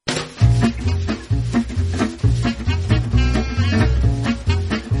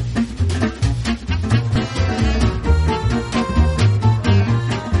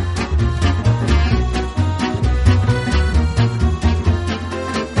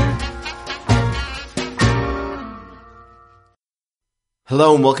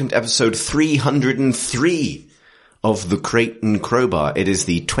Hello and welcome to episode 303 of The Crate and Crowbar. It is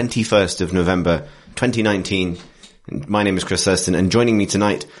the 21st of November 2019. And my name is Chris Thurston, and joining me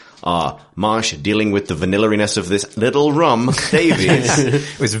tonight are Marsh, dealing with the vanilla-iness of this little rum, Davies.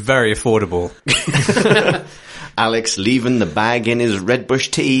 It was very affordable. Alex, leaving the bag in his Red Bush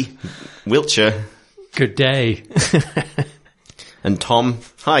tea, Wiltshire. Good day. And Tom.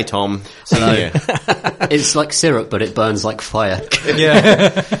 Hi, Tom. Hello. It's like syrup, but it burns like fire.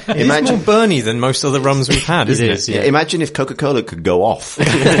 Yeah. It's more burny than most other rums we've had, isn't it? Yeah. Imagine if Coca-Cola could go off.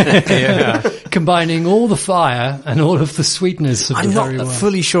 Yeah. Combining all the fire and all of the sweetness of I'm the not very wine.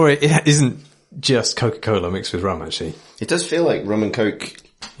 fully sure it isn't just Coca-Cola mixed with rum, actually. It does feel like rum and Coke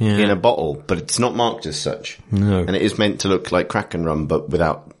in a bottle, but it's not marked as such. No. And it is meant to look like Kraken rum, but with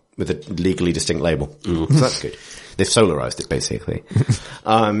a legally distinct label. So that's good. They've solarized it, basically.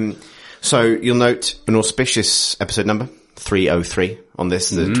 So you'll note an auspicious episode number, 303, on this,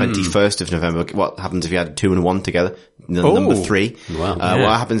 the 21st of November. What happens if you add 2 and 1 together? Number 3. Wow.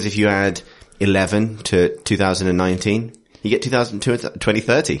 What happens if you add 11 to 2019? You get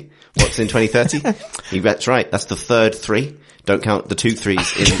 2030. What's in 2030? That's right. That's the third 3. Don't count the 2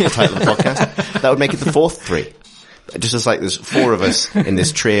 3s in the title of the podcast. That would make it the fourth 3. Just as like there's 4 of us in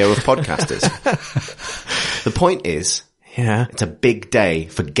this trio of podcasters. The point is, it's a big day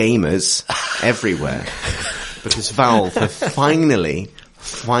for gamers everywhere because Valve have finally,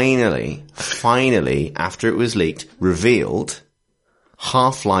 after it was leaked, revealed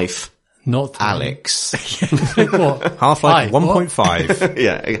Half-Life Not Alex. What? Half-Life Hi, 1.5.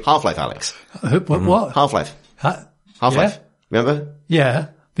 Yeah, Half-Life Alex. What? Half-Life. Half-Life. Yeah? Remember? Yeah,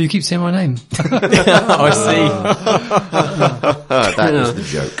 but you keep saying my name. I see. That is the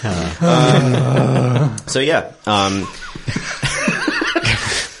joke. So yeah,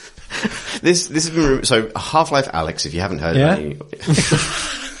 this has been so Half-Life Alex. If you haven't heard of it,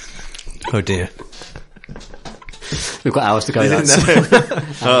 Oh dear. We've got hours to go.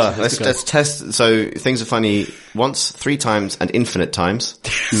 Let's test. So things are funny once, 3 times, and infinite times.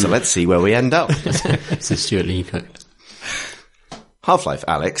 So let's see where we end up. It's a Stuart Lee coat. Half-Life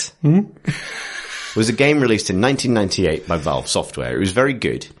Alex was a game released in 1998 by Valve Software. It was very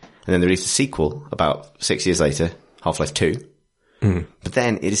good. And then they released a sequel about 6 years later, Half-Life 2. But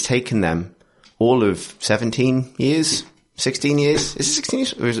then it has taken them all of 17 years, 16 years. Is it 16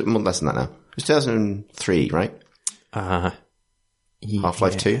 years? Or is it more less than that now? It was 2003, right?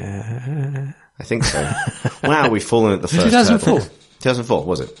 Half-Life 2? I think so. Wow, we've fallen at the first 2004. hurdle. 2004,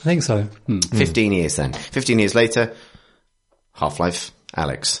 was it? I think so. 15 years then. 15 years later, Half-Life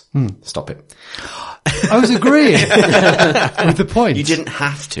Alex. Stop it. I was agreeing with the point. You didn't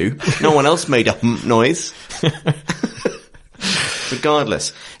have to. No one else made a noise.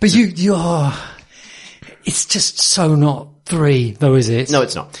 Regardless. But you are... It's just so not 3, though, is it? No,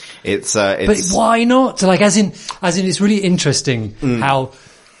 it's not. It's But why not? So, like, as in, it's really interesting how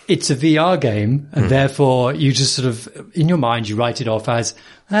it's a VR game, and therefore you just sort of, in your mind, you write it off as,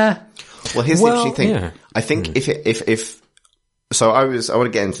 Well, here's the interesting thing. Yeah. I think so I want to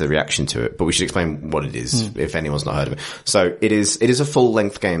get into the reaction to it, but we should explain what it is if anyone's not heard of it. So it is a full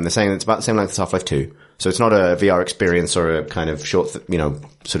length game. They're saying it's about the same length as Half-Life 2. So it's not a VR experience or a kind of short,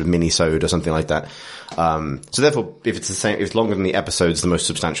 sort of mini-sode or something like that. So therefore, if it's the same, if it's longer than the episode's the most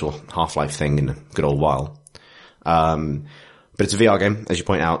substantial Half-Life thing in a good old while. But it's a VR game, as you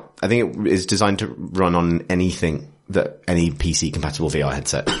point out. I think it is designed to run on anything that any PC compatible VR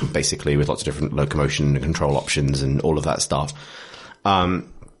headset, basically, with lots of different locomotion and control options and all of that stuff.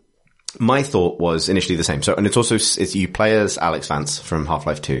 My thought was initially the same. So, and it's you play as Alex Vance from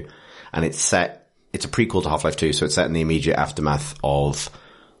Half-Life 2, and it's a prequel to Half-Life 2, so it's set in the immediate aftermath of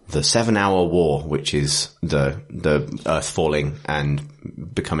the 7-hour war, which is the Earth falling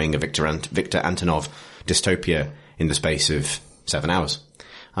and becoming a Victor Antonov dystopia in the space of 7 hours.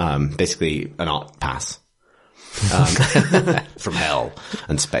 Basically an art path. From hell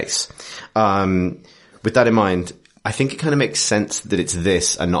and space. With that in mind, I think it kind of makes sense that it's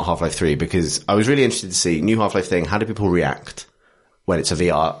this and not Half-Life 3, because I was really interested to see new Half-Life thing. How do people react when it's a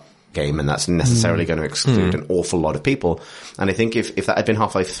VR game, and that's necessarily going to exclude an awful lot of people. And I think if that had been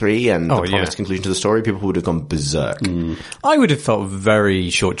Half-Life 3 and the promised conclusion to the story, people would have gone berserk. I would have felt very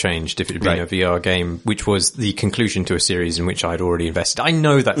shortchanged if it had been a VR game, which was the conclusion to a series in which I'd already invested. I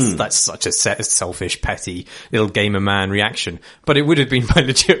know that's such a selfish, petty little gamer man reaction, but it would have been my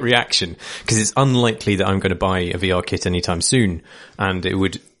legit reaction, because it's unlikely that I'm going to buy a VR kit anytime soon, and it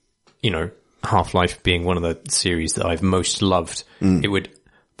would, Half-Life being one of the series that I've most loved, it would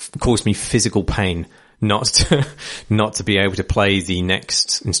cause me physical pain not to be able to play the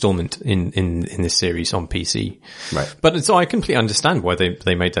next installment in this series on PC. Right. But so I completely understand why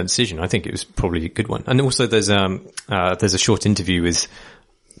they made that decision. I think it was probably a good one. And also there's a short interview with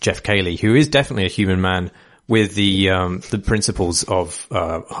Jeff Cayley, who is definitely a human man with the principles of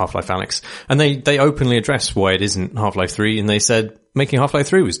Half-Life Alyx. And they openly address why it isn't Half-Life 3, and they said making Half-Life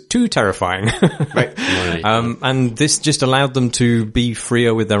 3 was too terrifying. Right. And this just allowed them to be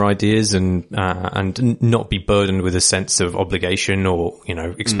freer with their ideas and not be burdened with a sense of obligation or,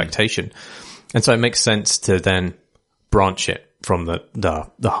 expectation. And so it makes sense to then branch it from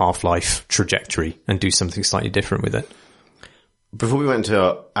the Half-Life trajectory and do something slightly different with it. Before we went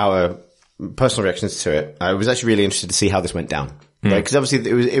to our personal reactions to it, I was actually really interested to see how this went down. Right? Because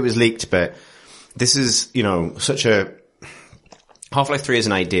obviously it was leaked, but this is, such a Half-Life 3 as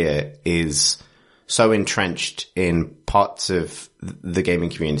an idea is so entrenched in parts of the gaming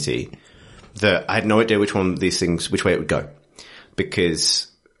community that I had no idea which way it would go. Because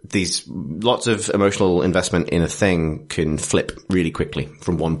lots of emotional investment in a thing can flip really quickly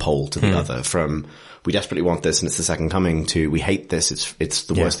from one pole to the other, from we desperately want this and it's the second coming to we hate this, it's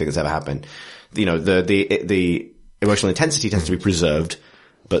the worst thing that's ever happened. The emotional intensity tends to be preserved,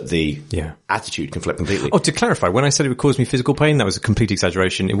 but the attitude can flip completely. Oh, to clarify, when I said it would cause me physical pain, that was a complete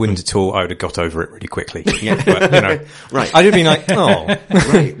exaggeration. It wouldn't at all. I would have got over it really quickly. Yeah. But, right. I'd have been like, oh.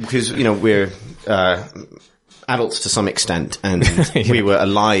 Right, because, we're adults to some extent, and we were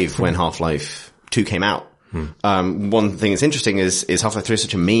alive when Half-Life 2 came out. One thing that's interesting is Half-Life 3 is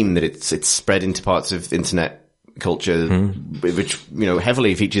such a meme that it's spread into parts of internet culture, which,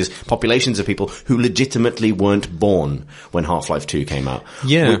 heavily features populations of people who legitimately weren't born when Half-Life 2 came out.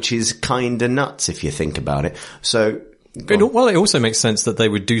 Yeah. Which is kinda nuts if you think about it. So, it also makes sense that they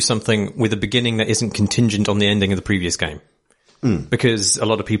would do something with a beginning that isn't contingent on the ending of the previous game. Because a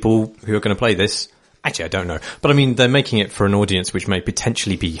lot of people who are going to play this, actually I don't know, but I mean, they're making it for an audience which may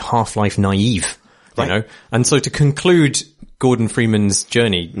potentially be Half-Life naive, and so to conclude Gordon Freeman's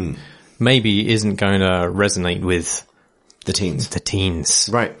journey, maybe isn't going to resonate with the teens.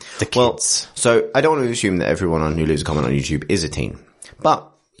 Right. The kids. Well, so I don't want to assume that everyone on who leaves a comment on YouTube is a teen,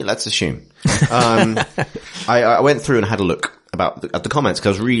 but let's assume. I went through and had a look at the comments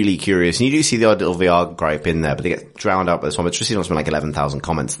because I was really curious. And you do see the odd little VR gripe in there, but they get drowned out by this one. But Tristan was like 11,000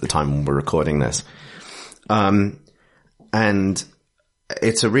 comments at the time when we're recording this. And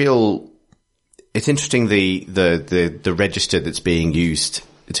it's it's interesting the register that's being used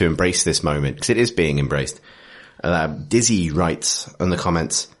to embrace this moment, because it is being embraced. Dizzy writes in the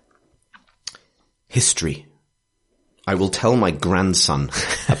comments, history. I will tell my grandson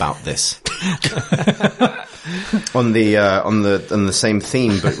about this. On the same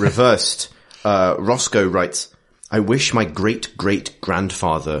theme, but reversed, Roscoe writes, I wish my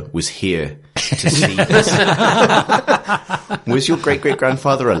great-great-grandfather was here to see this. Was your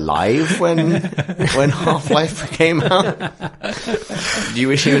great-great-grandfather alive when Half-Life came out? Do you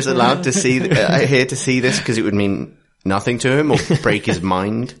wish he was allowed to here to see this because it would mean nothing to him or break his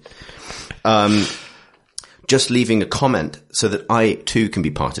mind? Just leaving a comment so that I too can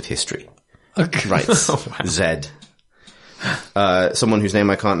be part of history. Okay. Writes Zed. Someone whose name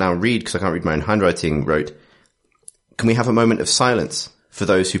I can't now read because I can't read my own handwriting wrote, can we have a moment of silence for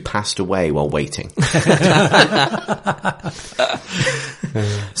those who passed away while waiting?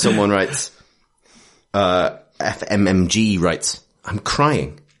 Someone writes, FMMG writes, I'm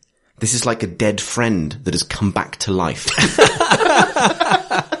crying. This is like a dead friend that has come back to life.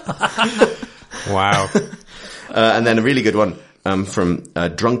 Wow. And then a really good one from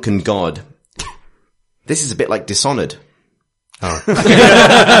Drunken God. This is a bit like Dishonored. Oh.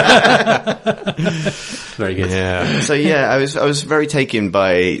 Very good. Yeah. So yeah, I was very taken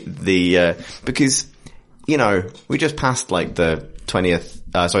by the because we just passed like the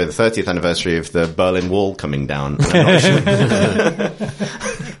 30th anniversary of the Berlin Wall coming down.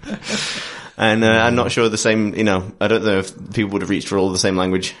 And I'm not sure the same. I don't know if people would have reached for all the same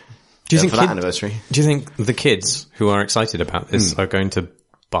language. Do you think for that anniversary? Do you think the kids who are excited about this are going to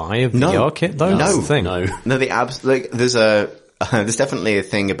buy a VR kit though? That's the thing. No. There's definitely a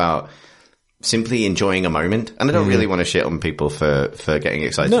thing about simply enjoying a moment, and I don't really want to shit on people for getting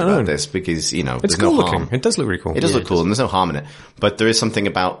excited about this because it's there's cool no harm. looking. It does look really cool. It does look cool, and there's no harm in it. But there is something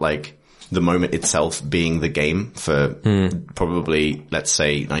about like the moment itself being the game for probably, let's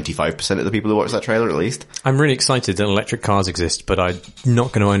say, 95% of the people who watch that trailer at least. I'm really excited that electric cars exist, but I'm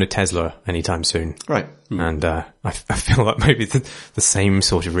not going to own a Tesla anytime soon. Right. And I feel that maybe the same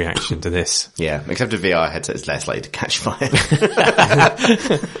sort of reaction to this. Yeah, except a VR headset is less likely to catch fire.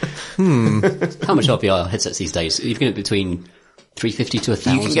 How much are VR headsets these days? You've got between 350 to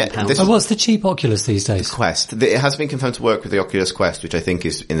You can get £1,000. this- Oh, what's the cheap Oculus these days? Quest. It has been confirmed to work with the Oculus Quest, which I think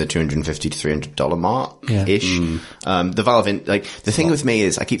is in the $250 to $300 mark ish. The Valve, the thing with me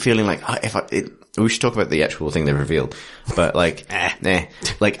is I keep feeling like we should talk about the actual thing they revealed, but like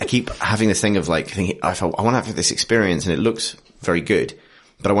I keep having this thing of like thinking I want to have this experience and it looks very good,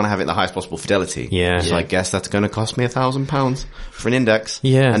 but I want to have it in the highest possible fidelity. Yeah. So I guess that's going to cost me £1,000 for an index.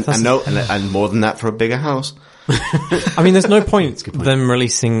 Yeah, and more than that for a bigger house. I mean, there's no point them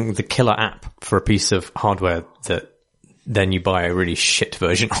releasing the killer app for a piece of hardware that then you buy a really shit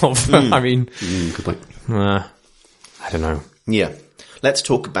version of. I mean, good point. I don't know. Yeah. Let's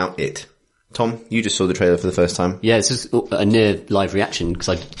talk about it. Tom, you just saw the trailer for the first time. Yeah, it's just a near live reaction because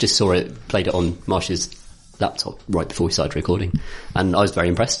I just saw it, played it on Marsh's laptop right before we started recording, and I was very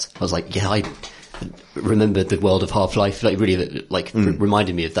impressed. I was like, yeah, I remembered the world of Half-Life, like really,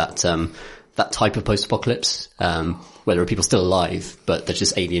 reminded me of that that type of post-apocalypse, where there are people still alive, but there's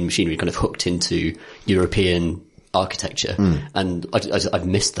just alien machinery kind of hooked into European architecture. And I've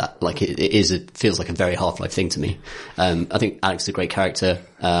missed that. Like it feels like a very Half-Life thing to me. I think Alex is a great character.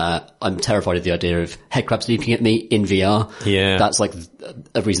 I'm terrified of the idea of headcrabs leaping at me in VR. Yeah. That's like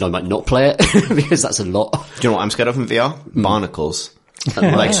a reason I might not play it because that's a lot. Do you know what I'm scared of in VR? Barnacles.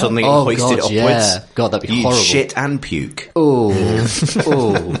 Like suddenly hoisted upwards. Yeah. God, that'd be you horrible. Shit and puke. Oh,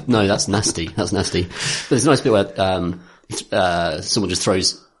 no, that's nasty. That's nasty. But there's a nice bit where, someone just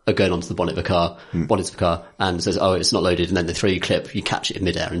throws a gun onto the bonnet of the car and says, oh, it's not loaded. And then they throw you a clip, you catch it in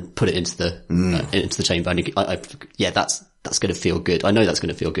midair and put it into the chamber. And that's going to feel good. I know that's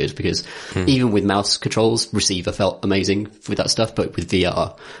going to feel good because even with mouse controls, receiver felt amazing with that stuff. But with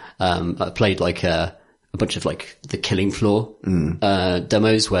VR, I played like, a bunch of like the Killing Floor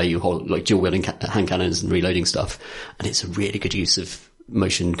demos where you hold like dual wielding hand cannons and reloading stuff, and it's a really good use of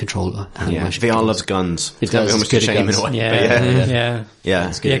motion controller. Yeah, VR loves guns. It does. Almost a shame in a way. Yeah.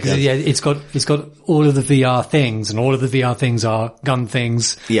 It's good. It's got all of the VR things, and all of the VR things are gun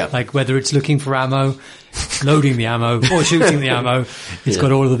things. Yeah. Like whether it's looking for ammo, loading the ammo, or shooting the ammo, it's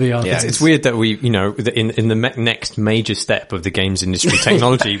got all of the VR things. It's weird that we, in the next major step of the games industry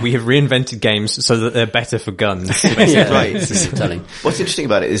technology, we have reinvented games so that they're better for guns. Right. Telling. What's interesting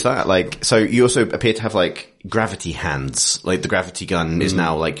about it is that so you also appear to have like gravity hands. Like the gravity gun is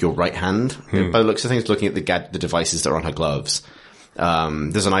now like your right hand. By the looks of things, looking at the devices that are on her gloves.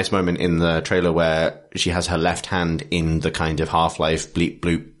 There's a nice moment in the trailer where she has her left hand in the kind of Half-Life bleep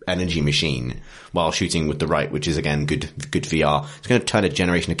bloop energy machine while shooting with the right, which is again good VR. It's going to turn a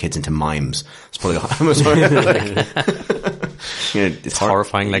generation of kids into mimes. It's probably I'm sorry. It's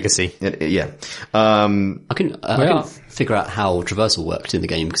horrifying legacy. Yeah. I can figure out how traversal worked in the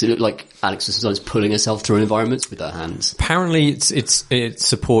game because it looked like Alex was sometimes pulling herself through environments with her hands. Apparently it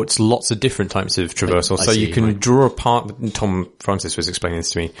supports lots of different types of traversal. So you can draw a path. Tom Francis was explaining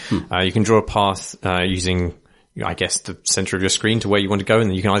this to me. You can draw a path, using, I guess, the center of your screen to where you want to go, and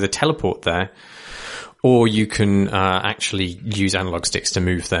then you can either teleport there, or you can actually use analog sticks to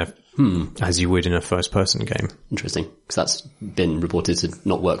move there as you would in a first-person game. Interesting, because that's been reported to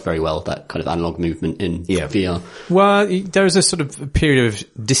not work very well, that kind of analog movement in VR. Well, there is a sort of period of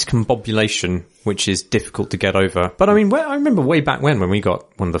discombobulation which is difficult to get over. But I mean, I remember way back when we got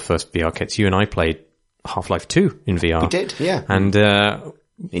one of the first VR kits, you and I played Half-Life 2 in VR. We did, yeah. And I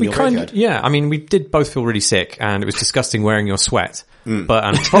mean, we did both feel really sick, and it was disgusting wearing your sweat. But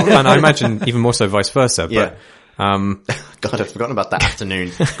and I imagine even more so vice versa. But God, I've forgotten about that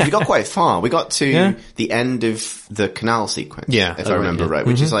afternoon. We got quite far. We got to the end of the canal sequence. Yeah, if I remember right,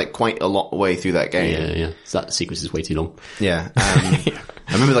 which is like quite a lot way through that game. Yeah. So that sequence is way too long. Yeah.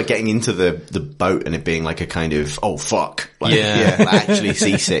 I remember like getting into the boat and it being like a kind of fuck, like, actually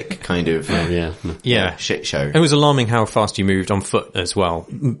seasick kind of shit show. It was alarming how fast you moved on foot as well,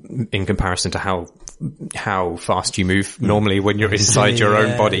 in comparison to how fast you move normally when you're inside your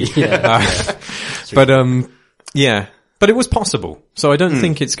own body. But it was possible, so I don't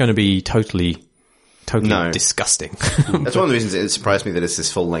think it's going to be totally disgusting. That's one of the reasons it surprised me that it's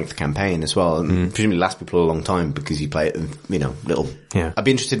this full-length campaign as well, and presumably lasts people a long time because you play it in, little. Yeah. I'd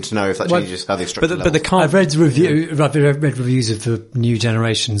be interested to know if that changes how they structure levels. But I've read reviews of the new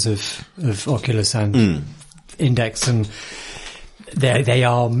generations of Oculus and Index, and they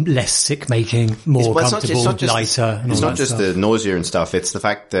are less sick-making, more comfortable, lighter. It's not just the nausea and stuff. It's the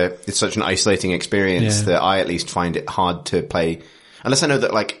fact that it's such an isolating experience that I at least find it hard to play. Unless I know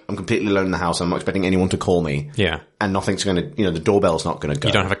that, like, I'm completely alone in the house, I'm not expecting anyone to call me. Yeah. And nothing's gonna, the doorbell's not gonna go.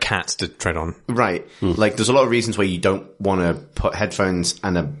 You don't have a cat to tread on. Right. Like, there's a lot of reasons where you don't want to put headphones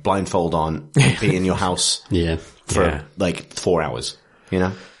and a blindfold on and be in your house for, like, 4 hours,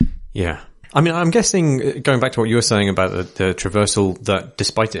 Yeah. I mean, I'm guessing, going back to what you were saying about the traversal, that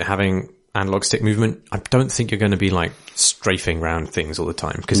despite it having analog stick movement, I don't think you're going to be like strafing around things all the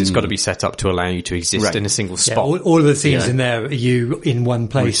time, because it's got to be set up to allow you to exist in a single spot. All of the things in there are you in one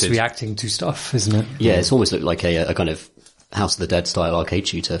place reacting to stuff, isn't it? Yeah, it's almost looked like a kind of House of the Dead style arcade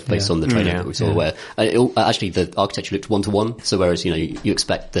shooter based on the trailer that we saw, where actually the architecture looked 1-to-1. So whereas, you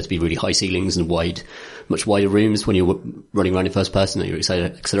expect there to be really high ceilings and much wider rooms when you're running around in first person at your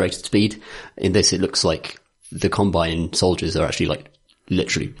accelerated speed, in this it looks like the Combine soldiers are actually like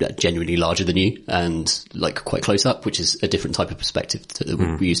literally genuinely larger than you and like quite close up, which is a different type of perspective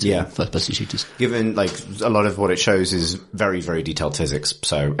that we used in first person shooters. Given like a lot of what it shows is very, very detailed physics.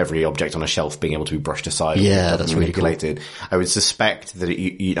 So every object on a shelf being able to be brushed aside. Yeah, that's really manipulated. Cool. I would suspect that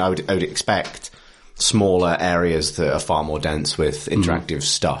I would expect smaller areas that are far more dense with interactive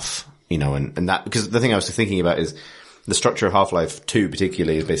stuff, and that, because the thing I was thinking about is the structure of Half-Life 2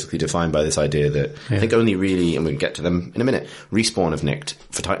 particularly is basically defined by this idea that I think only really, and we'll get to them in a minute, Respawn have nicked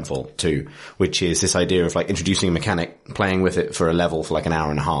for Titanfall 2, which is this idea of like introducing a mechanic, playing with it for a level for like an hour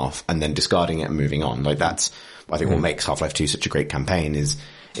and a half, and then discarding it and moving on. Like that's, I think, what makes Half-Life 2 such a great campaign is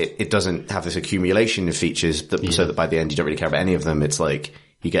it doesn't have this accumulation of features so that by the end you don't really care about any of them. It's like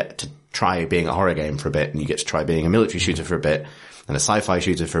you get to try being a horror game for a bit, and you get to try being a military shooter for a bit, and a sci-fi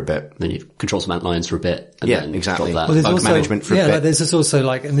shooter for a bit. Then you control some antlions for a bit. And then exactly. Drop that. Well, bug management for a bit. Like there's this also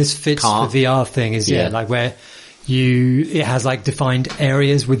like, and this fits the VR thing is, like where it has like defined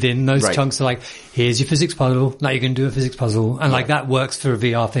areas within those chunks. So like, here's your physics puzzle. Now you can do a physics puzzle. And like that works for a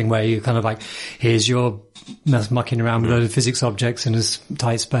VR thing where you kind of like, here's your mucking around with a load of physics objects in a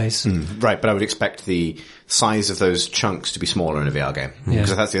tight space. Right, but I would expect the size of those chunks to be smaller in a VR game.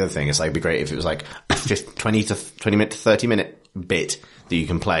 Because that's the other thing. It's like, it'd be great if it was like a 20 minute to 30 minute bit that you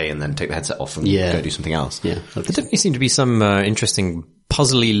can play and then take the headset off and go do something else. Yeah. There definitely seemed to be some interesting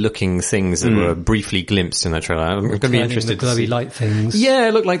puzzly looking things that were briefly glimpsed in that trailer. I'm going to be interested to see. Light things. Yeah,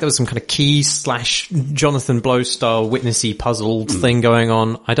 it looked like there was some kind of key / Jonathan Blow style witnessy puzzle thing going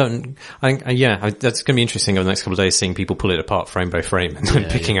on. that's going to be interesting over the next couple of days, seeing people pull it apart frame by frame and then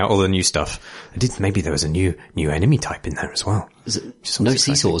picking out all the new stuff. Maybe there was a new enemy type in there as well. No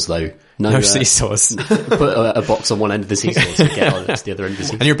seesaws though. No seesaws. Put a box on one end of the seesaws and get on to the other end of the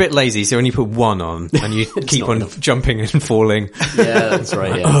seesaw. And you're a bit lazy, so when you put one on and you keep on jumping and falling. Yeah, that's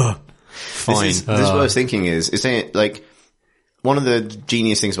right. Yeah. Fine. This is what I was thinking is saying like one of the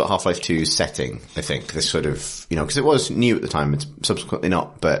genius things about Half-Life 2's setting, I think, this sort of, because it was new at the time, it's subsequently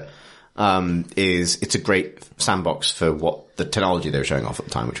not, but it's a great sandbox for what the technology they were showing off at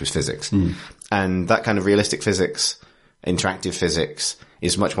the time, which was physics. And that kind of realistic physics, interactive physics,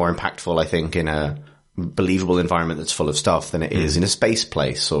 is much more impactful, I think, in a believable environment that's full of stuff than it is in a space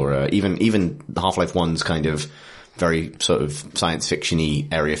place, or even Half-Life 1's kind of very sort of science fiction-y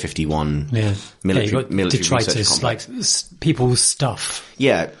Area 51 military detritus, research complex. Like people's stuff.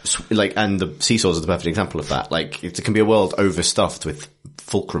 Yeah, like, and the seesaws are the perfect example of that. Like, it can be a world overstuffed with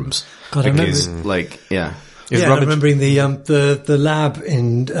fulcrums. God, because, I remember. I'm remembering the lab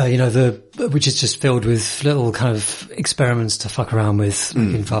in, which is just filled with little kind of experiments to fuck around with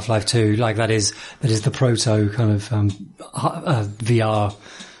in Half-Life 2. Like that is the proto kind of, VR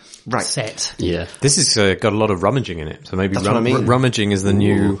set. Yeah. This has got a lot of rummaging in it. So maybe rummaging is the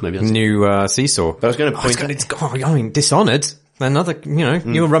new seesaw. But I was going to point Dishonored. Another,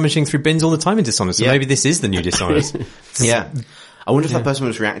 you're rummaging through bins all the time in Dishonored, so maybe this is the new Dishonored. Yeah. I wonder if that person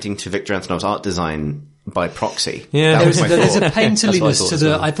was reacting to Victor Antonov's art design by proxy. Yeah. There's a painterliness to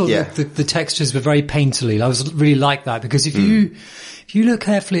the, I thought the textures were very painterly. I was really like that because if you look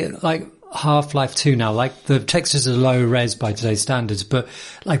carefully at like Half-Life 2 now, like the textures are low res by today's standards, but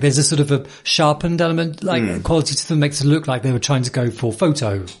like there's a sort of a sharpened element, like quality to them makes it look like they were trying to go for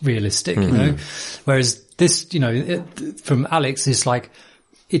photo realistic, whereas this, from Alex is like,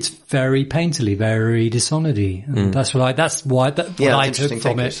 it's very painterly, very Dishonored-y. And that's what I took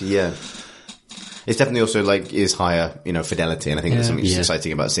from it. Yeah. It's definitely also like is higher, fidelity, and I think there's something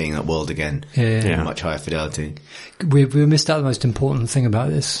exciting about seeing that world again. Yeah. Much higher fidelity. We missed out the most important thing about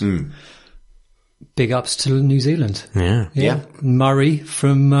this. Big ups to New Zealand. Yeah. Murray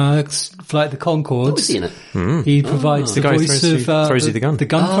from Flight the Conchords. Was he in it? He provides the voice of throws you the gun. The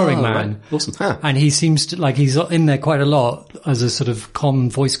gun throwing man. Right. Awesome. Huh. And he seems to like he's in there quite a lot as a sort of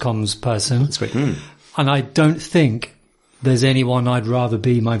voice comms person. That's great. And I don't think there's anyone I'd rather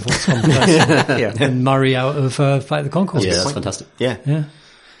be my voice comms person than Murray out of Flight the Conchords. Yeah, that's fantastic. Yeah.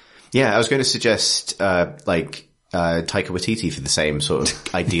 I was going to suggest Taika Waititi for the same sort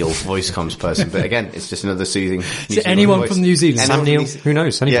of ideal voice comms person, but again, it's just another soothing. Anyone from New Zealand? Sam Neill? Who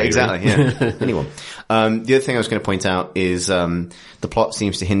knows? Anybody, exactly. really. Yeah, anyone. The other thing I was going to point out is the plot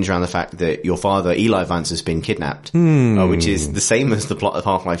seems to hinge around the fact that your father, Eli Vance, has been kidnapped, which is the same as the plot of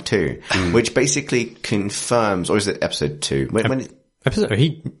Half-Life 2, which basically confirms, or is it episode 2?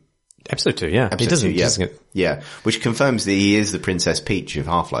 Episode 2, yeah. Episode 2, yeah. Yeah, which confirms that he is the Princess Peach of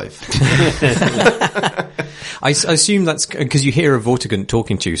Half-Life. I assume that's because you hear a Vortigaunt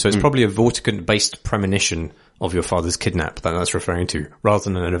talking to you, so it's probably a Vortigaunt-based premonition of your father's kidnap that that's referring to, rather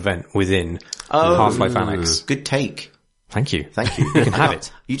than an event within Half-Life Alyx. Good take. Thank you. You can have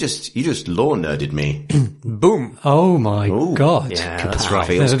it. You just lore nerded me. Boom. Oh my God. Yeah, that's right.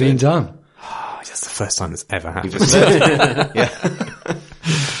 Never been done. Oh, that's the first time that's ever happened.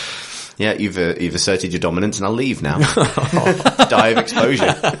 Yeah, you've asserted your dominance, and I'll leave now. Die of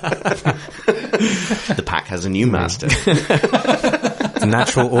exposure. The pack has a new master. The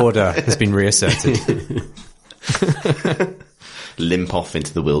natural order has been reasserted. Limp off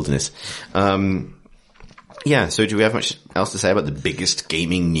into the wilderness. Yeah, so do we have much else to say about the biggest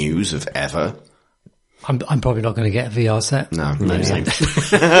gaming news of ever? I'm probably not going to get a VR set. No, Same.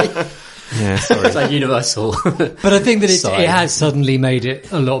 Yeah, sorry. It's like universal. But I think that it has suddenly made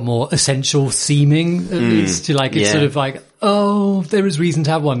it a lot more essential seeming, at least. To like, it's sort of like, oh, there is reason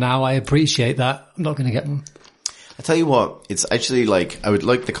to have one now. I appreciate that. I'm not going to get one. I tell you what, it's actually like, I would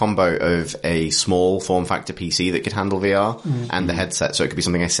like the combo of a small form factor PC that could handle VR and the headset, so it could be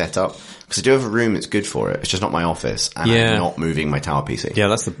something I set up. Because I do have a room that's good for it. It's just not my office, and I'm not moving my tower PC. Yeah,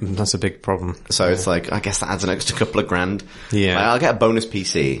 that's a big problem. So it's like, I guess that adds an extra couple of grand. Yeah. Like, I'll get a bonus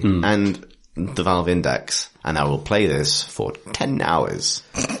PC and the Valve Index, and I will play this for 10 hours.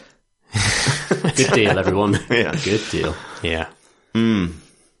 Good deal, everyone. Yeah. Good deal. Yeah.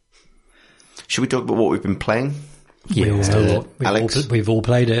 Should we talk about what we've been playing? We all know what. Alex? We've all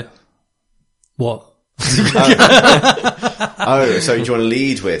played it. What? Oh, so do you want to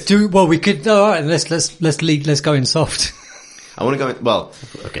lead with? We could. All right, let's lead. Let's go in soft. I want to go in, well,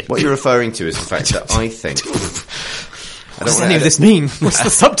 okay. What you're referring to is the fact that I think... What does any of this mean? What's the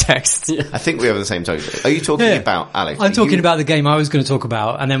subtext? I think we have the same topic. Are you talking about, Alex? I'm talking about the game I was going to talk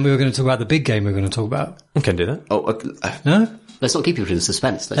about, and then we were going to talk about the big game we were going to talk about. I can do that. Oh, No? Let's not keep people in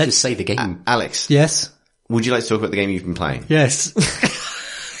suspense. Let's just say the game. Alex. Yes? Would you like to talk about the game you've been playing? Yes.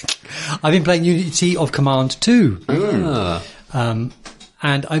 I've been playing Unity of Command 2. And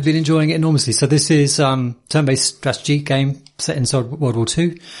I've been enjoying it enormously. So this is turn-based strategy game set inside World War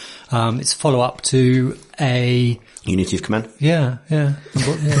II. It's a follow-up to a... Unity of Command? Yeah.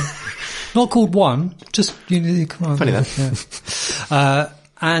 Not called 1, just Unity of Command. Funny that. Yeah.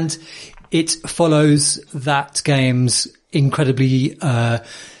 And it follows that game's incredibly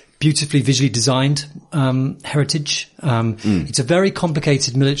beautifully visually designed heritage. It's a very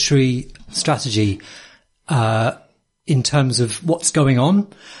complicated military strategy in terms of what's going on,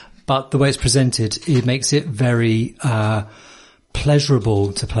 but the way it's presented, it makes it very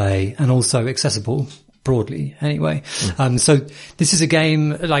pleasurable to play and also accessible broadly anyway. So this is a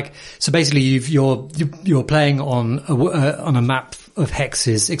game so basically you're playing on a map of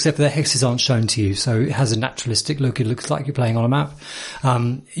hexes, except that hexes aren't shown to you. So it has a naturalistic look. It looks like you're playing on a map.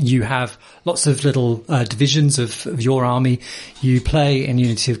 You have lots of little divisions of your army. You play in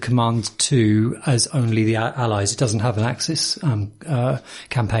Unity of Command 2 as only the allies. It doesn't have an Axis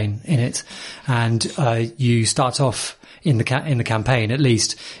campaign in it. And you start off in the campaign, at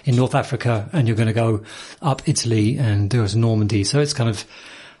least in North Africa, and you're going to go up Italy and go to Normandy. So it's kind of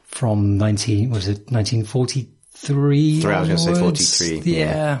from 1943. I was going to say 43.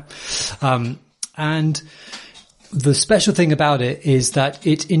 Yeah. And the special thing about it is that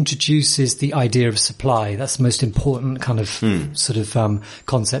it introduces the idea of supply. That's the most important kind of sort of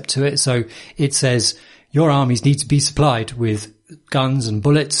concept to it. So it says your armies need to be supplied with guns and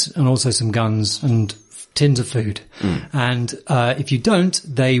bullets, and also some guns and tins of food. And if you don't,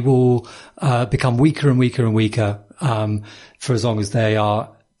 they will become weaker and weaker and weaker for as long as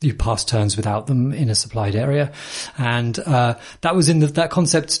you pass turns without them in a supplied area. And that was that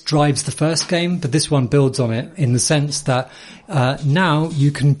concept drives the first game, but this one builds on it in the sense that now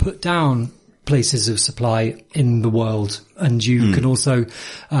you can put down places of supply in the world, and you can also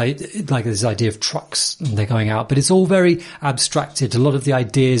like this idea of trucks, and they're going out, but it's all very abstracted. A lot of the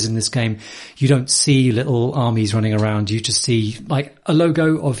ideas in this game, you don't see little armies running around, you just see like a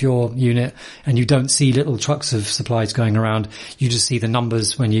logo of your unit, and you don't see little trucks of supplies going around. You just see the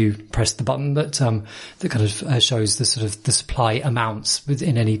numbers when you press the button that kind of shows the sort of the supply amounts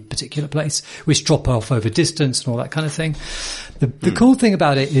within any particular place, which drop off over distance and all that kind of thing. The cool thing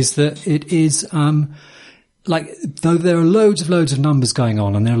about it is that it is though there are loads of numbers going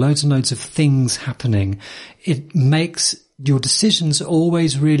on and there are loads and loads of things happening, it makes your decisions are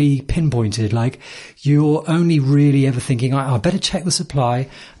always really pinpointed. Like you're only really ever thinking, I better check the supply.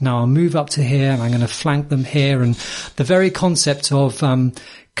 Now I'll move up to here and I'm going to flank them here. And the very concept of,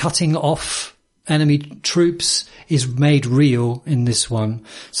 cutting off enemy troops is made real in this one.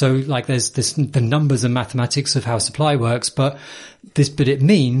 So like there's the numbers and mathematics of how supply works, but it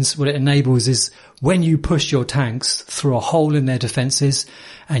means what it enables is when you push your tanks through a hole in their defenses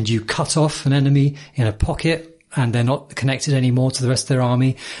and you cut off an enemy in a pocket and they're not connected anymore to the rest of their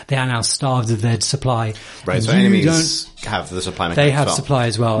army, they are now starved of their supply. Right, and so enemies have the supply mechanics. They have supply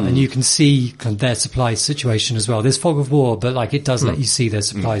as well, and you can see kind of their supply situation as well. There's fog of war, but like it does let you see their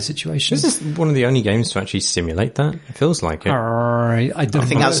supply situation. This is one of the only games to actually simulate that. It feels like it. I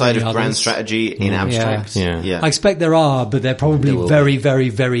think outside of grand strategy in abstract. Yeah. I expect there are, but they're probably very, very,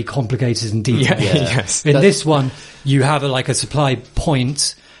 very complicated and deep. Yes. In this one, you have a supply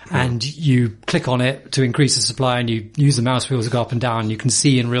point, and you click on it to increase the supply, and you use the mouse wheel to go up and down. You can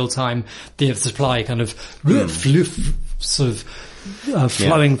see in real time the supply kind of flowing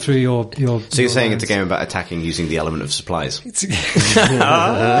through your. So you're saying it's a game about attacking using the element of supplies? That's good.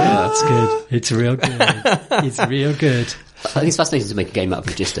 It's real good. It's real good. I think it's fascinating to make a game out of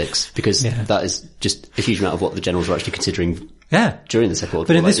logistics because that is just a huge amount of what the generals were actually considering. During the Second World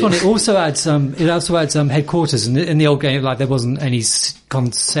War. But in this one, it also adds headquarters. In the old game, like there wasn't any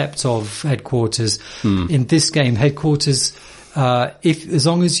concept of headquarters. In this game, headquarters, as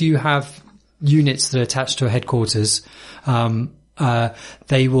long as you have units that are attached to a headquarters,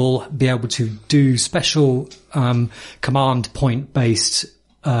 they will be able to do special, command point based,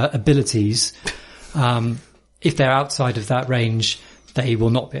 abilities. If they're outside of that range, they will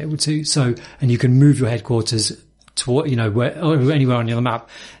not be able to. So, and you can move your headquarters to, or anywhere on your map.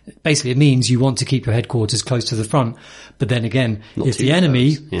 Basically, it means you want to keep your headquarters close to the front. But then again, if the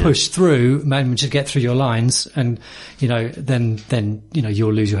enemy push through, manage to get through your lines, and then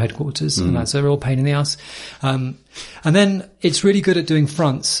you'll lose your headquarters, and that's a real pain in the ass. And then it's really good at doing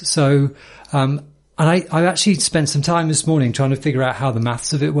fronts. So, and I actually spent some time this morning trying to figure out how the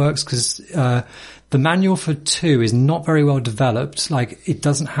maths of it works, because the manual for 2 is not very well developed. Like, it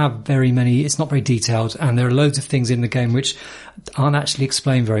doesn't have very many, it's not very detailed, and there are loads of things in the game which aren't actually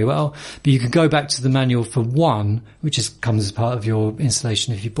explained very well. But you can go back to the manual for 1, which comes as part of your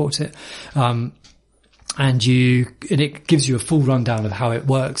installation if you bought it. And it gives you a full rundown of how it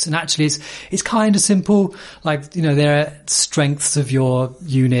works. And actually it's kind of simple. Like, there are strengths of your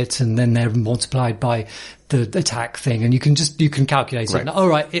unit, and then they're multiplied by the attack thing, and you can calculate it. All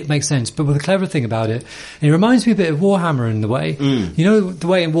right, it makes sense. But with the clever thing about it, and it reminds me a bit of Warhammer in the way, the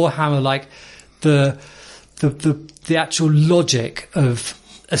way in Warhammer, like the actual logic of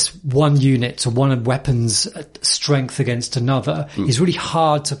one unit or one weapon's strength against another is really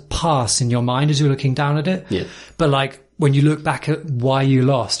hard to pass in your mind as you're looking down at it. Yeah. But like, when you look back at why you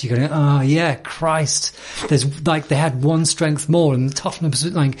lost, you're going, oh yeah, Christ. There's like, they had one strength more, and the toughness,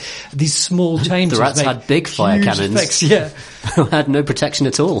 like these small changes. The rats had big fire cannons. Effects, yeah. Had no protection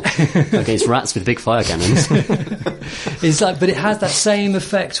at all against rats with big fire cannons. It's like, but it has that same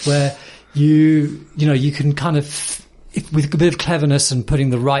effect where you can kind of, with a bit of cleverness and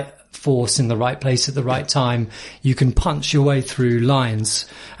putting the right force in the right place at the right time, you can punch your way through lines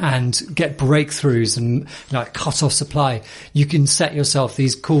and get breakthroughs and cut off supply. You can set yourself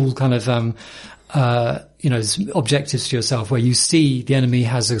these cool kind of objectives to yourself where you see the enemy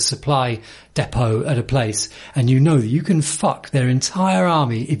has a supply depot at a place, and that you can fuck their entire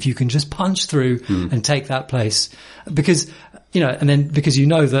army if you can just punch through and take that place, because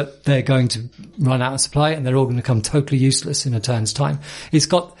because that they're going to run out of supply and they're all going to become totally useless in a turn's time. It's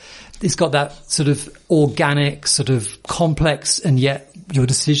got that sort of organic, sort of complex, and yet your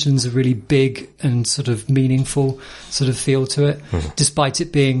decisions are really big and sort of meaningful sort of feel to it, despite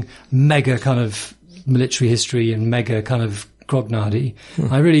it being mega kind of military history and mega kind of grognardy.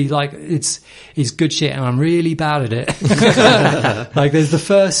 I really like it's good shit, and I'm really bad at it. Like, there's the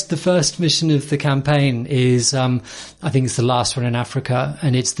first mission of the campaign is I think it's the last one in Africa,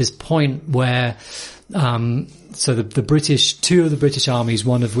 and it's this point where so the British, 2 of the British armies,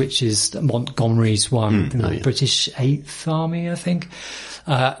 one of which is Montgomery's one, the British 8th Army, I think.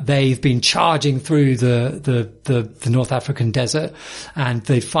 They've been charging through the North African desert, and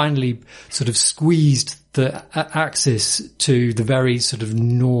they finally sort of squeezed the axis to the very sort of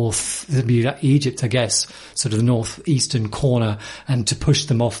north, Egypt, I guess, sort of the northeastern corner, and to push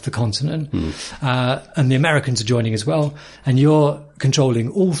them off the continent. And the Americans are joining as well, and you're controlling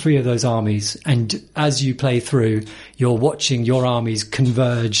all 3 of those armies, and as you play through, you're watching your armies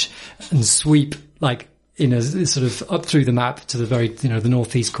converge and sweep, like, in a sort of up through the map to the very, the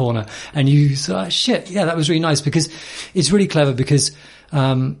northeast corner. And you thought, shit, yeah, that was really nice, because it's really clever because,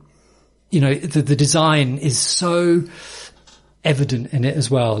 the design is so evident in it as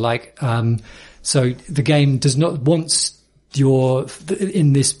well. Like, so the game does not want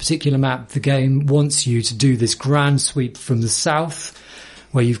in this particular map, the game wants you to do this grand sweep from the south,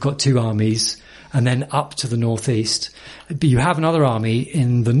 where you've got two armies, and then up to the northeast. But you have another army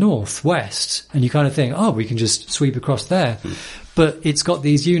in the northwest, and you kind of think, oh, we can just sweep across there. But it's got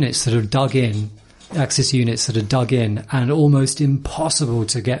these units that are dug in, Axis units that are dug in, and almost impossible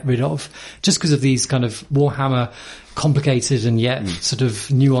to get rid of, just because of these kind of Warhammer complicated and yet sort of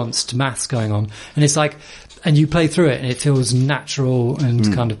nuanced maths going on. And it's like, and you play through it and it feels natural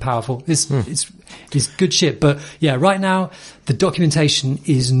and kind of powerful. It's good shit. But yeah, right now the documentation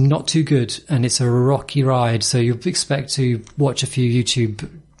is not too good and it's a rocky ride. So you'll expect to watch a few YouTube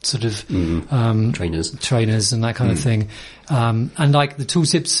sort of, trainers and that kind of thing. And like the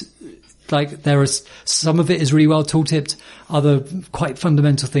tooltips, like there is some of it is really well tooltipped. Other quite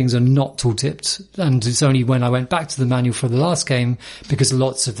fundamental things are not tooltipped. And it's only when I went back to the manual for the last game, because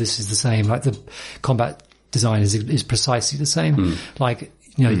lots of this is the same, like the combat design is precisely the same. Like,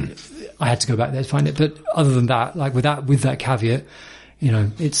 I had to go back there to find it. But other than that, like with that caveat,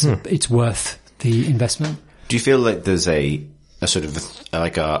 it's worth the investment. Do you feel like there's a sort of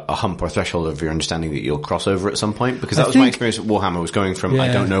like a hump or threshold of your understanding that you'll cross over at some point? Because that was my experience with Warhammer, was going from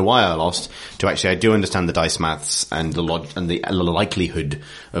I don't know why I lost to actually I do understand the dice maths and the likelihood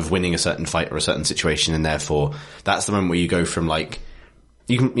of winning a certain fight or a certain situation, and therefore that's the moment where you go from like,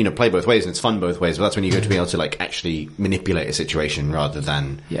 you can, play both ways and it's fun both ways, but that's when you go to be able to like actually manipulate a situation rather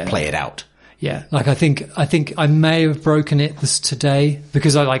than play it out. Yeah. Like I think I may have broken it today,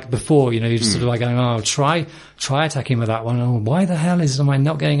 because I like before, you're just sort of like going, oh, try attacking with that one. Oh, why the hell am I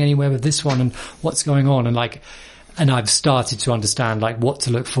not getting anywhere with this one? And what's going on? And like, and I've started to understand like what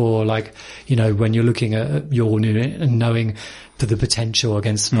to look for, like, when you're looking at your unit and knowing the potential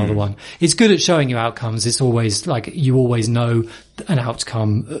against another one. It's good at showing you outcomes. It's always like, you always know an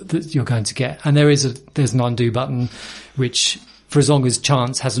outcome that you're going to get. And there's an undo button, which for as long as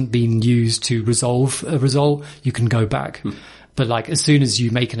chance hasn't been used to resolve a result, you can go back. But like, as soon as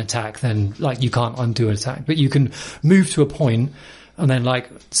you make an attack, then like you can't undo an attack, but you can move to a point and then like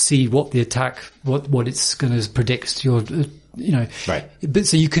see what the attack, what it's going to predict your, right. But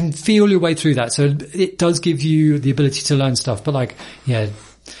so you can feel your way through that. So it does give you the ability to learn stuff. But like, yeah,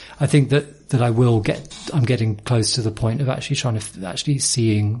 I think that I'm getting close to the point of actually trying to actually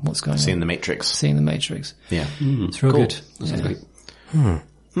seeing what's going on. Seeing the Matrix. Yeah. It's real good. That's great.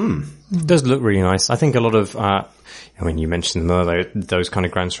 It does look really nice. I think a lot of, when you mentioned those kind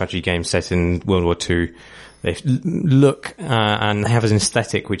of grand strategy games set in World War II, they look and they have an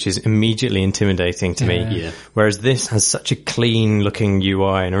aesthetic which is immediately intimidating to me. Yeah. Whereas this has such a clean looking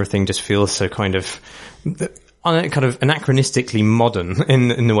UI and everything just feels so kind of anachronistically modern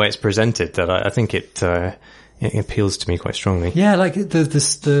in the way it's presented, that I think it appeals to me quite strongly. Yeah, like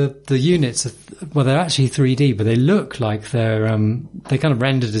the units, they're actually 3D, but they look like they're kind of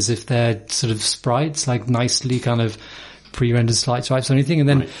rendered as if they're sort of sprites, like nicely kind of pre-rendered stripes or anything. And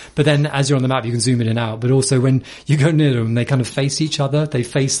then, But then as you're on the map, you can zoom in and out. But also when you go near them, they kind of face each other. They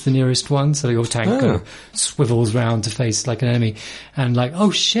face the nearest one. So your tank kind of swivels round to face like an enemy. And like, oh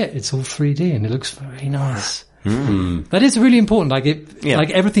shit, it's all 3D and it looks very nice. That is really important. Like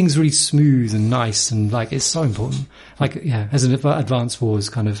like everything's really smooth and nice, and like it's so important. Like, yeah, as an Advanced Wars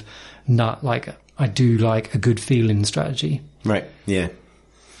kind of nut, like I do like a good feeling strategy. Right. Yeah.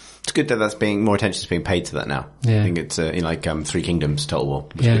 It's good that that's more attention is being paid to that now. Yeah. I think it's like Three Kingdoms Total War.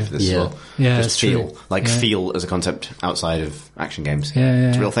 Yeah. For this as well. Yeah. Just feel feel as a concept outside of action games. Yeah.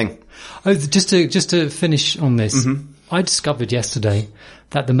 It's a real thing. Oh, just to finish on this, I discovered yesterday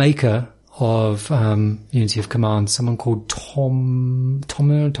that the maker of Unity of Command, someone called Tom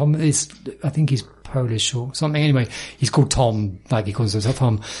is, I think he's Polish or something. Anyway, he's called Tom, like he calls himself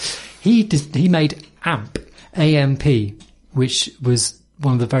Tom. He made AMP, which was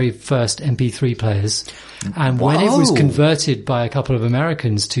one of the very first MP3 players. And when it was converted by a couple of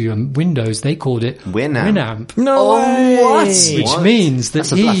Americans to Windows, they called it Winamp. No way! What? Which means that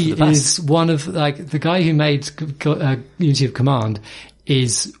he is one of, like, the guy who made Unity of Command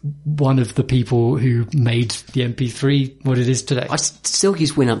is one of the people who made the MP3 what it is today. I still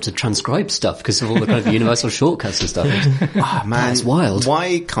use Winamp to transcribe stuff because of all the kind of universal shortcuts and stuff. Oh, man. That's wild.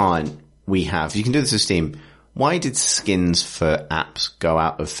 Why can't we have, you can do this with Steam, why did skins for apps go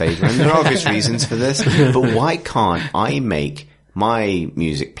out of favour? And there are obvious reasons for this, but why can't I make my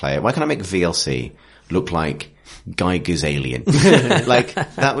music player, why can't I make VLC look like Geiger's Alien? Like,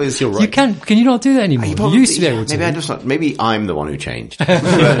 that was... You're right. Can you not do that anymore? You used to be able to. Maybe I'm the one who changed.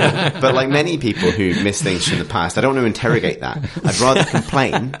 But like many people who miss things from the past, I don't want to interrogate that. I'd rather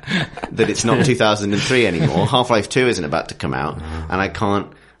complain that it's not 2003 anymore. Half-Life 2 isn't about to come out, and I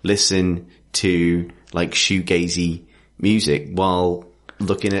can't listen to like shoegazy music while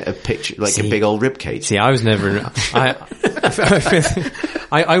looking at a picture, like a big old ribcage. See, I was never...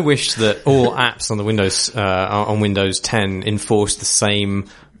 I wish that all apps on the on Windows 10 enforced the same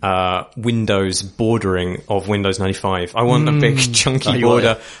Windows bordering of Windows 95. I want a big chunky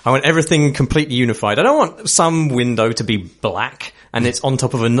border. I want everything completely unified. I don't want some window to be black and it's on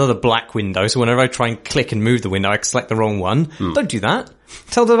top of another black window, so whenever I try and click and move the window, I select the wrong one. Don't do that.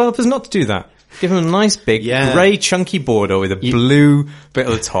 Tell developers not to do that. Give them a nice big grey chunky border with a blue bit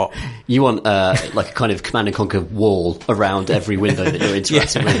at the top. You want like a kind of Command and Conquer wall around every window that you're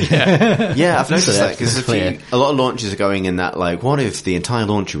interacting with. Yeah, I've noticed that because a lot of launches are going in that like, what if the entire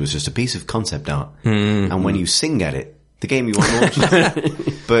launcher was just a piece of concept art, and when you sing at it, the game you want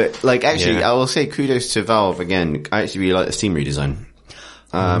launches. But like, actually, I will say kudos to Valve again. I actually really like the Steam redesign.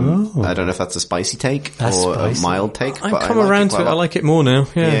 I don't know if that's a spicy take or a mild take. I've come around to it. I like it more now.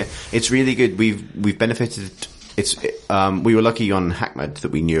 Yeah, it's really good. We've benefited. We were lucky on HackMed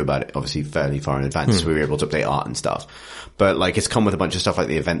that we knew about it, obviously fairly far in advance, so we were able to update art and stuff. But like, it's come with a bunch of stuff like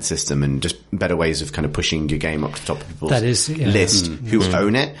the event system and just better ways of kind of pushing your game up to the top of people's list who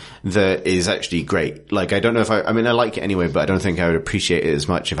own it. That is actually great. Like, I don't know if I mean, I like it anyway, but I don't think I would appreciate it as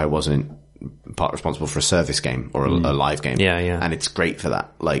much if I wasn't part responsible for a service game or a live game. Yeah. And it's great for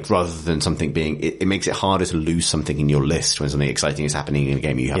that. Like, rather than something being, it makes it harder to lose something in your list when something exciting is happening in a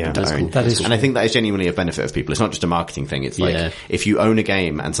game you happen to own. That is and I think that is genuinely a benefit of people. It's not just a marketing thing. It's like, if you own a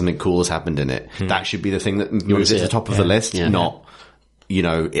game and something cool has happened in it, that should be the thing that moves it to the top of the list, not, you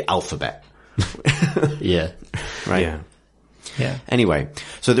know, Alphabet. Right? Yeah. Anyway,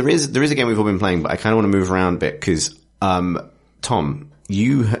 so there is a game we've all been playing, but I kind of want to move around a bit because, Tom,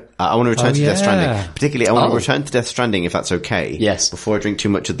 I want to return to Death Stranding. Particularly, I want to return to Death Stranding if that's okay. Yes. Before I drink too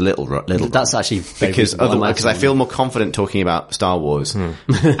much of the little. That's actually because I feel more confident talking about Star Wars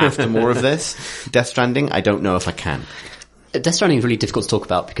after more of this. Death Stranding, I don't know if I can. Death Stranding is really difficult to talk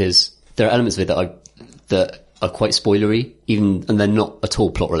about because there are elements of it that are quite spoilery, and they're not at all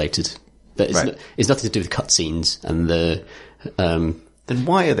plot related. It's nothing to do with cutscenes and the. Then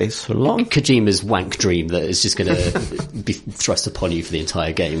why are they so long? Kojima's wank dream that is just going to be thrust upon you for the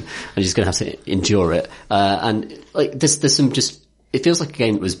entire game, and you're just going to have to endure it. And like, there's some just. It feels like a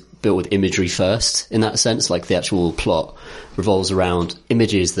game that was built with imagery first, in that sense. Like, the actual plot revolves around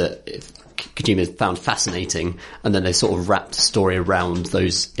images that Kojima found fascinating, and then they sort of wrapped a story around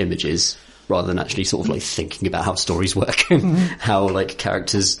those images, rather than actually sort of like thinking about how stories work and how like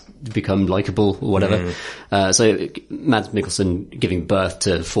characters become likable or whatever. So Mads Mikkelsen giving birth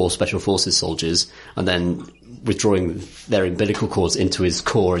to 4 Special Forces soldiers and then withdrawing their umbilical cords into his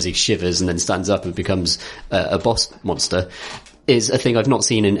core as he shivers and then stands up and becomes a boss monster is a thing I've not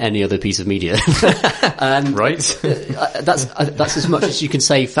seen in any other piece of media. And right? That's as much as you can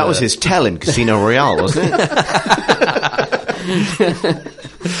say for... That was his tell in Casino Royale, wasn't it?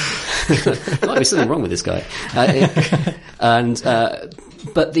 There might be something wrong with this guy.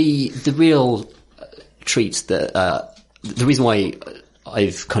 But the real treat that, the reason why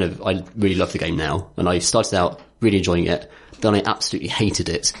I really love the game now, and I started out really enjoying it, then I absolutely hated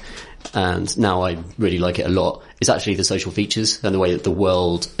it, and now I really like it a lot, is actually the social features and the way that the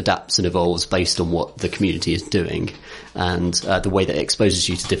world adapts and evolves based on what the community is doing, and the way that it exposes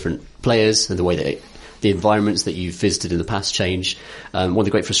you to different players, and the way that the environments that you've visited in the past change. One of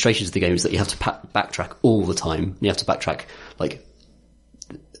the great frustrations of the game is that you have to backtrack all the time. You have to backtrack like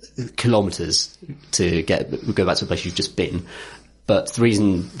kilometers to go back to a place you've just been. But the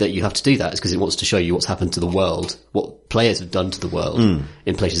reason that you have to do that is because it wants to show you what's happened to the world, what players have done to the world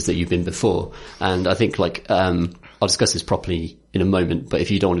in places that you've been before. And I think I'll discuss this properly in a moment, but if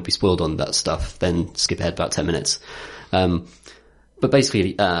you don't want to be spoiled on that stuff, then skip ahead about 10 minutes. But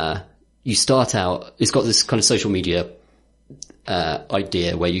basically, you start out, it's got this kind of social media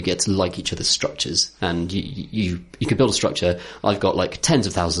idea where you get to like each other's structures, and you can build a structure. I've got like tens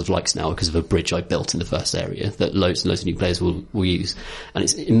of thousands of likes now because of a bridge I built in the first area that loads and loads of new players will use, and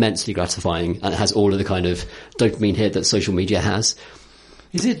it's immensely gratifying, and it has all of the kind of dopamine hit that social media has.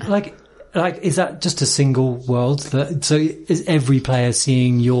 Is it like is that just a single world? So is every player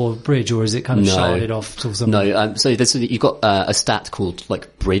seeing your bridge, or is it kind of sharded off to something? No, so you've got a stat called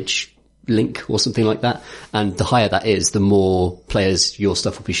like bridge link or something like that. And the higher that is, the more players your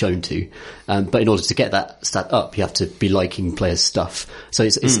stuff will be shown to. But in order to get that stat up, you have to be liking players' stuff. So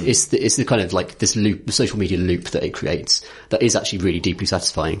it's the kind of like this loop, the social media loop that it creates that is actually really deeply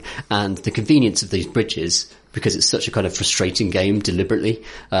satisfying. And the convenience of these bridges, because it's such a kind of frustrating game deliberately,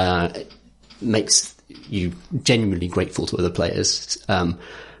 makes you genuinely grateful to other players.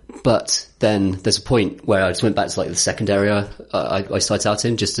 But then there's a point where I just went back to like the second area I started out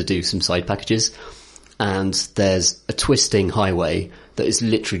in just to do some side packages. And there's a twisting highway that is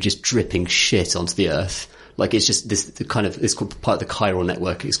literally just dripping shit onto the earth. Like it's just it's called part of the chiral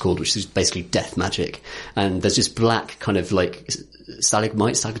network it's called, which is basically death magic. And there's just black kind of like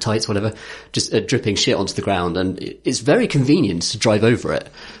stalagmites, whatever, just dripping shit onto the ground. And it's very convenient to drive over it.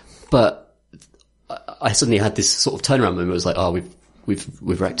 But I suddenly had this sort of turnaround moment. It was like, oh, we've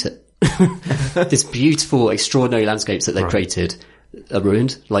wrecked it. This beautiful, extraordinary landscapes that they created are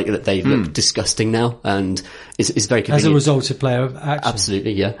ruined. Like they look disgusting now, and it's very convenient. As a result of player action.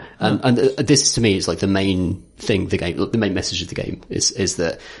 Absolutely, yeah. And this to me is like the main thing the main message of the game is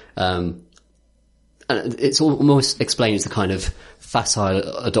that, and it's almost explains the kind of facile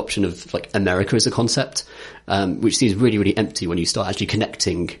adoption of like America as a concept, which seems really, really empty when you start actually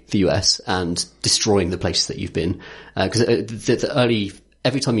connecting the US and destroying the places that you've been. Because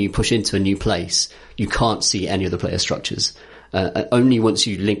every time you push into a new place, you can't see any of the player structures. Only once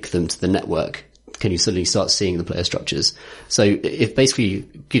you link them to the network can you suddenly start seeing the player structures. So it basically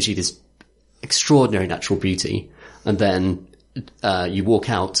gives you this extraordinary natural beauty, and then you walk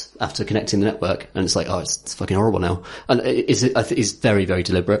out after connecting the network, and it's like, oh, it's fucking horrible now. And it's very, very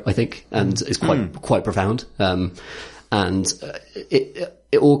deliberate, I think, and it's quite profound. And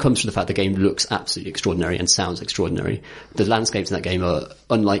it all comes from the fact the game looks absolutely extraordinary and sounds extraordinary. The landscapes in that game are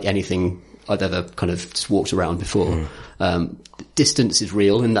unlike anything I've ever kind of just walked around before. Distance is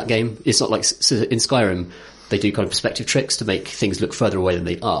real in that game. It's not like in Skyrim, they do kind of perspective tricks to make things look further away than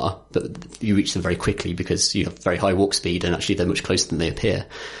they are, but you reach them very quickly because you have very high walk speed, and actually they're much closer than they appear.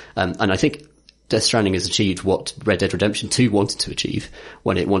 And I think Death Stranding has achieved what Red Dead Redemption 2 wanted to achieve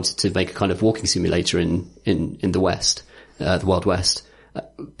when it wanted to make a kind of walking simulator in the West, the Wild West.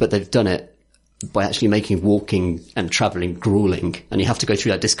 But they've done it by actually making walking and travelling grueling, and you have to go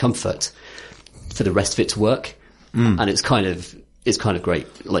through that discomfort for the rest of it to work. And it's kind of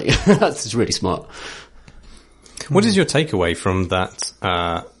great. Like, that's really smart. What is your takeaway from that,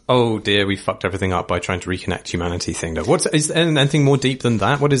 oh dear, we fucked everything up by trying to reconnect humanity thing though? Is there anything more deep than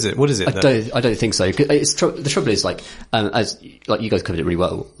that? What is it? I don't think so. The trouble is like, as like you guys covered it really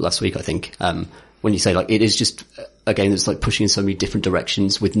well last week, I think, when you say like, it is just a game that's like pushing in so many different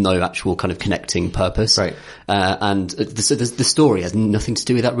directions with no actual kind of connecting purpose. Right. And the story has nothing to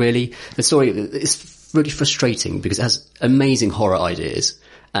do with that really. The story is really frustrating because it has amazing horror ideas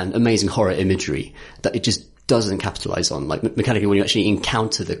and amazing horror imagery that it just doesn't capitalize on. Like mechanically, when you actually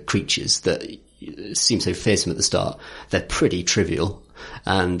encounter the creatures that seem so fearsome at the start, they're pretty trivial.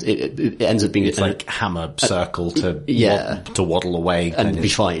 And it ends up being it's like hammer circle to waddle away and be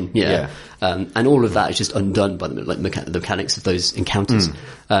fine. Yeah. And all of that is just undone by the mechanics of those encounters,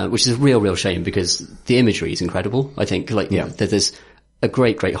 which is a real shame because the imagery is incredible. I think there's a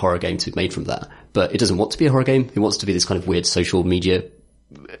great horror game to be made from that, but it doesn't want to be a horror game. It wants to be this kind of weird social media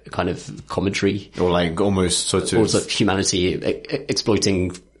kind of commentary, or like almost sort of humanity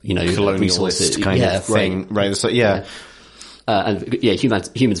exploiting, colonialist resources kind of thing, right? So,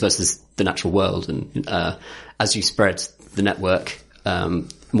 humans versus the natural world, and as you spread the network,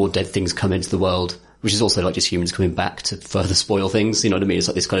 more dead things come into the world, which is also like just humans coming back to further spoil things. You know what I mean? It's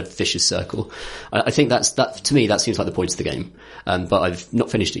like this kind of vicious circle. I think that to me that seems like the point of the game, but I've not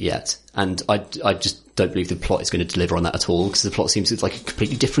finished it yet, and I just don't believe the plot is going to deliver on that at all, because the plot seems it's like a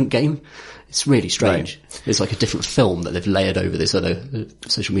completely different game. It's really strange. Right. It's like a different film that they've layered over this other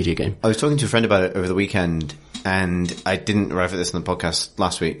social media game. I was talking to a friend about it over the weekend, and I didn't arrive at this on the podcast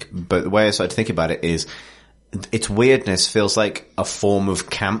last week, but the way I started to think about it is its weirdness feels like a form of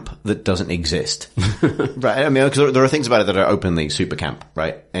camp that doesn't exist. Right? I mean, because there are things about it that are openly super camp,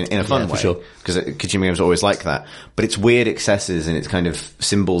 right? In a fun way. For sure. Because Kojima games are always like that. But its weird excesses and its kind of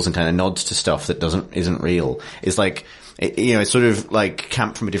symbols and kind of nods to stuff that isn't real. It's like, it's sort of like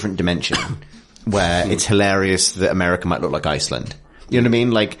camp from a different dimension where it's hilarious that America might look like Iceland. You know what I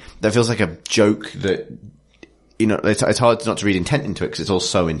mean? Like, that feels like a joke that, it's hard not to read intent into it because it's all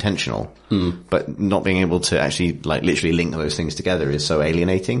so intentional. But not being able to actually, like, literally link those things together is so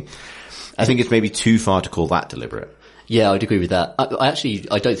alienating. I think it's maybe too far to call that deliberate. Yeah, I'd agree with that.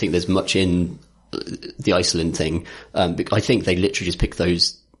 I don't think there's much in the Iceland thing. I think they literally just pick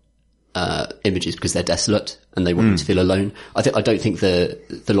those images because they're desolate and they want you to feel alone. I don't think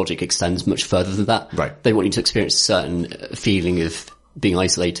the logic extends much further than that. Right. They want you to experience a certain feeling of being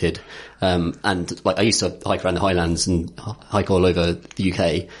isolated. And like I used to hike around the Highlands and hike all over the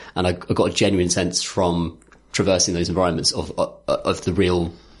UK, and I got a genuine sense from traversing those environments of the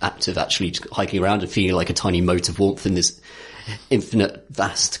real act of actually hiking around and feeling like a tiny mote of warmth in this infinite,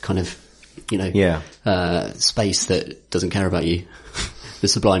 vast kind of, space that doesn't care about you. The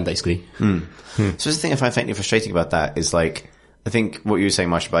sublime, basically. So the thing I find faintly frustrating about that is like, I think what you were saying,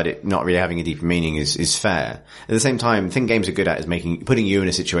 Marsh, about it not really having a deeper meaning is fair. At the same time, the thing games are good at is putting you in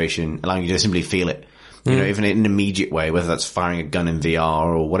a situation, allowing you to simply feel it. You know, even in an immediate way, whether that's firing a gun in VR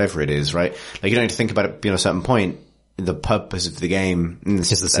or whatever it is, right? Like you don't need to think about it beyond a certain point. The purpose of the game is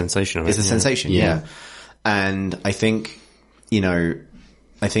the sensation of it. It's the sensation, yeah. And I think,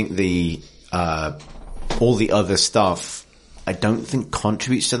 the, all the other stuff, I don't think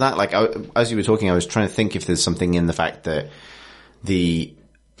contributes to that. Like, as you were talking, I was trying to think if there's something in the fact that the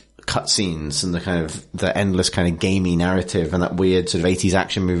cutscenes and the kind of, the endless kind of gamey narrative and that weird sort of 80s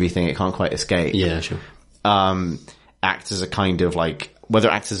action movie thing it can't quite escape. Yeah, sure. Act as a kind of like, whether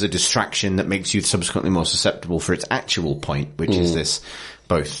it acts as a distraction that makes you subsequently more susceptible for its actual point, which is this,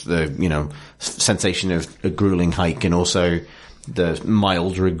 both the, sensation of a grueling hike and also the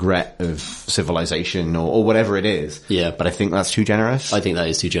mild regret of civilization or whatever it is. Yeah. But I think that's too generous. I think that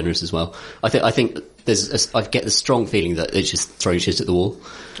is too generous as well. I think I get the strong feeling that it just throws shit at the wall.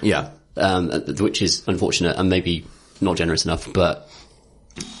 Yeah. Which is unfortunate and maybe not generous enough, but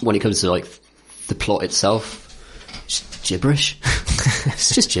when it comes to like the plot itself, it's gibberish.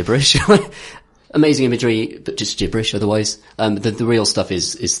 It's just gibberish. Amazing imagery, but just gibberish otherwise. The real stuff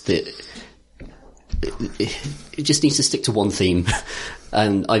is that it just needs to stick to one theme.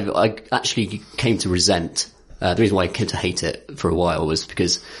 And I actually came to resent, the reason why I came to hate it for a while was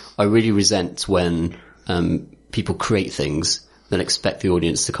because I really resent when, people create things then expect the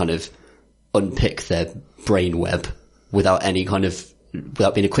audience to kind of unpick their brain web without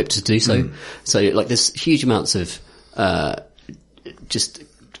being equipped to do so. So like there's huge amounts of, just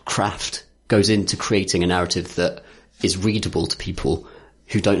craft goes into creating a narrative that is readable to people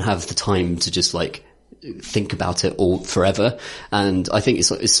who don't have the time to just like think about it all forever. And I think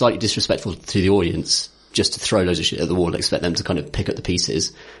it's slightly disrespectful to the audience just to throw loads of shit at the wall and expect them to kind of pick up the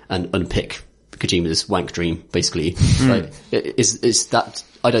pieces and unpick Kojima's wank dream, basically. Like, is that,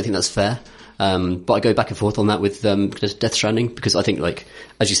 I don't think that's fair. But I go back and forth on that with, Death Stranding, because I think, like,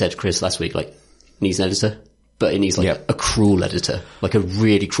 as you said, Chris, last week, like, it needs an editor, but it needs, like, a cruel editor, like a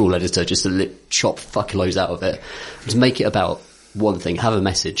really cruel editor, just to chop fucking loads out of it. Just make it about one thing, have a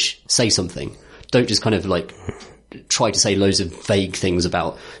message, say something. Don't just kind of, like, try to say loads of vague things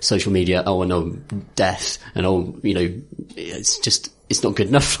about social media, death, and it's not good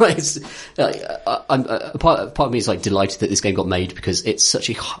enough. Like, part of me is like delighted that this game got made because it's such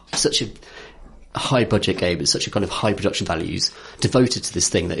a high budget game. It's such a kind of high production values devoted to this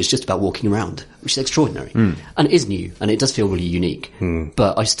thing that is just about walking around, which is extraordinary and it is new and it does feel really unique.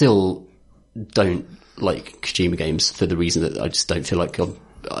 But I still don't like Kojima games for the reason that I just don't feel like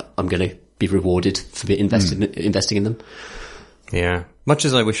I'm going to be rewarded for investing in them. Yeah. Much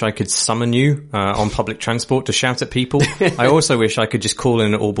as I wish I could summon you on public transport to shout at people, I also wish I could just call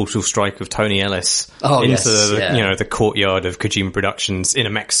in an orbital strike of Tony Ellis into the courtyard of Kojima Productions in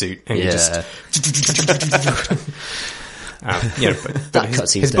a mech suit and just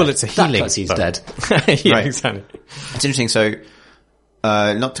his bullets are healing. That cutscene's dead. Yeah, right. Exactly. It's interesting. So,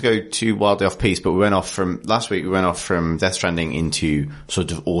 not to go too wildly off piece, but last week we went off from Death Stranding into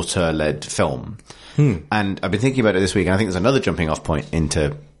sort of auteur-led film. And I've been thinking about it this week, and I think there's another jumping off point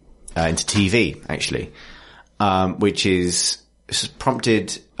into TV, actually, which is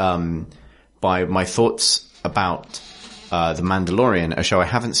prompted, by my thoughts about, The Mandalorian, a show I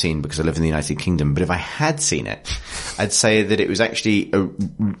haven't seen because I live in the United Kingdom, but if I had seen it, I'd say that it was actually,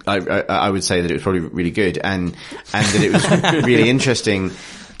 I would say that it was probably really good and that it was really interesting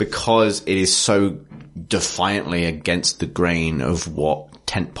because it is so defiantly against the grain of what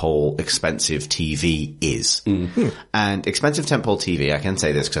tentpole expensive TV is. And expensive tentpole TV, I can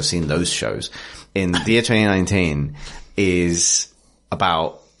say this because I've seen those shows, in the year 2019 is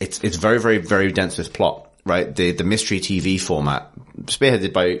about, it's very, very, very dense with plot, right? The mystery TV format,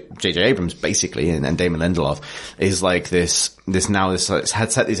 spearheaded by J.J. Abrams, basically, and Damon Lindelof, is like this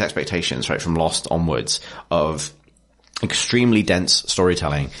had set these expectations, right, from Lost onwards, of extremely dense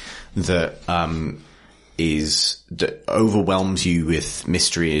storytelling that overwhelms you with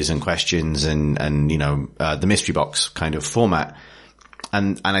mysteries and questions and the mystery box kind of format.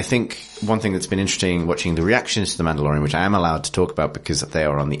 I think one thing that's been interesting watching the reactions to The Mandalorian, which I am allowed to talk about because they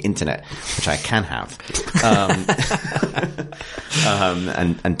are on the internet, which I can have,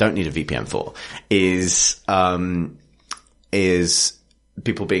 and don't need a VPN for, is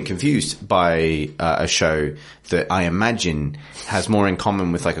people being confused by a show that I imagine has more in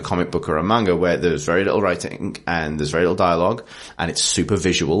common with like a comic book or a manga, where there's very little writing and there's very little dialogue, and it's super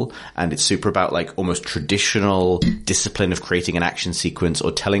visual, and it's super about like almost traditional discipline of creating an action sequence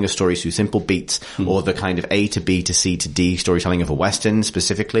or telling a story through simple beats, or the kind of A to B to C to D storytelling of a Western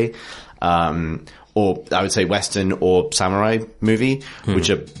specifically. Or I would say Western or samurai movie, which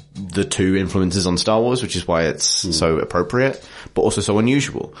are the two influences on Star Wars, which is why it's so appropriate, but also so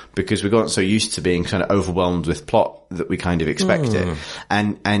unusual, because we've gotten so used to being kind of overwhelmed with plot that we kind of expect it.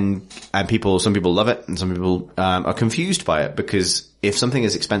 And some people love it, and some people, are confused by it, because if something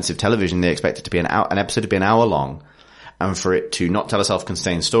is expensive television, they expect it to be an episode to be an hour long, and for it to not tell a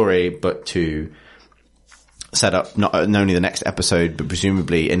self-contained story, but to set up not only the next episode, but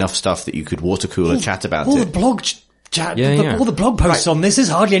presumably enough stuff that you could water cool and chat about all it. The blog chat, all the blog posts on this, is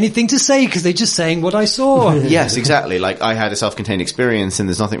hardly anything to say because they're just saying what I saw. Yes, exactly. Like I had a self-contained experience, and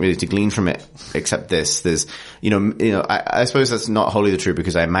there's nothing really to glean from it except this. There's, I suppose that's not wholly the truth,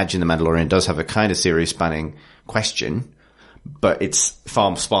 because I imagine The Mandalorian does have a kind of series spanning question, but it's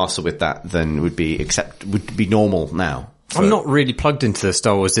far sparser with that than would be normal now. I'm not really plugged into the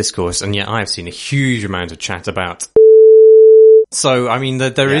Star Wars discourse, and yet I've seen a huge amount of chat about. So, I mean,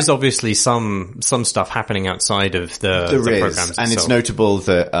 there is obviously some stuff happening outside of the programs itself. And it's notable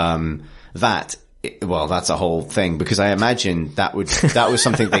that, that's a whole thing, because I imagine that was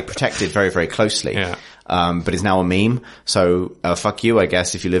something they protected very, very closely. Yeah. But is now a meme. So, fuck you, I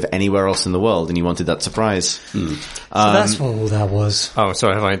guess, if you live anywhere else in the world and you wanted that surprise. So that's what all that was. Oh,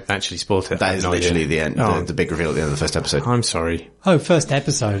 sorry, have I actually spoiled it? That is literally the end, the big reveal at the end of the first episode. I'm sorry. Oh, first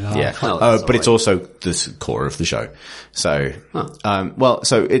episode. Oh. Yeah. But it's also the core of the show. So,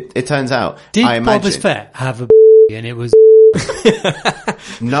 so it turns out, Did I imagine. Boba's Fett have a and it was...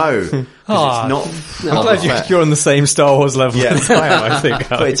 No. It's not. I'm glad you're on the same Star Wars level as I am, I think.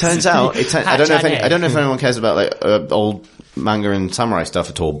 But it turns out, I don't know if anyone cares about like old manga and samurai stuff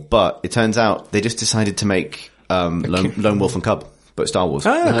at all, but it turns out they just decided to make Lone Wolf and Cub, but Star Wars.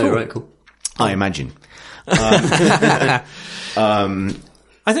 Oh, cool. Right, cool. I imagine. I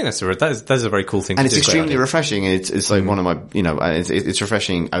think that's a very cool thing to do. And it's extremely refreshing. It's like one of my, it's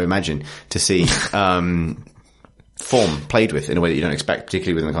refreshing, I imagine, to see form played with in a way that you don't expect,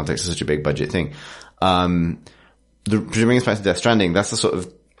 particularly within the context of such a big budget thing. To bring us back to Death Stranding, that's the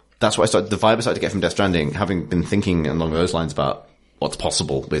vibe I started to get from Death Stranding, having been thinking along those lines about what's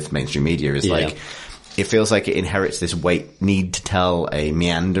possible with mainstream media, is like, it feels like it inherits this need to tell a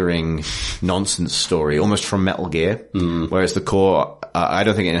meandering nonsense story, almost from Metal Gear, whereas the core, I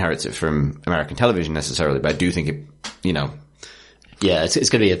don't think it inherits it from American television necessarily, but I do think it, Yeah, it's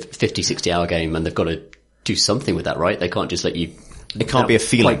going to be a 50, 60 hour game, and they've got to do something with that, right? They can't just let you... It can't be a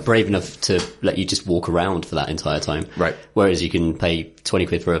feeling. Quite brave enough to let you just walk around for that entire time. Right. Whereas you can pay 20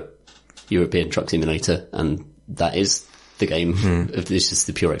 quid for a European truck simulator, and that is the game. It's just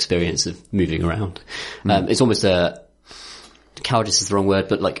the pure experience of moving around. It's almost cowardice is the wrong word,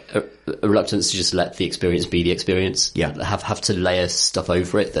 but like a reluctance to just let the experience be the experience. Yeah. Have to layer stuff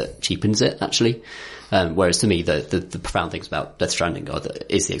over it that cheapens it, actually. Whereas to me, the profound things about Death Stranding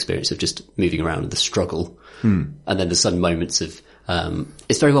is the experience of just moving around and the struggle. And then the sudden moments of,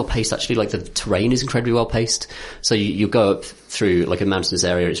 it's very well paced, actually. Like the terrain is incredibly well paced. So you go up through like a mountainous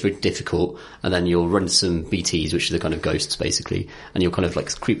area, it's very difficult, and then you'll run some BTs, which are the kind of ghosts basically, and you'll kind of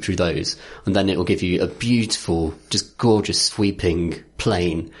like creep through those, and then it will give you a beautiful, just gorgeous sweeping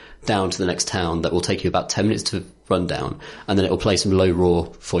plain down to the next town that will take you about 10 minutes to run down, and then it will play some low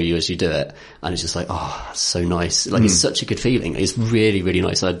roar for you as you do it, and it's just like, oh, that's so nice. Like it's such a good feeling. It's really, really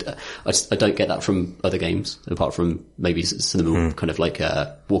nice. I don't get that from other games, apart from maybe some of them kind of like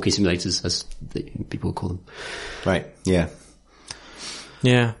walking simulators, as people call them. Right. Yeah.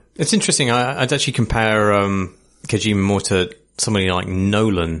 Yeah. It's interesting. I'd actually compare Kojima more to somebody like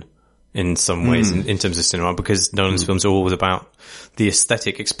Nolan in some ways in terms of cinema, because Nolan's films are always about the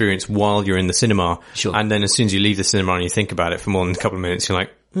aesthetic experience while you're in the cinema. Sure. And then as soon as you leave the cinema and you think about it for more than a couple of minutes, you're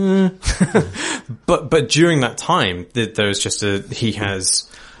like, But during that time, there's just he has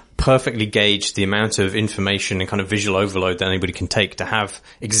perfectly gauged the amount of information and kind of visual overload that anybody can take to have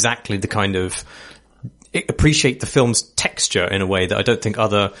exactly the kind of appreciate the film's texture in a way that I don't think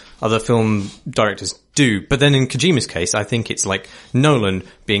other film directors do. But then in Kojima's case, I think it's like Nolan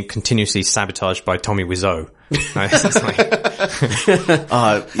being continuously sabotaged by Tommy Wiseau. It's like,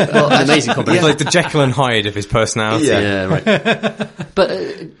 an amazing combination. like the Jekyll and Hyde of his personality. Yeah, right.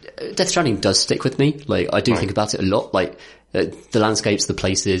 But Death Stranding does stick with me. Like, I do think about it a lot. Like, the landscapes, the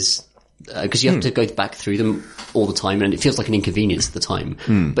places, because you have to go back through them all the time, and it feels like an inconvenience at the time.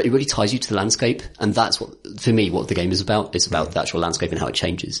 But it really ties you to the landscape, and that's what, for me, what the game is about. It's about the actual landscape and how it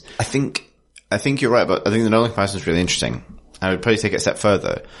changes. I think you're right, but I think the Nolan comparison is really interesting. I would probably take it a step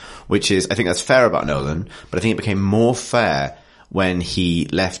further, which is, I think that's fair about Nolan, but I think it became more fair when he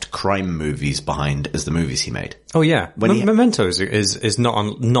left crime movies behind as the movies he made. Oh yeah. Memento is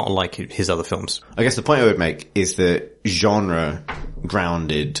not like his other films. I guess the point I would make is that genre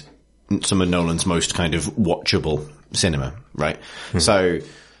grounded some of Nolan's most kind of watchable cinema, right? So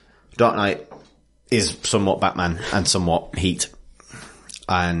Dark Knight is somewhat Batman and somewhat Heat,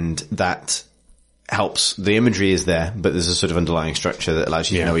 and that helps. The imagery is there, but there's a sort of underlying structure that allows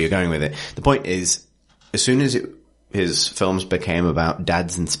you to know where you're going with it. The point is, as soon as his films became about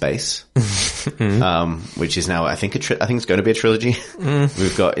dads in space, which is now, I think it's going to be a trilogy.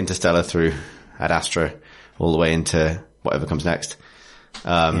 We've got Interstellar through Ad Astra all the way into whatever comes next.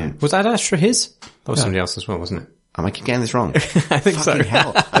 Was Ad Astra his? That was somebody else as well, wasn't it? Am I getting this wrong? I think Fucking so.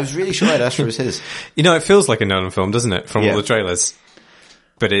 hell. I was really sure Ad Astra was his. You know, it feels like a Nolan film, doesn't it? From all the trailers.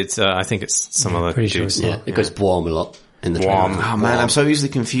 But it's, I think it's some other pretty sure dudes. it's not. It goes Boam a lot in the trailer. Oh man, I'm so easily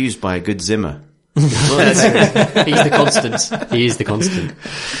confused by a good Zimmer. He's the constant. He is the constant.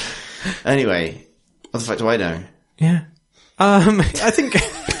 Anyway, what the fuck do I know? Yeah. I think,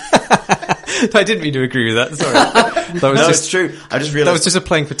 I didn't mean to agree with that, sorry. That was It's true. I just realized. That was just a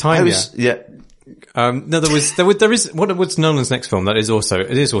playing for time, Yeah. No, there is, what's Nolan's next film? It is also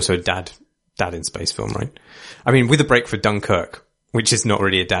a dad in space film, right? I mean, with a break for Dunkirk, which is not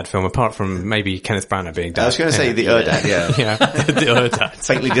really a dad film, apart from maybe Kenneth Branagh being dad. I was going to say the Dad, yeah. Yeah, the dad.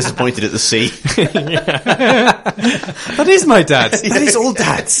 Faintly disappointed at the sea. That is my dad. That is all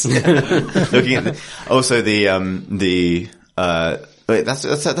dads. Looking at that's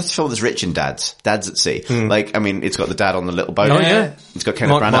a film that's rich in dads at sea. Like, I mean, it's got the dad on the little boat. Oh yeah. It's got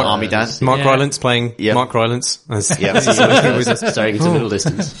Kenneth Branagh, army dad. Mark Rylance playing Mark Rylance. Staring into the middle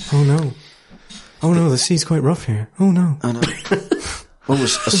distance. Oh no, the sea's quite rough here. Oh no. I know. Oh, a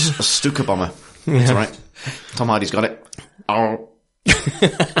Stuka bomber. It's alright. Tom Hardy's got it. Oh.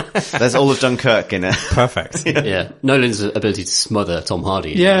 There's all of Dunkirk in it. Perfect. Yeah. Nolan's ability to smother Tom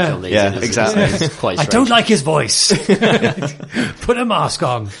Hardy. Yeah. Exactly. It's quite I strange. don't like his voice. Put a mask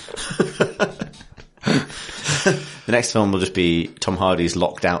on. The next film will just be Tom Hardy's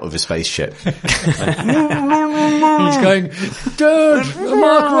locked out of a spaceship. He's going, Dad,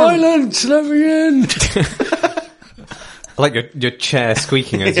 Mark Rylance, let me in. I like your chair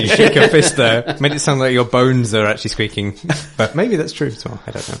squeaking as you shake your fist there. Made it sound like your bones are actually squeaking. But maybe that's true as well.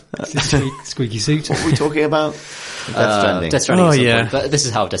 I don't know. Squeaky suit. What are we talking about? Death Stranding. Death Stranding. Oh, yeah. But this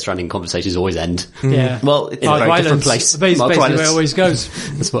is how Death Stranding conversations always end. Yeah. Well, it's In a a very different place. Basically Mark where it Rylance. always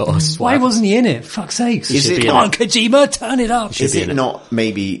goes. That's what Why wasn't he in it? Fuck's sakes. Is it Come on, Kojima, turn it up. Is it not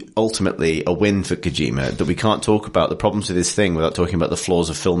maybe ultimately a win for Kojima that we can't talk about the problems with his thing without talking about the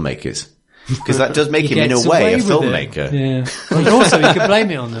flaws of filmmakers? Because that does make him, in a Gets way, a away with filmmaker. it. Yeah. Well, also, he could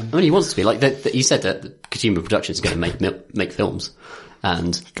blame it on them. I mean, he wants to be. Like, he said that Kojima Productions is going to make films.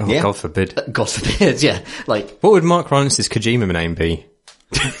 And God forbid. God forbid, yeah. Like, What would Mark Rylance's Kojima name be?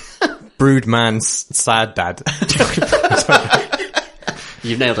 Brood man's sad dad.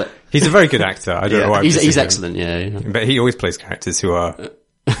 you've nailed it. He's a very good actor. I don't know why. He's excellent, yeah. But he always plays characters who are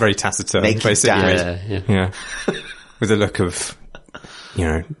very taciturn, Naked basically. dad. Yeah. With a look of,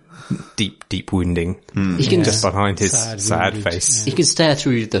 deep wounding. He can Just behind his sad wounded, face. He can stare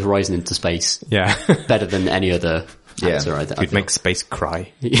through the horizon into space Yeah. better than any other Yeah. actor. I He'd think. make space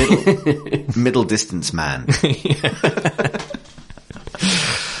cry. Middle distance man.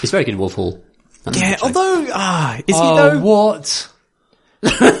 He's very good in Wolf Hall. Yeah, although, is he Oh, though? what?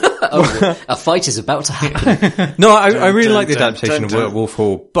 A fight is about to happen. No, I really like the dun, adaptation dun, of Wolf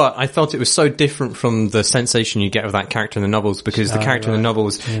Hall, but I felt it was so different from the sensation you get with that character in the novels, because the character in the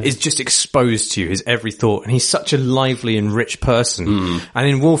novels is just exposed to you, his every thought, and he's such a lively and rich person. And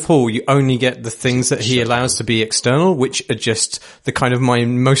in Wolf Hall, you only get the things that he allows to be external, which are just the kind of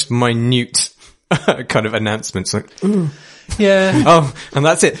most minute kind of announcements, like, Yeah. oh, and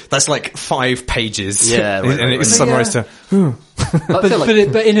that's it. That's like 5 pages. Yeah, right, and it's right. summarized to, I feel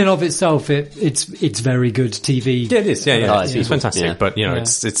like, But in and of itself, it's very good TV. yeah, it is. Yeah. it's It's fantastic. yeah. But,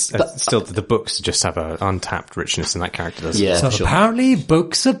 it's still the books just have a untapped richness, and that character does. yeah, So for sure. apparently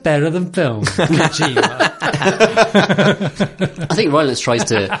books are better than film. Kojima. I think Rylance tries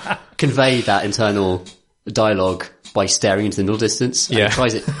to convey that internal dialogue by staring into the middle distance. And Yeah. he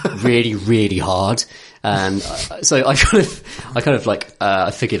tries it really, really hard. And so I kind of like, I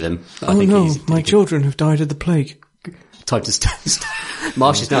forgive him. I think he's my children have died of the plague. Time to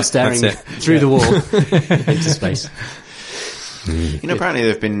Marsh is now staring through the wall into space. You know, apparently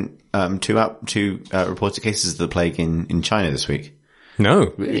there have been two reported cases of the plague in China this week.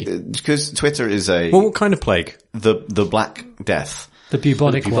 No, Really? Because Twitter is well, what kind of plague? the Black Death. The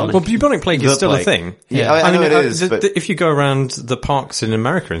bubonic one. Well, bubonic plague is still plague. a thing. Yeah, I mean, it is. If you go around the parks in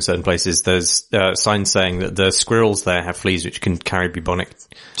America in certain places, there's signs saying that the squirrels there have fleas which can carry bubonic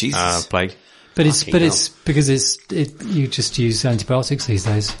plague. But it's because you just use antibiotics these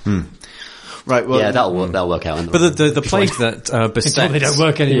days. Right. Well, Yeah, that'll work out. But the plague that They don't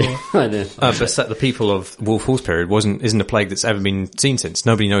work anymore. I know. beset the people of Wolf Hall's period isn't a plague that's ever been seen since.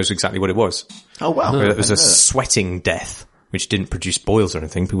 Nobody knows exactly what it was. Oh wow! It was a sweating death, which didn't produce boils or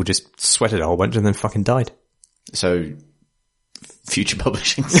anything. People just sweated a whole bunch and then fucking died. So, future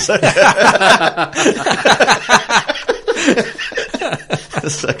publishing.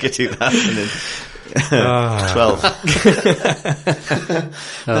 Circa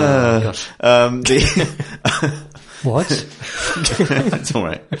 2012. Gosh. What? It's all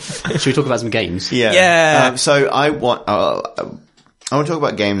right. Should we talk about some games? Yeah. So I want to talk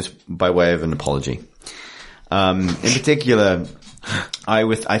about games by way of an apology. In particular,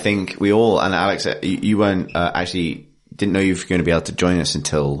 I think we all, and Alex, you weren't actually didn't know you were going to be able to join us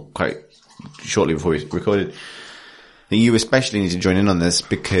until quite shortly before we recorded. You especially need to join in on this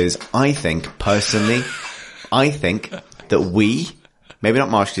because I think that we, maybe not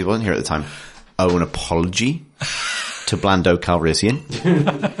Marsh because he wasn't here at the time, owe an apology to Blando Calrissian.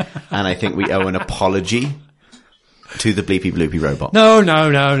 And I think we owe an apology to the Bleepy Bloopy robot. No.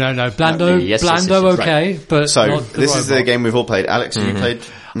 Blando, Yes, okay, right. but So not the this is the robot. game we've all played. Alex, have you played?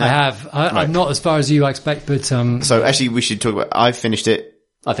 No. I have. I'm not as far as you, I expect, but So actually we should talk about, I finished it.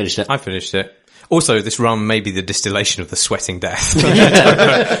 I finished it. I finished it. Also, this rum may be the distillation of the sweating death.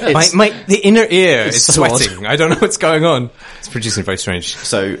 The inner ear is so odd. sweating. I don't know what's going on. It's producing very strange.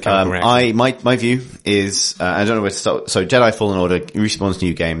 So, chemical reaction. my view is, I don't know where to start. So Jedi Fallen Order, Respawn's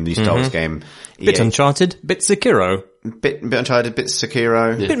new game, new Star Wars game. Bit EA, Uncharted, bit Sekiro, bit Uncharted, bit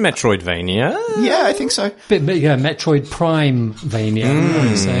Sekiro. bit Metroidvania. Yeah, I think so. Metroid Prime Vania, I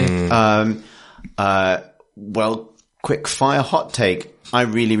would say. Well, quick fire hot take. I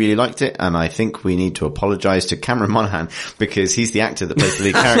really, really liked it, and I think we need to apologise to Cameron Monaghan because he's the actor that plays the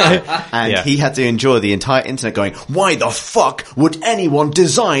lead character, and he had to endure the entire internet going, why the fuck would anyone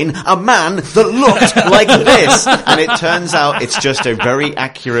design a man that looked like this? And it turns out it's just a very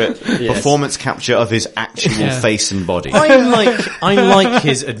accurate performance capture of his actual face and body. I like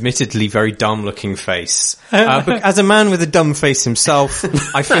his admittedly very dumb looking face. But as a man with a dumb face himself,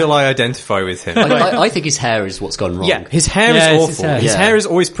 I feel I identify with him. I think his hair is what's gone wrong. Yeah, his hair Yeah, is it's awful. his hair. His hair is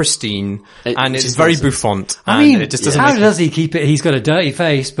always pristine, and which it's is very nice. bouffant. I and mean, it just doesn't how make does he keep it? He's got a dirty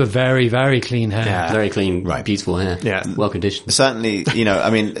face, but very, very clean hair. Yeah. Very clean, beautiful hair. Yeah. Well conditioned. Certainly,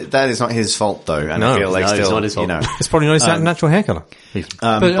 I mean, that is not his fault though, and I feel like it's still, not his fault. It's probably not his natural hair colour. But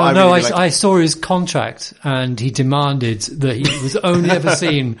I no, really I saw his contract, and he demanded that he was only ever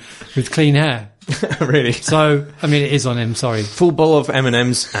seen with clean hair. Really? So, I mean, it is on him. Sorry. Full bowl of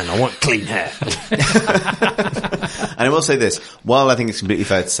M&Ms, and I want clean hair. And I will say this, while I think it's completely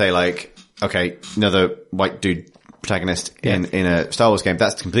fair to say like, okay, another white dude protagonist in a Star Wars game,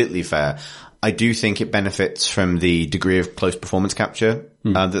 that's completely fair. I do think it benefits from the degree of close performance capture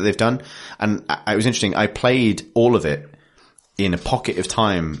that they've done. And it was interesting, I played all of it in a pocket of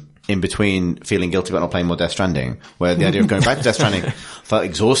time in between feeling guilty about not playing more Death Stranding, where the idea of going back to Death Stranding felt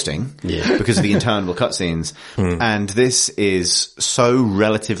exhausting because of the interminable cutscenes. And this is so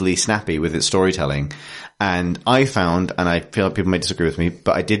relatively snappy with its storytelling. And I found, and I feel like people may disagree with me,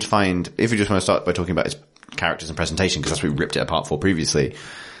 but I did find, if you just want to start by talking about its characters and presentation, because that's what we ripped it apart for previously,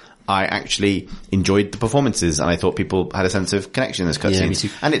 I actually enjoyed the performances, and I thought people had a sense of connection in this cutscene. me too.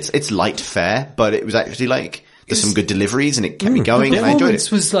 And it's light fare, but it was actually like, there's some good deliveries, and it kept me going, and I enjoyed it. This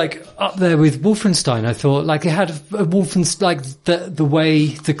was like up there with Wolfenstein. I thought like it had a Wolfenstein, like the way,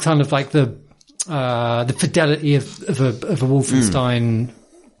 the kind of like the fidelity of a Wolfenstein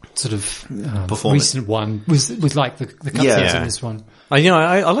sort of Performance. recent one was like the cutscenes in this one. I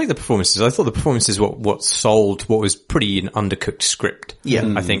like the performances. I thought the performances what sold what was pretty an undercooked script.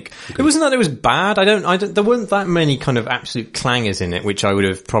 Yeah. I think. It wasn't that it was bad. There weren't that many kind of absolute clangers in it, which I would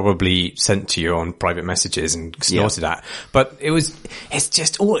have probably sent to you on private messages and snorted at. But it's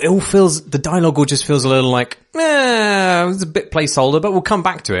just it all feels, the dialogue all just feels a little like, it was a bit placeholder, but we'll come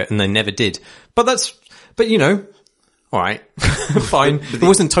back to it. And they never did. But all right, fine. It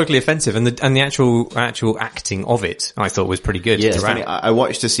wasn't totally offensive, and the actual acting of it, I thought was pretty good. Yeah, it's funny. I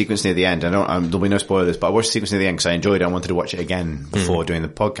watched a sequence near the end. There'll be no spoilers, but I watched a sequence near the end because I enjoyed it. I wanted to watch it again before doing the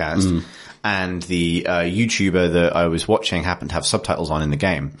podcast. And the YouTuber that I was watching happened to have subtitles on in the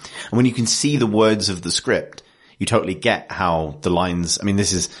game. And when you can see the words of the script, you totally get how the lines, I mean,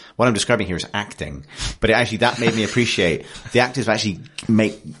 this is, what I'm describing here is acting. But that made me appreciate the actors actually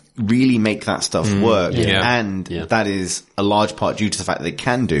really make that stuff work. Yeah. And that is a large part due to the fact that they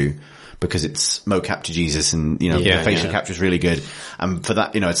can do, because it's mocap to Jesus and, the facial capture is really good. And for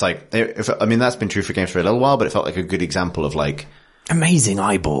that, it's like, that's been true for games for a little while, but it felt like a good example of like, amazing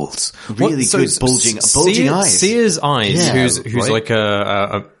eyeballs. Really good bulging eyes. Sear's eyes, who's right? like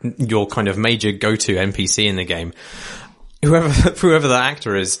your kind of major go-to NPC in the game. Whoever the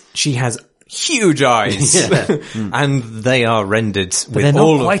actor is, she has huge eyes. And they are rendered with all of they're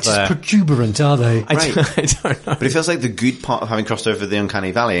not quite as protuberant, are they? I don't know. But it feels like the good part of having crossed over the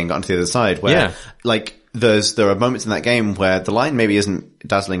Uncanny Valley and gotten to the other side, where there are moments in that game where the line maybe isn't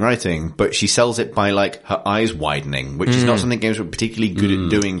dazzling writing, but she sells it by like her eyes widening, which is not something games were particularly good at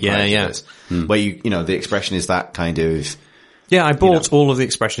doing. Where the expression is that kind of. Yeah, I bought all of the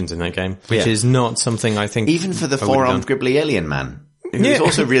expressions in that game, which is not something I think. Even for the four-armed gribbly alien man. Who's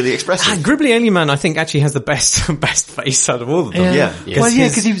also really expressive. Gribbly Alien Man, I think, actually has the best face out of all of them. Because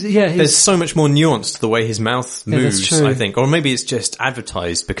there's so much more nuance to the way his mouth moves, I think. Or maybe it's just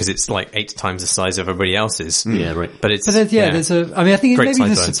advertised because it's like 8 times the size of everybody else's. Yeah, right. But it's, I think great maybe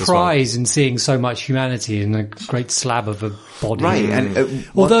the surprise in seeing so much humanity in a great slab of a body. Right. And,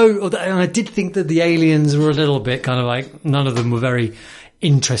 although I did think that the aliens were a little bit kind of like, none of them were very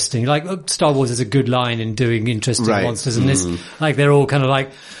interesting. Like Star Wars has a good line in doing interesting monsters, and this, like, they're all kind of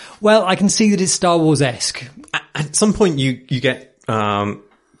like, well, I can see that it's Star Wars-esque. At some point you get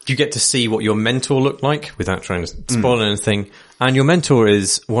to see what your mentor looked like without trying to spoil anything. And your mentor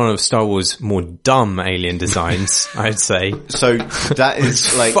is one of Star Wars' more dumb alien designs, I'd say. So that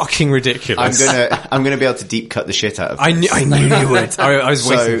is like fucking ridiculous. I'm gonna be able to deep cut the shit out of this. I knew you would. I was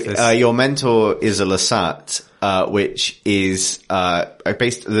waiting for this. Your mentor is a Lasat, which is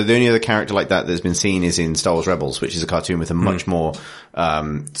based. The only other character like that that's been seen is in Star Wars Rebels, which is a cartoon with a much more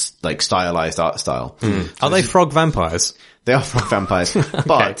like stylized art style. Are they frog vampires? They are frog vampires,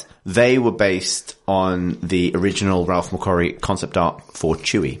 but they were based on the original Ralph McQuarrie concept art for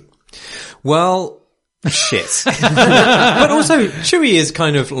Chewie. Well, shit. But also, Chewie is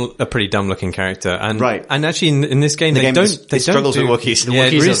kind of a pretty dumb-looking character, and actually in this game they struggles with Wookiees. The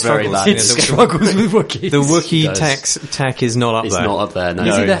Wookiees are very bad. It struggles with Wookiees. The Wookiee tech is not up there. It's not up there. No.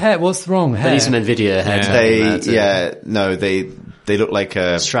 Is it the hair? What's wrong? Hair? They need some Nvidia heads. They look like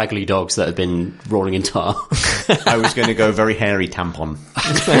straggly dogs that have been rolling in tar. I was going to go very hairy tampon.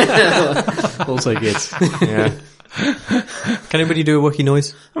 Also good. Yeah. Can anybody do a Wookiee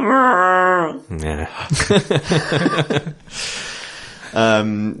noise? Yeah.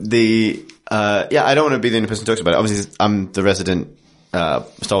 I don't want to be the only person who talks about it. Obviously, I'm the resident Star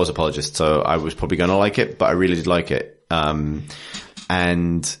Wars apologist, so I was probably going to like it, but I really did like it. And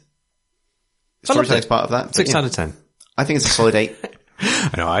storytelling's part of that. 6 out of 10. I think it's a solid 8.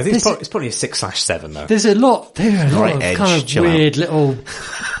 I know. I think it's probably a 6/7 though. There are a lot of edge, kind of weird out. Little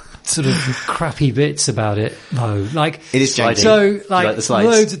sort of crappy bits about it, though. Like, it is janky. So, like the slides?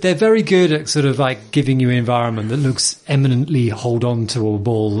 loads, they're very good at sort of like giving you an environment that looks eminently hold on to a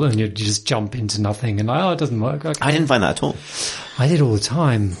ball, and you just jump into nothing, and like, it doesn't work. Okay. I didn't find that at all. I did all the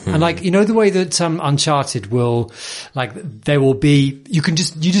time. And like, the way that Uncharted will, like, there will be, you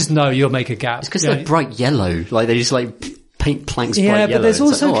just know you'll make a gap. It's because they're bright yellow. Like, they just like paint planks bright yellow. Yeah, but there's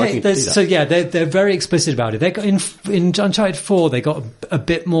also, like, they're very explicit about it. They got in Uncharted 4, they got a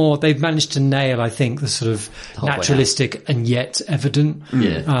bit more, they've managed to nail, I think, the sort of naturalistic and yet evident.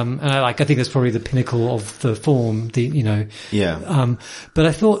 Yeah. And I think that's probably the pinnacle of the form, Yeah. But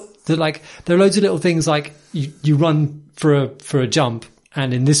I thought that, like, there are loads of little things, like, you run for a jump,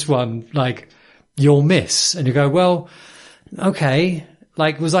 and in this one, like, you'll miss, and you go, well, okay,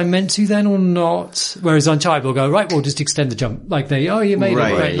 like, was I meant to then or not? Whereas Uncharted will go, right, we'll just extend the jump. Like, you made it,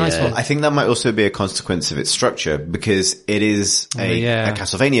 right, nice one. I think that might also be a consequence of its structure, because it is a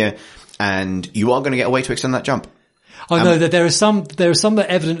Castlevania, and you are going to get a way to extend that jump. Oh no, there are some that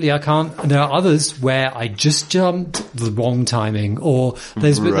evidently I can't, and there are others where I just jumped the wrong timing, or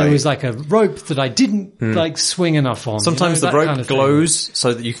there was like a rope that I didn't like swing enough on. Sometimes the rope glows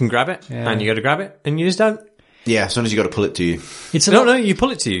so that you can grab it, and you go to grab it, and you just don't. Yeah, as soon as you got to pull it to you. It's No, you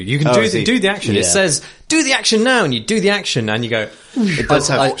pull it to you. You can do the action. Yeah. It says, do the action now, and you do the action, and you go, It does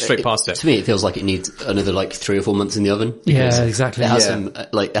have straight past it. To me, it feels like it needs another like 3 or 4 months in the oven. Yeah, exactly. It has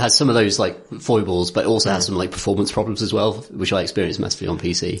it has some of those like foibles, but it also has some like performance problems as well, which I experienced massively on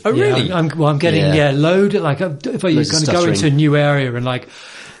PC. Oh, really? Yeah, I'm getting load like if you kind of go into a new area and like.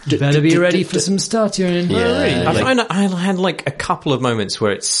 You better be ready for some stuttering. Yeah. I had like a couple of moments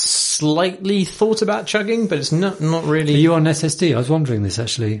where it's slightly thought about chugging, but it's not really. Are you on SSD? I was wondering this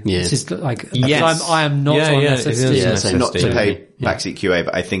actually. Yeah. This is like, Yes. I am not on it SSD. is Yeah, an so not to SSD. play backseat QA,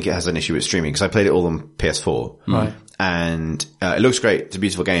 but I think it has an issue with streaming because I played it all on PS4. Right. And it looks great. It's a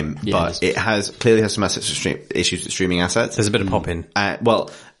beautiful game, but it clearly has some issues with streaming assets. There's a bit of pop in.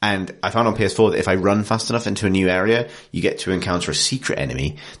 And I found on PS4 that if I run fast enough into a new area, you get to encounter a secret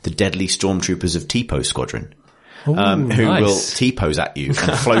enemy, the deadly stormtroopers of T-Pose Squadron. Who nice. will T-pose at you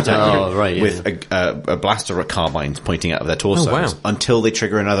and float at you with a blaster or a carbine pointing out of their torsos until they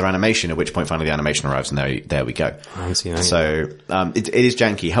trigger another animation, at which point finally the animation arrives and there we go. I haven't seen that So, it is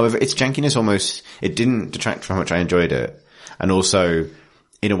janky. However, its jankiness it didn't detract from how much I enjoyed it. And also,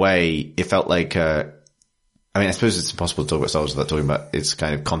 in a way, it felt like, I suppose it's impossible to talk about Star Wars without talking about its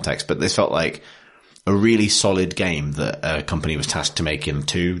kind of context, but this felt like a really solid game that a company was tasked to make in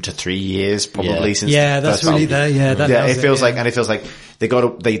 2 to 3 years, probably. Since that's really there. Yeah, it feels like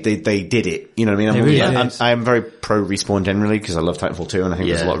they did it. You know what I mean? I'm very pro Respawn generally because I love Titanfall 2 and I think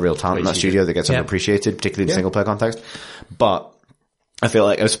there's a lot of real talent in that studio that gets underappreciated, particularly in the single player context. But I feel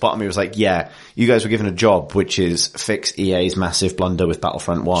like a part of me was like, yeah, you guys were given a job, which is fix EA's massive blunder with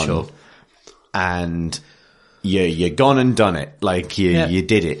Battlefront 1. Sure. And you're gone and done it. Like you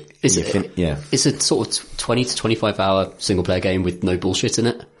did it. It's a sort of 20 to 25 hour single player game with no bullshit in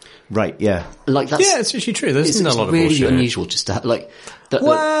it. Right, yeah. Like that's, it's actually true. There's not a lot of really bullshit. unusual just to have, like, the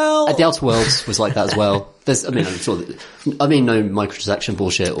Outer Worlds was like that as well. I'm sure no microtransaction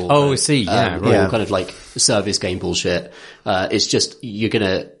bullshit or, or kind of like service game bullshit. It's just, you're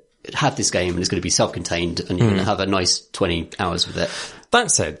gonna have this game and it's gonna be self-contained and you're gonna have a nice 20 hours with it. That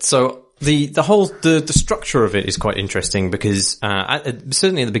said, so the structure of it is quite interesting because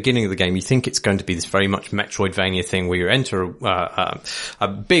certainly at the beginning of the game you think it's going to be this very much Metroidvania thing where you enter a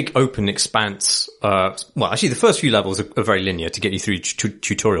big open expanse. Actually the first few levels are very linear to get you through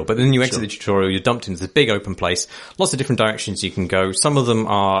tutorial, but then you exit the tutorial, you're dumped into this big open place, lots of different directions you can go. Some of them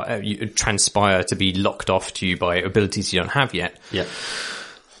are transpire to be locked off to you by abilities you don't have yet. Yeah.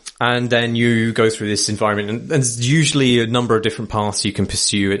 And then you go through this environment and there's usually a number of different paths you can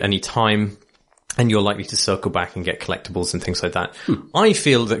pursue at any time. And you're likely to circle back and get collectibles and things like that. I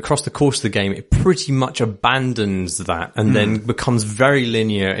feel that across the course of the game, it pretty much abandons that and then becomes very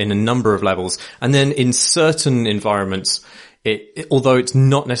linear in a number of levels. And then in certain environments, although it's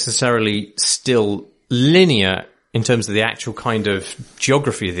not necessarily still linear in terms of the actual kind of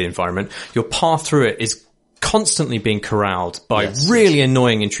geography of the environment, your path through it is constantly being corralled by really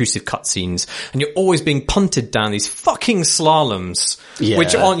annoying intrusive cutscenes, and you're always being punted down these fucking slaloms,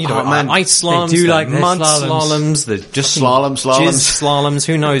 which aren't, ice slaloms, they do like mud slaloms. they're just slaloms, jizz slaloms,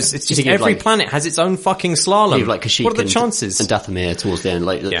 who knows? It's just every planet has its own fucking slalom. You like Kashyyyk what are the chances? And Dathomir towards the end,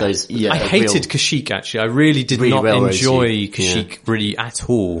 like those. I hated Kashyyyk actually. I really did not enjoy Kashyyyk really at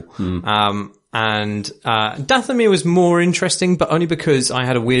all. And Dathomir was more interesting, but only because I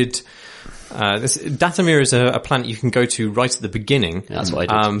had a weird. Dathomir is a planet you can go to right at the beginning. That's what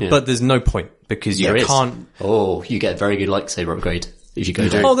I did. But there's no point because you can't. Oh, you get a very good lightsaber upgrade if you go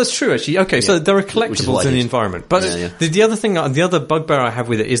there. Oh, that's true actually. Okay, so there are collectibles in the environment. But the other thing, the other bugbear I have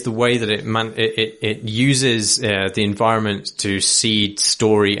with it is the way that it uses the environment to seed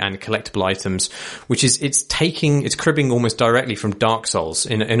story and collectible items, which is it's cribbing almost directly from Dark Souls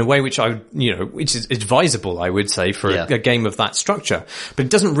in a way which which is advisable, I would say, for a game of that structure. But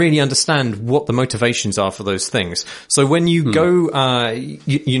it doesn't really understand what the motivations are for those things. So when you go,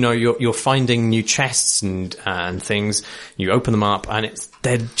 you're finding new chests and things, you open them up and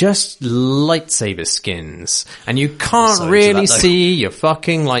they're just lightsaber skins, and you can't really see your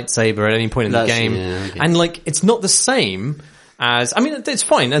fucking lightsaber at any point in the game. And it's not the same as, it's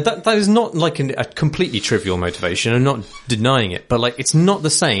fine. That is not like a completely trivial motivation. I'm not denying it, but it's not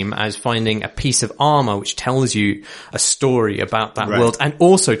the same as finding a piece of armor which tells you a story about that world and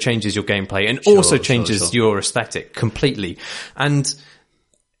also changes your gameplay and also changes your aesthetic completely. And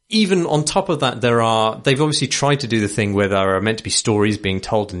even on top of that, they've obviously tried to do the thing where there are meant to be stories being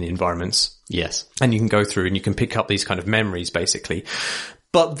told in the environments. Yes. And you can go through and you can pick up these kind of memories, basically.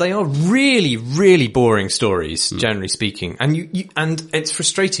 But they are really, really boring stories, generally speaking. And and it's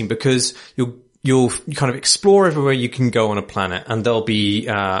frustrating because you'll kind of explore everywhere you can go on a planet, and there'll be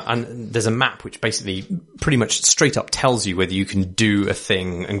and there's a map which basically pretty much straight up tells you whether you can do a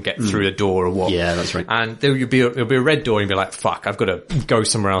thing and get through a door or what. Yeah, that's right. And there'll be a red door, and you'll be like, fuck, I've got to go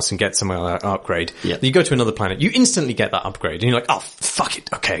somewhere else and get somewhere upgrade. Yeah. Then you go to another planet, you instantly get that upgrade, and you're like, oh, fuck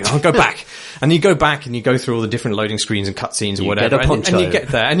it, okay, I'll go back. And you go back and you go through all the different loading screens and cutscenes or whatever. Get a poncho. And you get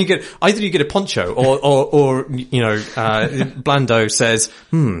there, and you get, either you get a poncho or you know, Blando says,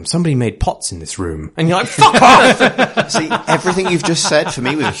 somebody made pots in this room. And you're like, fuck off! See, everything you've just said for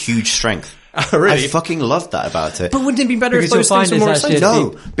me was a huge strength. Really? I fucking loved that about it. But wouldn't it be better Because if those you'll things were find more it's actually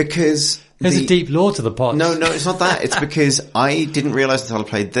exciting? No, because There's a deep lore to the pots. No, it's not that. It's because I didn't realize until I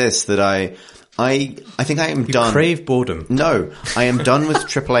played this that I think I am done. Crave boredom. No, I am done with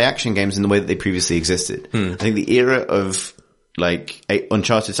AAA action games in the way that they previously existed. I think the era of like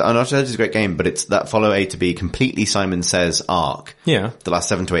Uncharted is a great game, but it's that follow A to B completely Simon Says arc. Yeah. The last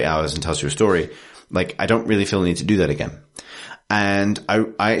 7 to 8 hours and tells you a story. Like, I don't really feel the need to do that again. And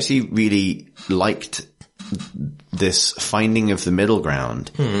I actually really liked this finding of the middle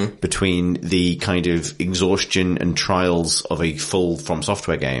ground between the kind of exhaustion and trials of a full From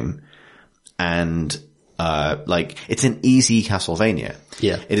Software game and like, it's an easy Castlevania.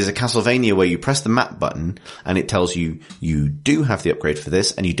 Yeah. It is a Castlevania where you press the map button and it tells you you do have the upgrade for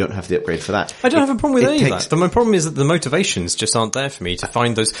this and you don't have the upgrade for that. I don't have a problem with any of takes- that. But my problem is that the motivations just aren't there for me to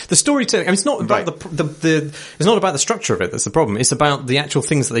find those. The storytelling, I mean, it's not about it's not about the structure of it that's the problem. It's about the actual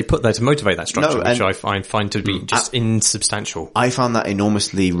things that they put there to motivate that structure, No, which and- I find to be just insubstantial. I found that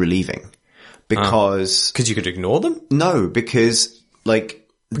enormously relieving because Because you could ignore them? no, because like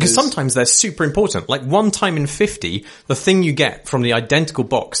Because sometimes they're super important. Like one time in 50, the thing you get from the identical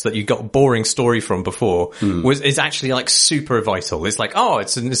box that you got a boring story from before is actually like super vital. It's like, oh,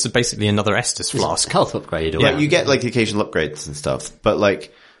 it's basically another Estus flask. Health upgrade. Or yeah, you get like the occasional upgrades and stuff, but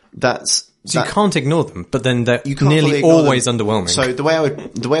like So you can't ignore them, but then they're you can't nearly fully ignore always them. underwhelming. So the way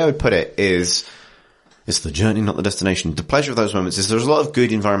I would put it is, it's the journey, not the destination. The pleasure of those moments is there's a lot of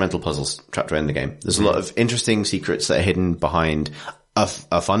good environmental puzzles trapped around the game. There's a lot of interesting secrets that are hidden behind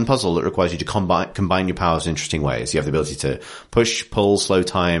a fun puzzle that requires you to combine your powers in interesting ways. You have the ability to push, pull, slow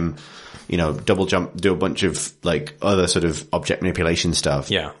time, you know, double jump, do a bunch of like other sort of object manipulation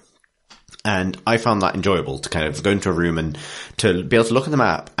stuff. yeah. And I found that enjoyable to kind of go into a room and to be able to look at the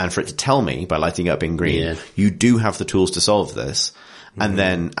map and for it to tell me by lighting it up in green, you do have the tools to solve this. And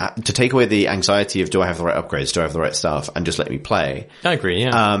then to take away the anxiety of do I have the right upgrades, do I have the right stuff, and just let me play. I agree,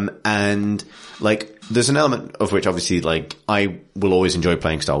 yeah. And like there's an element of which obviously like I will always enjoy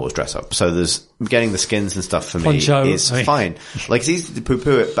playing Star Wars dress up. So there's getting the skins and stuff for me is fine. Like it's easy to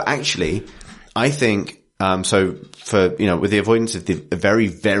poo-poo it, but actually I think so for, you know, with the avoidance of the very,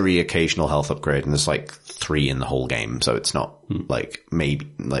 very occasional health upgrade, and there's like 3 in the whole game, so it's not like maybe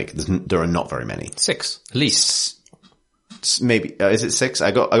like there are not very many. 6 at least. Maybe is it 6? I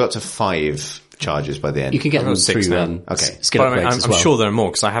got to 5 charges by the end. You can get them 6 through now. Okay. skill But upgrades I'm as well. sure there are more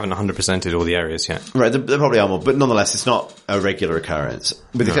because I haven't 100%ed all the areas yet. Right, there probably are more, but nonetheless, it's not a regular occurrence.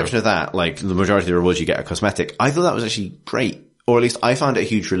 With the exception of that, like the majority of the rewards you get are cosmetic. I thought that was actually great, or at least I found it a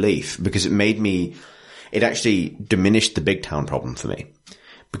huge relief because it actually diminished the big town problem for me.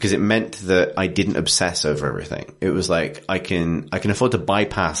 Because it meant that I didn't obsess over everything. It was like, I can afford to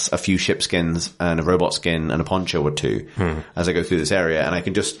bypass a few ship skins and a robot skin and a poncho or 2 as I go through this area, and I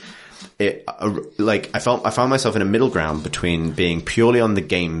can just, I found myself in a middle ground between being purely on the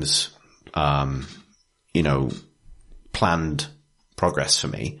game's, you know, planned progress for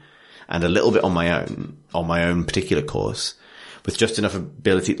me, and a little bit on my own particular course, with just enough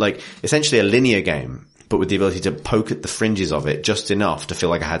ability, like essentially a linear game, but with the ability to poke at the fringes of it just enough to feel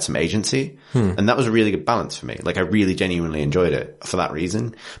like I had some agency. And that was a really good balance for me. Like I really genuinely enjoyed it for that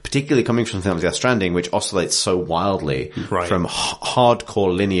reason, particularly coming from something like Death Stranding, which oscillates so wildly from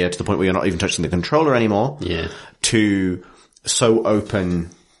hardcore linear to the point where you're not even touching the controller anymore to so open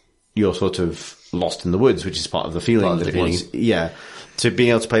you're sort of lost in the woods, which is part of the feeling that it was. Yeah. To being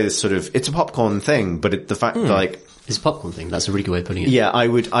able to play this sort of, it's a popcorn thing, but the fact that like, it's a popcorn thing. That's a really good way of putting it. Yeah, I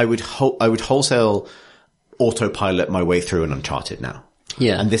would wholesale autopilot my way through an Uncharted now.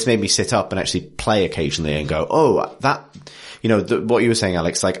 Yeah. And this made me sit up and actually play occasionally and go, oh, that, you know, what you were saying,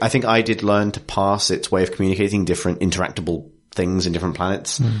 Alex, like, I think I did learn to parse its way of communicating different interactable things in different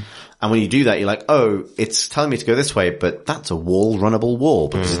planets. And when you do that, you're like, oh, it's telling me to go this way, but that's a runnable wall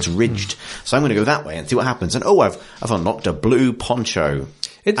because it's ridged. So I'm going to go that way and see what happens. And oh, I've unlocked a blue poncho.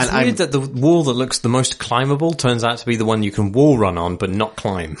 It's weird that the wall that looks the most climbable turns out to be the one you can wall run on, but not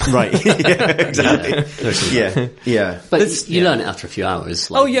climb. Right. Yeah, exactly. Yeah. But you learn it after a few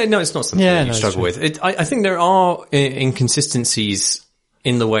hours. Like, Oh yeah, no, it's not something that you struggle with. I think there are inconsistencies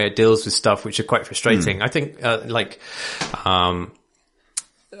in the way it deals with stuff which are quite frustrating. I think,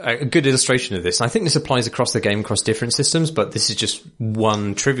 a good illustration of this, and I think this applies across the game, across different systems, but this is just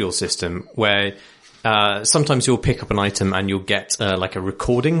one trivial system where sometimes you'll pick up an item and you'll get like a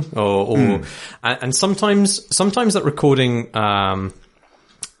recording, and sometimes that recording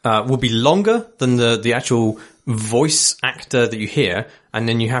will be longer than the actual voice actor that you hear, and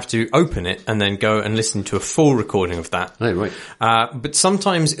then you have to open it and then go and listen to a full recording of that. Oh, right. But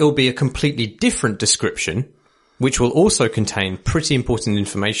sometimes it'll be a completely different description, which will also contain pretty important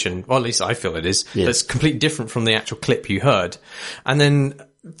information, or at least I feel it is, that's completely different from the actual clip you heard. And then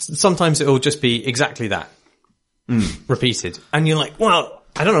sometimes it will just be exactly that, repeated. And you're like, well,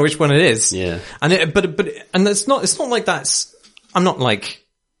 I don't know which one it is. Yeah. And it's not like I'm not like,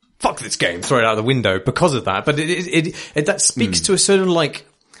 fuck this game, throw it out the window because of that. But that speaks to a sort of like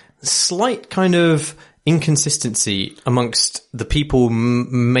slight kind of inconsistency amongst the people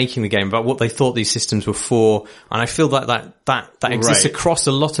making the game about what they thought these systems were for, and I feel that exists across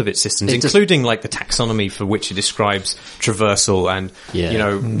a lot of its systems, including like the taxonomy for which it describes traversal, and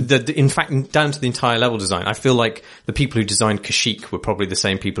in fact down to the entire level design. I feel like the people who designed Kashyyyk were probably the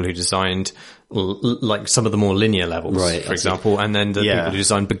same people who designed like some of the more linear levels, for example, and then the people who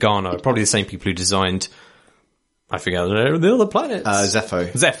designed Begana are probably the same people who designed, I forget the other planets.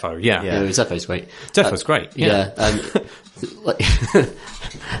 Zepho, yeah. Zepho's great. Zepho's great, yeah.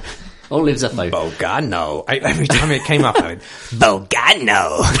 Long live Zepho. Bogano. Every time it came up, I went,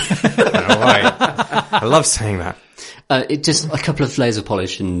 Bogano. I love saying that. It just, a couple of layers of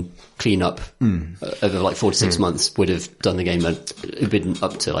polish and clean up over like 4 to 6 months would have done the game been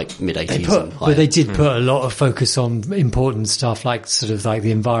up to like mid-80s and higher. But they did put a lot of focus on important stuff, like sort of like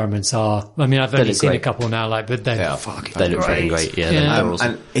the environments are. I mean, I've only seen a couple now, like, but they look fucking great. Yeah,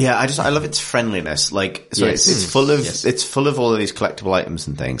 awesome. I love its friendliness. Like, so it's full of all of these collectible items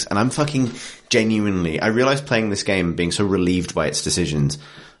and things. And I'm fucking genuinely, I realized playing this game being so relieved by its decisions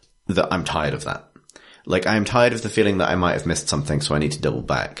that I'm tired of that. Like, I'm tired of the feeling that I might have missed something, so I need to double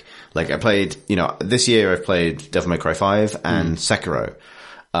back. Like, I played, this year I've played Devil May Cry 5 and Sekiro.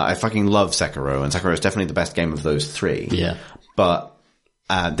 I fucking love Sekiro, and Sekiro is definitely the best game of those three. Yeah. But,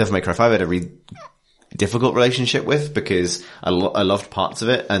 Devil May Cry 5 I had a really difficult relationship with, because I loved parts of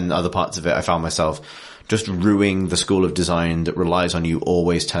it, and other parts of it I found myself just ruining the school of design that relies on you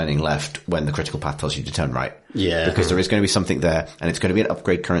always turning left when the critical path tells you to turn right. Yeah. Because there is going to be something there, and it's going to be an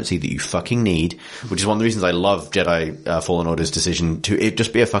upgrade currency that you fucking need, which is one of the reasons I love Jedi Fallen Order's decision to it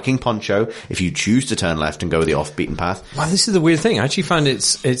just be a fucking poncho if you choose to turn left and go the off-beaten path. Well, this is the weird thing. I actually found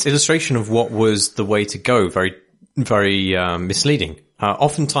its illustration of what was the way to go very, very misleading.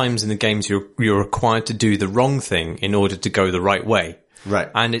 Oftentimes in the games you're required to do the wrong thing in order to go the right way.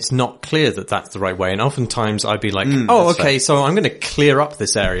 Right. And it's not clear that that's the right way. And oftentimes I'd be like, okay, so I'm going to clear up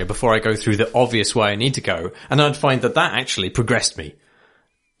this area before I go through the obvious way I need to go. And I'd find that actually progressed me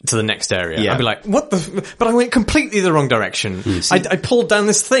to the next area. Yeah. I'd be like, but I went completely the wrong direction. I pulled down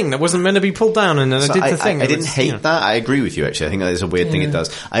this thing that wasn't meant to be pulled down, and then I did the thing. I didn't hate that. I agree with you, actually. I think that is a weird thing it does.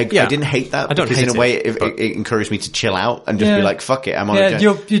 I didn't hate that because in a way it encouraged me to chill out and just be like, fuck it, I'm on a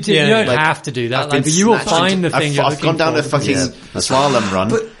journey. You don't have to do that. But you will find the thing you're looking for. I've gone down a fucking slalom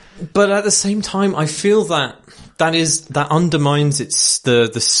run. But at the same time, I feel that undermines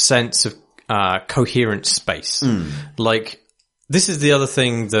the sense of coherent space. Like, this is the other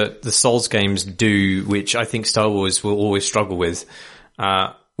thing that the Souls games do, which I think Star Wars will always struggle with,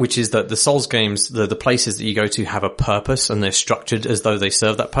 which is that the Souls games, the places that you go to have a purpose, and they're structured as though they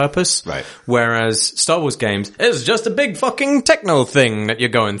serve that purpose. Right. Whereas Star Wars games, it's just a big fucking techno thing that you're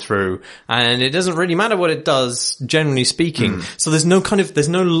going through, and it doesn't really matter what it does, generally speaking. So there's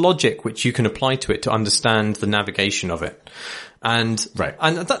no logic which you can apply to it to understand the navigation of it. And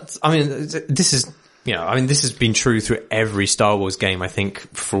that's, this has been true through every Star Wars game, I think,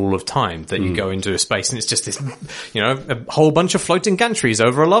 for all of time, that you go into a space and it's just this, a whole bunch of floating gantries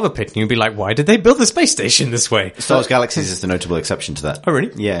over a lava pit, and you'd be like, why did they build the space station this way? Star Wars Galaxies is the notable exception to that. Oh,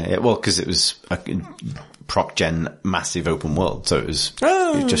 really? Yeah, well, because it was a proc-gen massive open world, so it was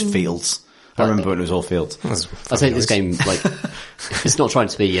just fields. I remember when it was all fields. I think this game, like, it's not trying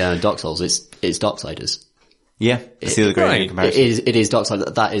to be Dark Souls, it's Darksiders. Yeah, it's the other great comparison. It is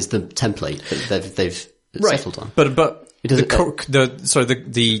Darksiders. That is the template that they've settled on. But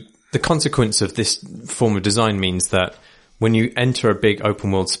the consequence of this form of design means that when you enter a big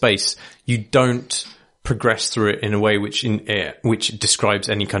open world space, you don't progress through it in a way which describes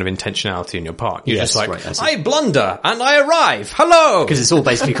any kind of intentionality in your part. You're just like, right, I blunder and I arrive. Hello! Because it's all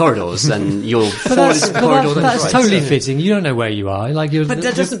basically corridors and you'll fall into the corridor. That's totally fitting. You don't know where you are. Like you're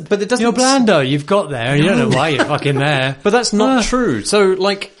blunder. You've got there and you don't know why you're fucking there. But that's not true. So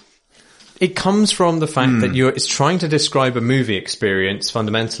like, it comes from the fact that it's trying to describe a movie experience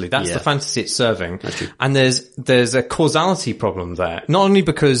fundamentally. That's the fantasy it's serving. And there's a causality problem there. Not only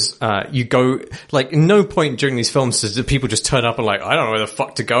because, you go, like, no point during these films does people just turn up and like, I don't know where the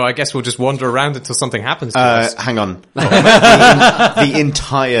fuck to go. I guess we'll just wander around until something happens to us. Hang on. The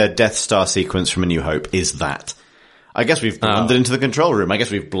entire Death Star sequence from A New Hope is that. I guess we've blundered into the control room. I guess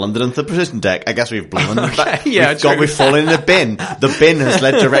we've blundered into the precision deck. I guess we've blundered back. We've fallen in a bin. The bin has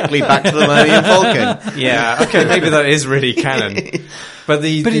led directly back to the Millennium Falcon. Yeah, okay, maybe that is really canon. But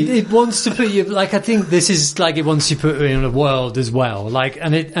it wants to put you, like, I think this is like, it wants to put you in a world as well. Like,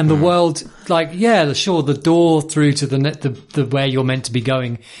 and the world, like, yeah, sure, the door through to the where you're meant to be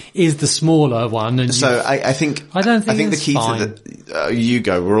going is the smaller one. And so I think the key to you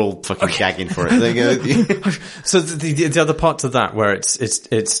go, we're all fucking gagging for it. There you go. So the other part to that where it's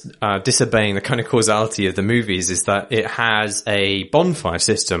disobeying the kind of causality of the movies is that it has a bonfire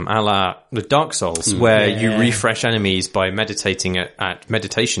system a la the Dark Souls where you refresh enemies by meditating at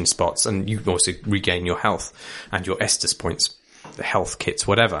meditation spots, and you also regain your health and your Estus points, the health kits,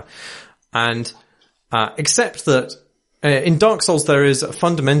 whatever. And except that in Dark Souls there is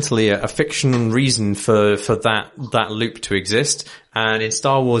fundamentally a fictional reason for that loop to exist, and in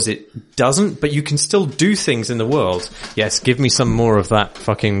Star Wars it doesn't, but you can still do things in the world. Yes, give me some more of that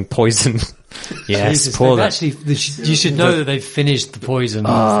fucking poison. Yes, Jesus, pour that. Actually, you should know that they've finished the poison.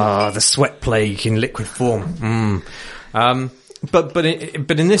 The sweat plague in liquid form. But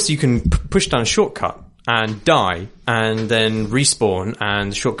in this you can push down a shortcut and die and then respawn,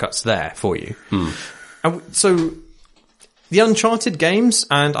 and the shortcut's there for you. And so the Uncharted games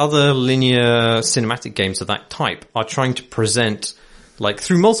and other linear cinematic games of that type are trying to present, like,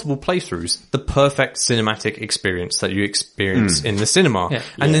 through multiple playthroughs, the perfect cinematic experience that you experience in the cinema. Yeah.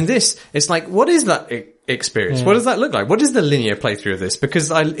 And in this, it's like, what is that experience? Yeah. What does that look like? What is the linear playthrough of this? Because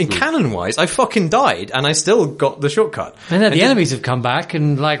canon-wise, I fucking died and I still got the shortcut. And then the enemies have come back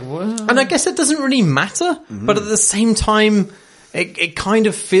and like, what? And I guess it doesn't really matter, but at the same time, it kind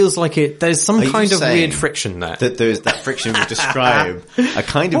of feels like there's some kind of weird friction there. That there's that friction we describe, a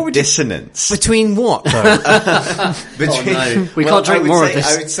kind of dissonance. Between what, though? We can't drink more of this.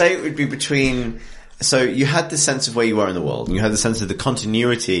 I would say it would be between, so you had the sense of where you were in the world, and you had the sense of the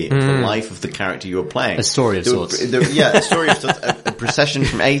continuity of the life of the character you were playing. A story of sorts. A story of sorts, a procession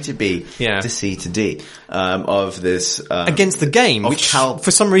from A to B to C to D, of this, against the game, which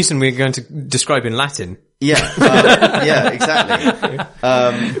for some reason we're going to describe in Latin. Yeah, exactly.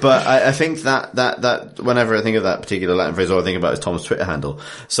 But I think that whenever I think of that particular Latin phrase, all I think about is Tom's Twitter handle.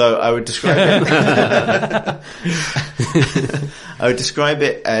 So I would describe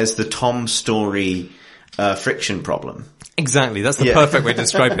it as the Tom story, friction problem. Exactly. That's the perfect way to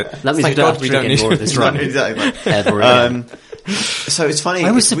describe it. That means we don't have to drink any more of this run. Exactly. Ever again. So it's funny.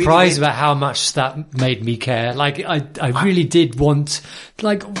 I was surprised about how much that made me care. Like, I really did want,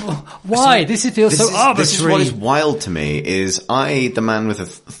 like, why? This feels so arbitrary. This is what is wild to me, is the man with a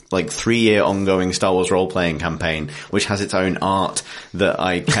 3-year ongoing Star Wars role-playing campaign, which has its own art that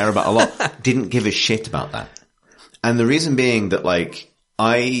I care about a lot, didn't give a shit about that. And the reason being that, like,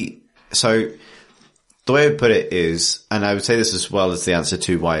 the way I would put it is, and I would say this as well as the answer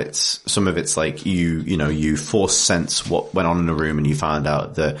to why some of it's like you force sense what went on in a room and you found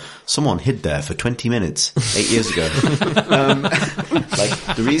out that someone hid there for 20 minutes 8 years ago.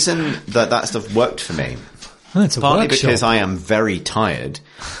 Like, the reason that stuff worked for me, partly because I am very tired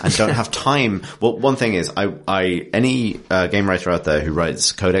and don't have time. Well, one thing is, any game writer out there who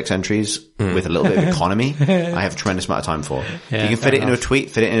writes codex entries with a little bit of economy, I have a tremendous amount of time for. Yeah, you can fit it into a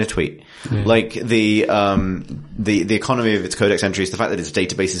tweet, fit it in a tweet. Yeah. Like the economy of its codex entries, the fact that its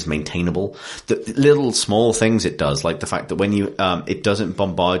database is maintainable, the little small things it does, like the fact that when you, it doesn't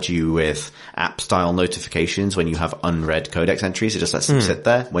bombard you with app style notifications when you have unread codex entries. It just lets them sit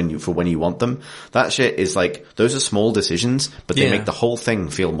there when you want them. That shit is like, those are small decisions, but they make the whole thing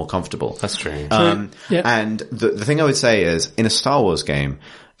feel more comfortable. That's true. And the thing I would say is, in a Star Wars game,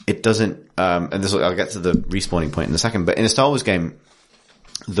 it doesn't, and I'll get to the respawning point in a second, but in a Star Wars game,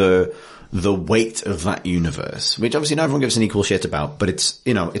 the weight of that universe, which obviously not everyone gives an equal shit about, but it's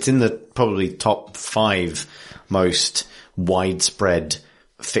in the probably top 5 most widespread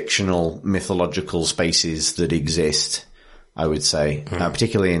fictional mythological spaces that exist. I would say,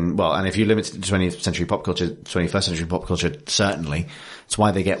 particularly and if you limit it to 20th century pop culture, 21st century pop culture, certainly. It's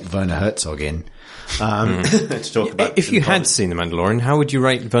why they get Werner Herzog in. To talk about if you had seen The Mandalorian, how would you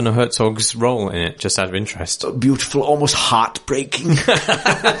rate Werner Herzog's role in it, just out of interest? Beautiful, almost heartbreaking.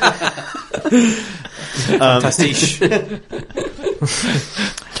 Fantastic.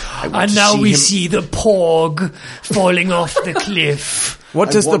 And now we see the Porg falling off the cliff. What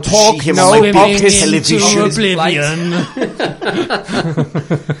does the Porg know about his television? Oblivion.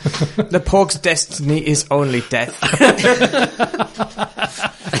 The Porg's destiny is only death.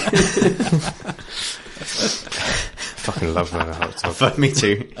 Fucking love Werner Herzog. Me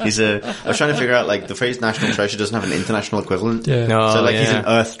too. I was trying to figure out, like, the phrase national treasure doesn't have an international equivalent. Yeah. No, So, like, he's an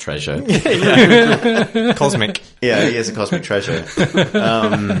Earth treasure. Cosmic. Yeah, he is a cosmic treasure.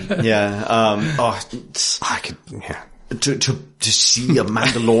 I could, To see a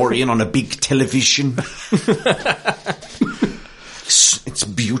Mandalorian on a big television. It's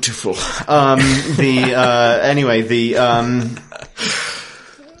beautiful.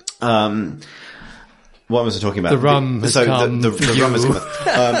 What was I talking about? The rum has come. The rum has come.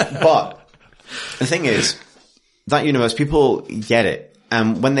 But the thing is, that universe, people get it.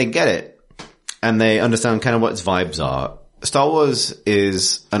 And when they get it, and they understand kind of what its vibes are, Star Wars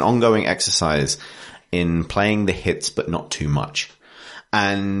is an ongoing exercise in playing the hits, but not too much.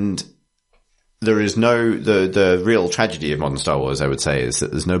 And there is the real tragedy of modern Star Wars, I would say, is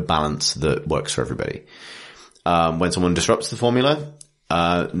that there's no balance that works for everybody. When someone disrupts the formula,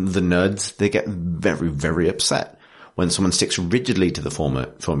 the nerds, they get very, very upset. When someone sticks rigidly to the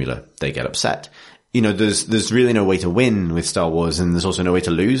formula, they get upset. You know, there's really no way to win with Star Wars, and there's also no way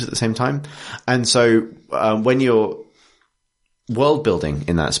to lose at the same time. And so, when you're world building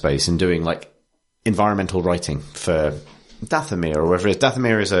in that space and doing, like, environmental writing for Dathomir or whatever it is.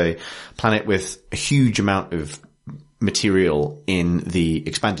 Dathomir is a planet with a huge amount of material in the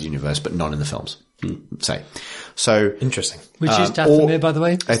expanded universe, but none in the films, say. So interesting. Which is Dathomir, by the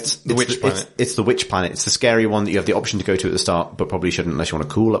way? It's the witch planet. It's the witch planet. It's the scary one that you have the option to go to at the start, but probably shouldn't unless you want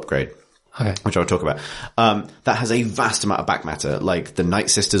a cool upgrade. Okay. Which I'll talk about. That has a vast amount of back matter. Like the Night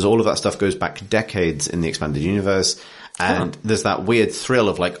Sisters, all of that stuff goes back decades in the expanded universe. And there's that weird thrill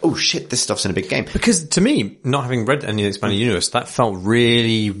of like, oh shit, this stuff's in a big game. Because to me, not having read any of the expanded universe, that felt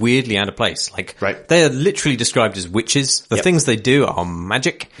really weirdly out of place. Like, right. They are literally described as witches. The things they do are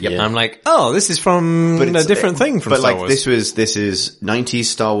magic. Yep. And I'm like, oh, this is from a different thing from Star Wars. But like, this is 90s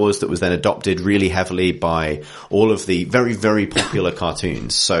Star Wars that was then adopted really heavily by all of the very, very popular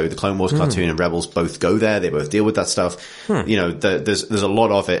cartoons. So the Clone Wars cartoon and Rebels both go there. They both deal with that stuff. You know, there's a lot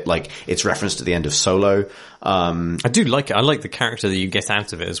of it. Like, it's referenced at the end of Solo. I do like it. I like the character that you get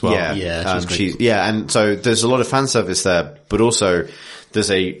out of it as well. Yeah, and so there's a lot of fan service there, but also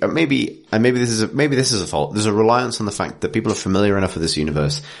there's maybe this is a fault. There's a reliance on the fact that people are familiar enough with this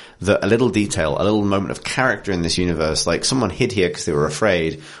universe that a little detail, a little moment of character in this universe, like someone hid here because they were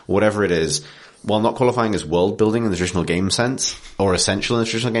afraid, or whatever it is, while not qualifying as world building in the traditional game sense, or essential in the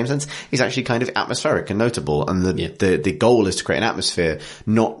traditional game sense, is actually kind of atmospheric and notable. And the goal is to create an atmosphere,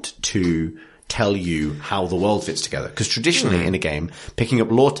 not to tell you how the world fits together. Because traditionally in a game, picking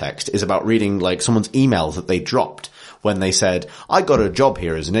up lore text is about reading like someone's email that they dropped when they said, I got a job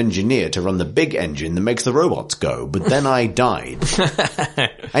here as an engineer to run the big engine that makes the robots go, but then I died.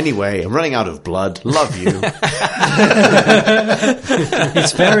 Anyway, I'm running out of blood. Love you.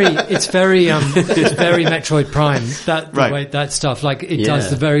 It's very Metroid Prime. That stuff. Like it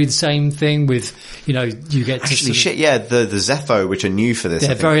does the very same thing with, you know, you get to actually the Zepho, which are new for this.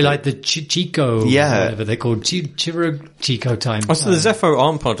 They're very like the Chico, whatever they're called, Chico time. Oh, so the Zepho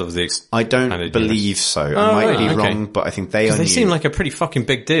aren't part of the I don't believe so. I might be wrong, but I think they are. They seem like a pretty fucking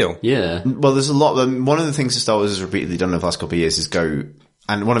big deal. Yeah. Well, there's a lot. One of the things that Star Wars has repeatedly done in the last couple of years is go,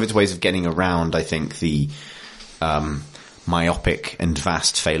 and one of its ways of getting around, I think, the myopic and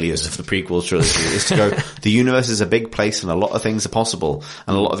vast failures of the prequel trilogy is to go, the universe is a big place and a lot of things are possible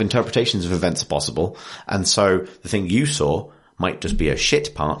and a lot of interpretations of events are possible. And so the thing you saw might just be a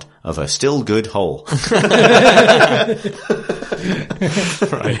shit part of a still good whole.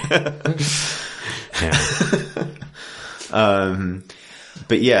 Right. Yeah.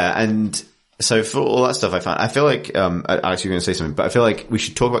 But yeah, and so for all that stuff I feel like, Alex, you're going to say something, but I feel like we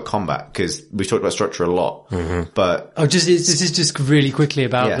should talk about combat because we've talked about structure a lot, but. This is just really quickly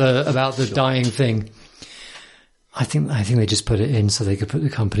about the dying thing. I think they just put it in so they could put the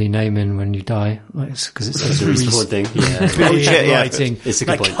company name in when you die, because it's a really thing. Writing. It's a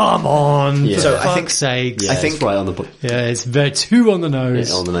good point. Come on, so for fuck's sake. I think it's right on the point. Yeah, it's very too on the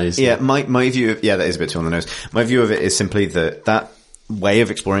nose. On the nose. Yeah, my view of, that is a bit too on the nose. My view of it is simply that way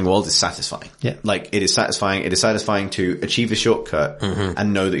of exploring world is satisfying. Yeah. Like, it is satisfying. It is satisfying to achieve a shortcut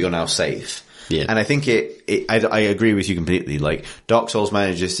and know that you're now safe. Yeah. And I think I agree with you completely. Like, Dark Souls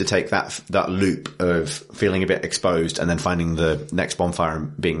manages to take that loop of feeling a bit exposed and then finding the next bonfire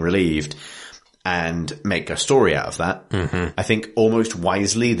and being relieved and make a story out of that. I think almost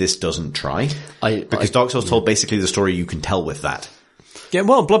wisely this doesn't try. Because Dark Souls told basically the story you can tell with that. Yeah,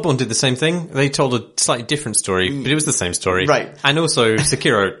 well, Bloodborne did the same thing. They told a slightly different story, but it was the same story. Right. And also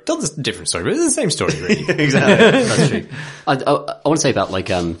Sekiro told a different story, but it's the same story, really. Exactly. That's true. I want to say about like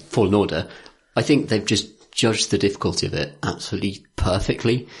Fallen Order, I think they've just judged the difficulty of it absolutely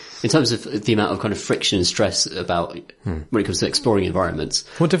perfectly in terms of the amount of kind of friction and stress about when it comes to exploring environments.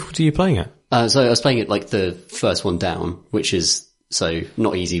 What difficulty are you playing at? So I was playing it like the first one down, which is so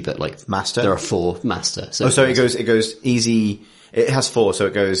not easy, but like Master? There are 4 master. So it goes easy. It has 4, so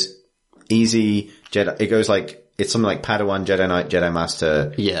it goes easy, Jedi. It goes like, it's something like Padawan, Jedi Knight, Jedi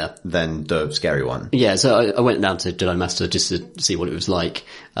Master. Yeah. Then the scary one. Yeah, so I went down to Jedi Master just to see what it was like.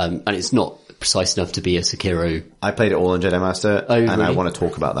 And it's not precise enough to be a Sekiro. I played it all on Jedi Master, and really? I want to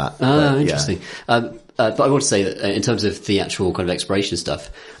talk about that. Interesting. Yeah. But I want to say that in terms of the actual kind of exploration stuff,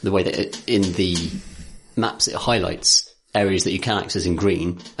 the way that in the maps it highlights areas that you can access in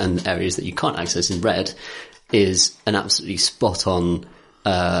green and areas that you can't access in red is an absolutely spot on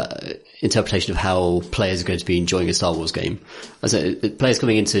interpretation of how players are going to be enjoying a Star Wars game. As players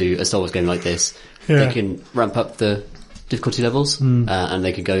coming into a Star Wars game like this, they can ramp up the difficulty levels and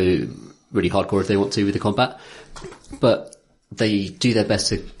they can go really hardcore if they want to with the combat. But they do their best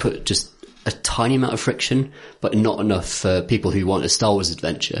to put just a tiny amount of friction, but not enough for people who want a Star Wars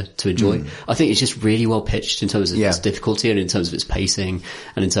adventure to enjoy. I think it's just really well pitched in terms of its difficulty and in terms of its pacing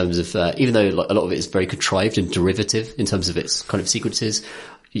and in terms of, even though like, a lot of it is very contrived and derivative in terms of its kind of sequences.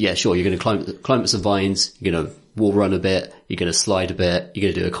 Yeah, sure, you're going to climb up some vines, you're going to wall run a bit, you're going to slide a bit, you're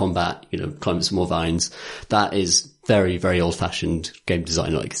going to do a combat, you're going to climb up some more vines. That is very, very old fashioned game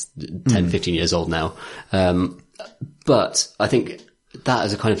design, like 10, 15 years old now. But I think that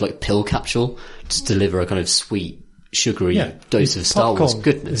as a kind of like pill capsule to deliver a kind of sweet, sugary dose of Star Wars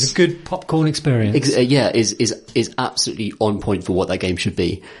goodness. It's a good popcorn experience. Is absolutely on point for what that game should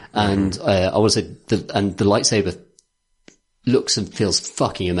be. And I want to say the lightsaber looks and feels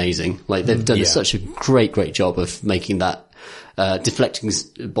fucking amazing. Like they've done such a great job of making that deflecting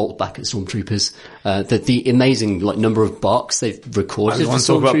bolt back at stormtroopers. The amazing like number of barks they've recorded for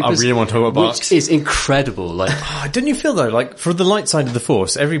stormtroopers. I really want to talk about barks. Which is incredible. Like, didn't you feel though, like for the light side of the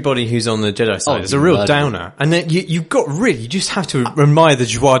Force, everybody who's on the Jedi side is a real downer, and then you just have to admire the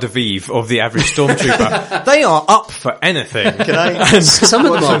joie de vivre of the average stormtrooper. They are up for anything. Can I? Some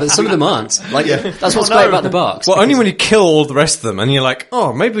of them are, but some of them aren't. Like that's what's great about the barks. Well, only when you kill all the rest of them, and you're like,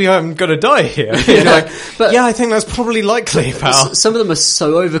 oh, maybe I'm gonna die here. You're like, but I think that's probably likely, pal. Some of them are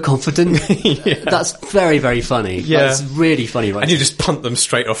so overconfident. That's very, very funny. Yeah. That's really funny, right? And you just punt them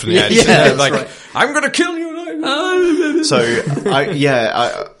straight off from the edge. Like, right. I'm gonna kill you. So,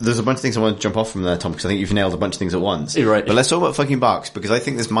 there's a bunch of things I want to jump off from there, Tom, because I think you've nailed a bunch of things at once. You're right. But let's talk about fucking barks, because I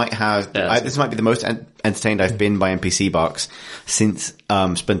think this might have, this might be the most entertained I've been by NPC barks since,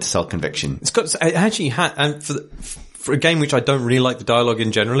 Splinter Cell Conviction. It actually had, and for a game which I don't really like the dialogue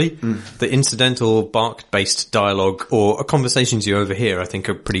in generally, the incidental bark-based dialogue or conversations you overhear, I think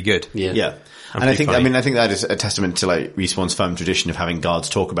are pretty good. Yeah. And I think that is a testament to like Respawn's firm tradition of having guards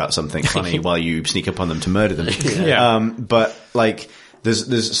talk about something funny while you sneak up on them to murder them. But like,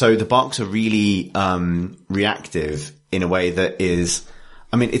 so the barks are really, reactive in a way that is,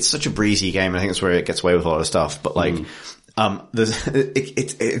 I mean, it's such a breezy game. I think that's where it gets away with a lot of stuff, but like,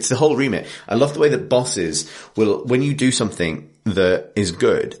 it's the whole remit. I love the way that bosses will, when you do something that is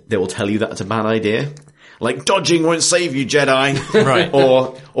good, they will tell you that it's a bad idea. Like, dodging won't save you, Jedi. Right.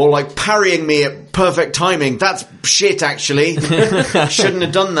 Or like parrying me at perfect timing. That's shit, actually. Shouldn't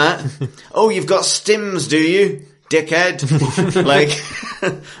have done that. Oh, you've got stims, do you? Dickhead. Like,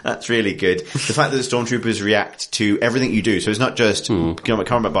 that's really good. The fact that the stormtroopers react to everything you do. So it's not just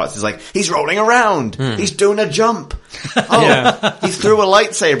combat bots. It's like, he's rolling around. He's doing a jump. Oh, he threw a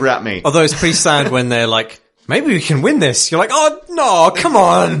lightsaber at me. Although it's pretty sad when they're like, maybe we can win this. You're like, oh no, come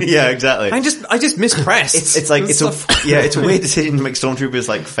on. Yeah, exactly. I just mispressed. It's like, it's a weird decision to make stormtroopers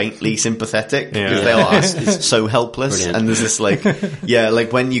like faintly sympathetic because they are so helpless. Brilliant. And there's this like,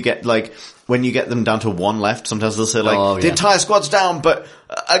 like when you get them down to one left, sometimes they'll say like, the entire squad's down, but,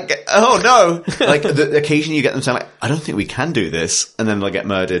 oh no. Like occasionally you get them saying like, I don't think we can do this. And then they'll get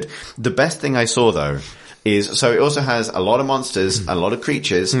murdered. The best thing I saw though, so it also has a lot of monsters, a lot of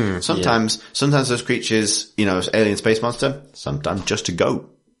creatures. Sometimes those creatures, alien space monster, sometimes just a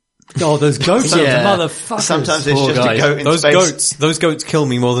goat. Oh, those goats, Yeah. motherfuckers. Sometimes it's Poor just guys. a goat in space. Those goats kill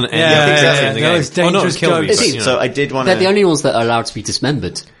me more than any Yeah, other yeah, creature in the those game. Well, not dangerous kill me, goats. but, you know. So I did want They're the to... only ones that are allowed to be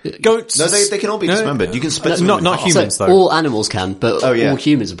dismembered. Goats. No, they can all be dismembered. You can split them Not in half. humans, So though. all animals can, but Oh, yeah. all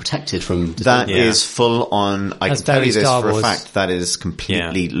humans are protected from That dismemberment. is full on. I That's can tell you very this Star for a Wars. fact. That is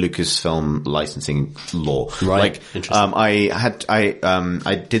completely Lucasfilm licensing law. Right. Like, Interesting.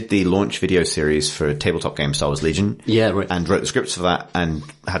 I did the launch video series for a tabletop game, Star Wars Legion. Yeah, right. And wrote the scripts for that, and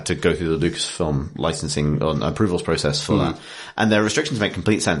had to go through the Lucasfilm licensing approvals process for that. And their restrictions make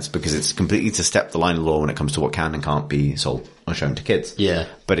complete sense because it's completely to step the line of law when it comes to what can and can't be sold or shown to kids. Yeah.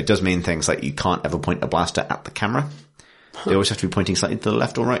 But it does mean things like you can't ever point a blaster at the camera. They always have to be pointing slightly to the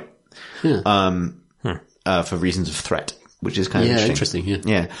left or right. Yeah. For reasons of threat, which is kind of Yeah, interesting.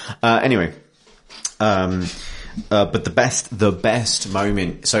 interesting, Anyway, but the best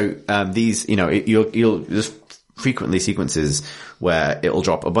moment. So these, you'll there's frequently sequences where it'll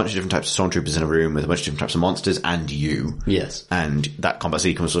drop a bunch of different types of stormtroopers in a room with a bunch of different types of monsters and you. Yes. And that combat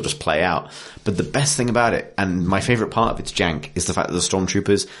sequence will just play out. But the best thing about it, and my favorite part of its jank, is the fact that the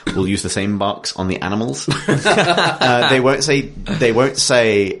stormtroopers will use the same marks on the animals. They won't say,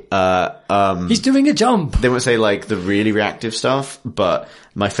 He's doing a jump. they won't say like the really reactive stuff, but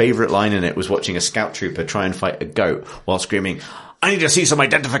my favorite line in it was watching a scout trooper try and fight a goat while screaming, "I need to see some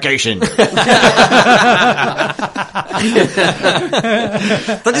identification."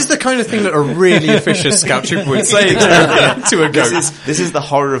 That is the kind of thing that a really officious scout trooper would say to a goat. This is the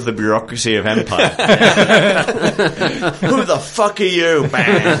horror of the bureaucracy of Empire. Who the fuck are you?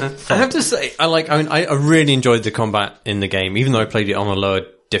 Bang. I have to say, I really enjoyed the combat in the game, even though I played it on a lower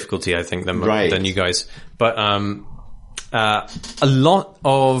difficulty, I think, than you guys. But a lot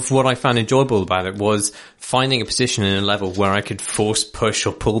of what I found enjoyable about it was finding a position in a level where I could force, push,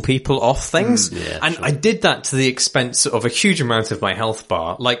 or pull people off things. And I did that to the expense of a huge amount of my health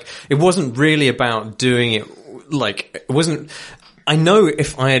bar. Like, it wasn't really about doing it, it wasn't... I know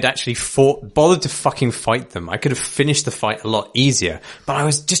if I had actually bothered to fucking fight them, I could have finished the fight a lot easier. But I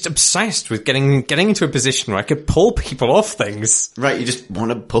was just obsessed with getting into a position where I could pull people off things. Right, you just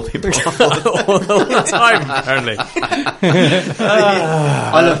want to pull people off. all the time, apparently.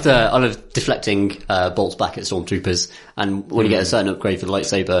 I loved deflecting bolts back at stormtroopers, and when you get a certain upgrade for the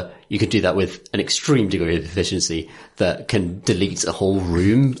lightsaber, you can do that with an extreme degree of efficiency that can delete a whole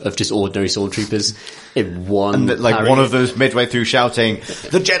room of just ordinary stormtroopers in one. And like parry. one of those midway through shouting,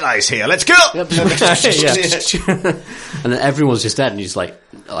 "The Jedi's here, let's go!" And then everyone's just dead, and you're just like,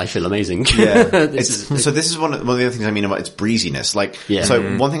 I feel amazing. Yeah. This is one of the other things I mean about its breeziness.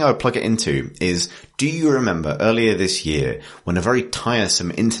 So one thing I would plug it into is, do you remember earlier this year when a very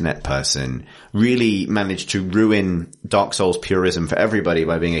tiresome internet person really managed to ruin Dark Souls purism for everybody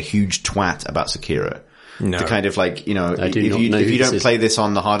by being a huge twat about Sekiro? No. The kind of if you don't play this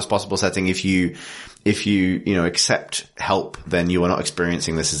on the hardest possible setting, if you accept help, then you are not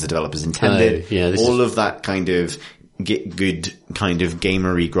experiencing this as the developers intended. All of that kind of get good kind of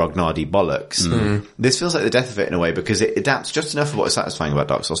gamery grognardy bollocks. This feels like the death of it in a way because it adapts just enough of what is satisfying about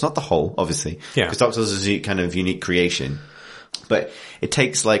Dark Souls. Not the whole, obviously. Yeah. Because Dark Souls is a kind of unique creation. But it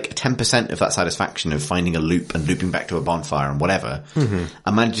takes like 10% of that satisfaction of finding a loop and looping back to a bonfire and whatever, and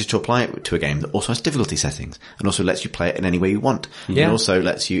manages to apply it to a game that also has difficulty settings and also lets you play it in any way you want. And also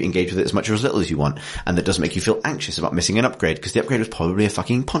lets you engage with it as much or as little as you want, and that doesn't make you feel anxious about missing an upgrade because the upgrade was probably a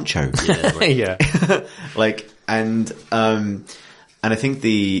fucking poncho. And I think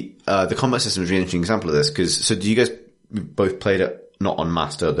the combat system is a really interesting example of this because, so do you guys both played it not on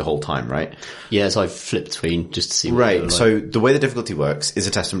master the whole time, right? Yeah, so I flipped between just to see what right. like. So the way the difficulty works is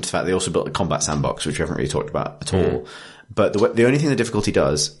a testament to the fact they also built a combat sandbox, which we haven't really talked about at all. But the only thing the difficulty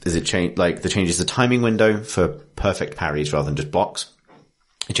does is it changes the timing window for perfect parries rather than just blocks.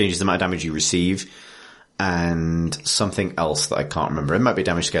 It changes the amount of damage you receive and something else that I can't remember. It might be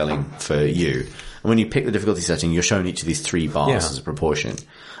damage scaling for you. And when you pick the difficulty setting, you're shown each of these 3 bars as a proportion.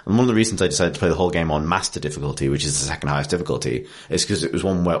 And one of the reasons I decided to play the whole game on master difficulty, which is the second highest difficulty, is because it was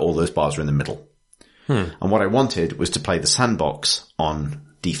one where all those bars were in the middle. And what I wanted was to play the sandbox on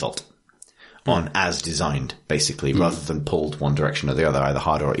default. On as designed, basically, rather than pulled one direction or the other, either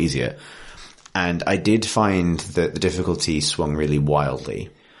harder or easier. And I did find that the difficulty swung really wildly.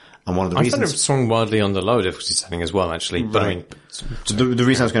 And one of the reasons... I thought it swung wildly on the low difficulty setting as well, actually. But I mean... So the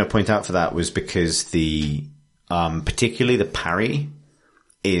reason I was going to point out for that was because particularly the parry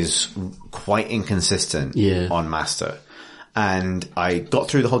is quite inconsistent on master. And I got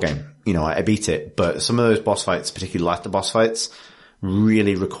through the whole game. I beat it, but some of those boss fights, particularly like the boss fights,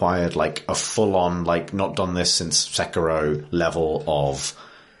 really required like a full-on, not done this since Sekiro level of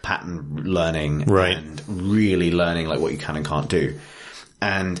pattern learning and really learning what you can and can't do.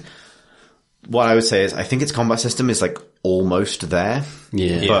 And what I would say is I think its combat system is like almost there.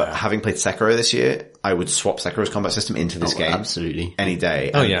 Yeah. But having played Sekiro this year, I would swap Sekiro's combat system into this game. Absolutely. Any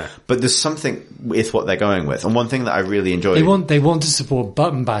day. Oh, yeah. But there's something with what they're going with. And one thing that I really enjoy... They want to support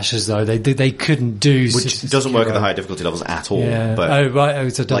button bashers though. They couldn't do... Which doesn't work at the higher difficulty levels at all. Yeah. But oh, right. Oh,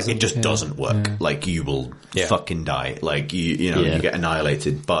 so it like, it just doesn't work. Yeah. Like, you will fucking die. Like, you know, you get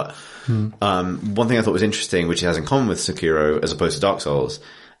annihilated. But, one thing I thought was interesting, which it has in common with Sekiro as opposed to Dark Souls,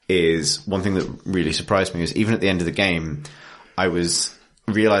 is one thing that really surprised me is even at the end of the game, I was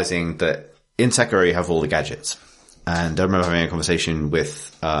realizing that in Sekiro you have all the gadgets. And I remember having a conversation with,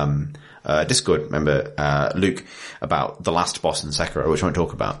 Discord member, Luke, about the last boss in Sekiro, which I won't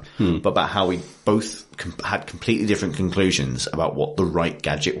talk about, but about how we both had completely different conclusions about what the right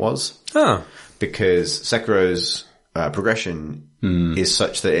gadget was. Oh. Because Sekiro's progression is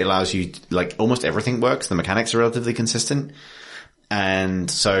such that it allows you, like, almost everything works. The mechanics are relatively consistent. And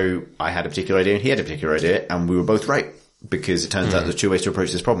so I had a particular idea and he had a particular idea and we were both right. Because it turns out there's two ways to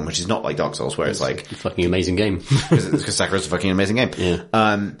approach this problem, which is not like Dark Souls, where it's like... a fucking amazing game. Because Sekiro's a fucking amazing game. Yeah.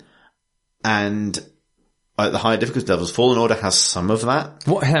 And at the higher difficulty levels, Fallen Order has some of that.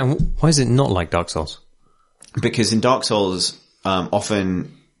 Why is it not like Dark Souls? Because in Dark Souls,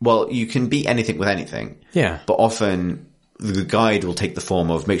 often... Well, you can beat anything with anything. Yeah. But often the guide will take the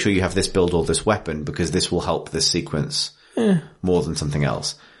form of, make sure you have this build or this weapon, because this will help this sequence more than something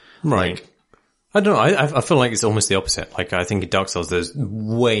else. Right. Like, I don't know. I feel like it's almost the opposite. Like, I think in Dark Souls, there's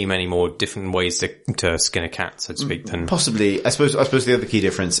way many more different ways to skin a cat, so to speak, than... Possibly. I suppose the other key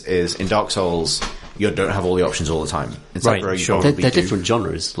difference is in Dark Souls, you don't have all the options all the time. In Right, Sekiro, sure. They're different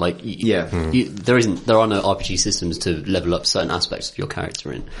genres. Like, there are no RPG systems to level up certain aspects of your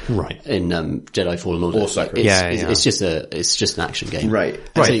character in. Right. In, Jedi Fallen Order. Or Sekiro. It's just an action game. Right.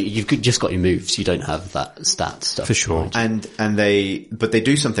 And so you've just got your moves. You don't have that stat stuff. For sure. And they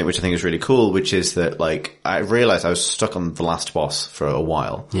do something which I think is really cool, which is that, like, I realized I was stuck on the last boss for a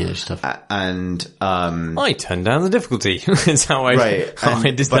while. Yeah, it's tough. And, I turned down the difficulty. That's how I did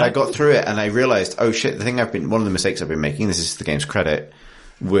that. But I got through it and I realized, oh shit, one of the mistakes I've been making, this is the game's credit,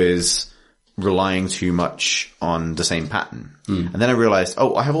 was relying too much on the same pattern. And then I realized,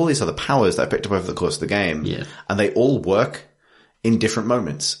 I have all these other powers that I picked up over the course of the game. Yeah. And they all work in different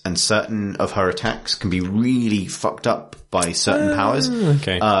moments. And certain of her attacks can be really fucked up by certain powers.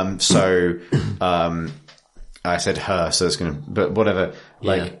 Okay. I said her, so it's but whatever.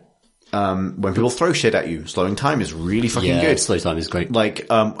 Like, when people throw shit at you, slowing time is really fucking good. Slow time is great. Like,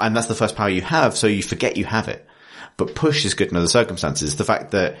 and that's the first power you have, so you forget you have it. But push is good in other circumstances. The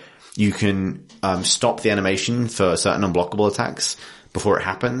fact that you can, stop the animation for certain unblockable attacks before it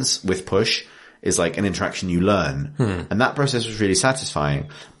happens with push is like an interaction you learn. And that process was really satisfying.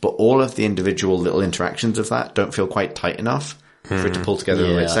 But all of the individual little interactions of that don't feel quite tight enough for it to pull together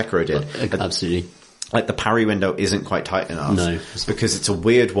the way Sekiro did. Absolutely. Like the parry window isn't quite tight enough. No. Because it's a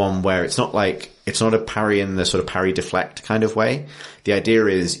weird one where it's not a parry in the sort of parry deflect kind of way. The idea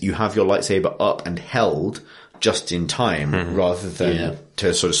is you have your lightsaber up and held just in time rather than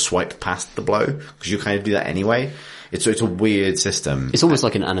to sort of swipe past the blow, because you kind of do that anyway. It's a weird system. It's almost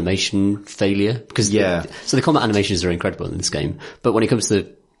like an animation failure because so the combat animations are incredible in this game, but when it comes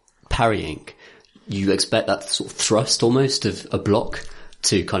to parrying, you expect that sort of thrust almost of a block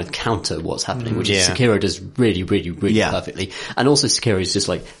to kind of counter what's happening, which is Sekiro does really, really, really perfectly. And also Sekiro is just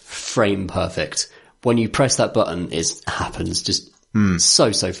like frame perfect. When you press that button, it happens just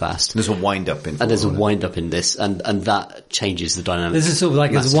so fast. There's a wind up in this, and that changes the dynamic. There's a sort of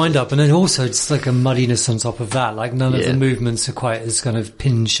like a wind up, and then also it's like a muddiness on top of that. Like none of the movements are quite as kind of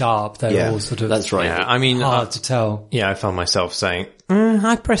pin sharp. They're all sort of that's right. Yeah, I mean, hard to tell. Yeah, I found myself saying,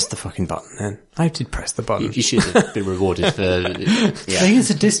 I pressed the fucking button then. I did press the button. You should have been rewarded for... I think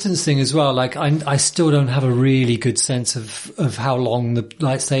it's a distance thing as well. Like I still don't have a really good sense of how long the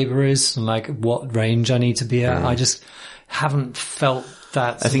lightsaber is and like what range I need to be at. I just haven't felt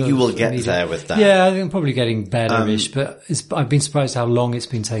that. I think you will get there with that. Yeah, I think I'm probably getting better-ish, but I've been surprised how long it's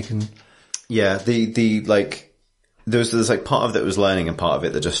been taken. Yeah, the like, there's like part of it was learning and part of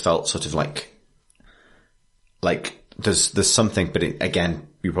it that just felt sort of like there's something, but again,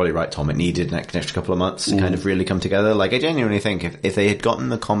 you're probably right, Tom. It needed an extra couple of months to kind of really come together. Like, I genuinely think if they had gotten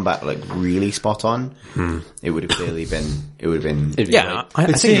the combat like really spot on, it would have clearly been. It would have been. Yeah,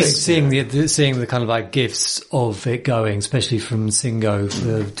 I think seeing the kind of like gifs of it going, especially from Singo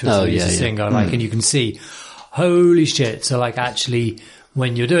to Singo, like, and you can see, holy shit! So like actually,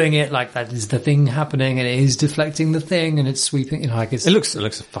 when you're doing it, like that is the thing happening, and it is deflecting the thing, and it's sweeping. It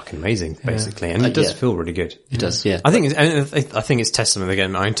looks fucking amazing, basically, and it does feel really good. It does, yeah. I think it's testament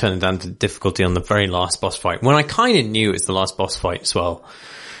again. I turned down the difficulty on the very last boss fight when I kind of knew it's the last boss fight as well.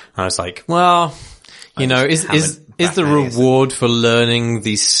 I was like, well, is the reward for learning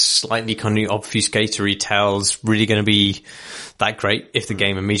these slightly kind of obfuscatory tales really going to be that great if the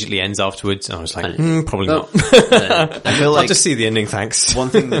game immediately ends afterwards? And I was like, probably not. I feel like I'll just see the ending, thanks. One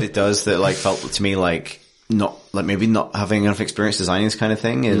thing that it does that like felt to me like maybe not having enough experience designing this kind of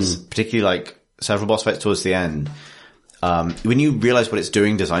thing is particularly like several boss fights towards the end. When you realize what it's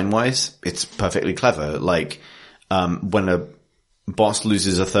doing design wise, it's perfectly clever. Like, when a boss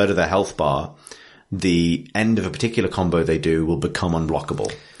loses a third of their health bar, the end of a particular combo they do will become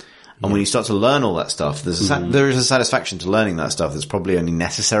unblockable. And when you start to learn all that stuff, there is a satisfaction to learning that stuff that's probably only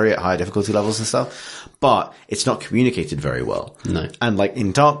necessary at higher difficulty levels and stuff, but it's not communicated very well. No. And like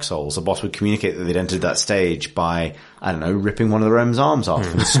in Dark Souls, a boss would communicate that they'd entered that stage by, I don't know, ripping one of the Rem's arms off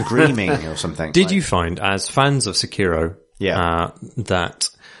and screaming or something. Did you find, as fans of Sekiro, that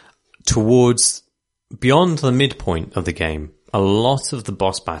towards beyond the midpoint of the game, a lot of the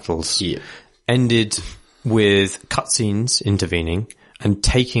boss battles ended with cutscenes intervening and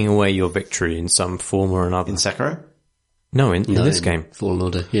taking away your victory in some form or another? In Sekiro? No, in this game. Fallen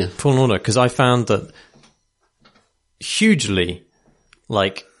Order, yeah. Fallen Order, because I found that hugely,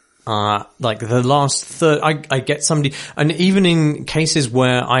 like the last third, I get somebody, and even in cases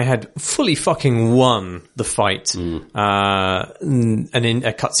where I had fully fucking won the fight, and in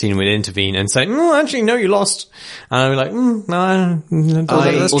a cutscene would intervene and say, actually, no, you lost. And I'd be like, no,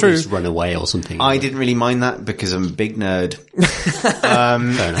 that's true. Just run away or something. I didn't really mind that because I'm a big nerd.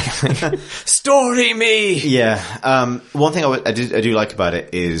 Story me! Yeah. One thing I do like about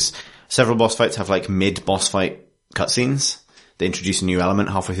it is several boss fights have like mid-boss fight cutscenes. They introduce a new element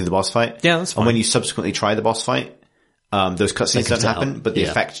halfway through the boss fight. Yeah, that's fine. And when you subsequently try the boss fight, those cutscenes don't happen, but the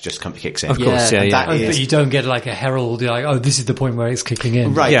effect just kicks in. Of course, yeah. But you don't get like a herald, like, this is the point where it's kicking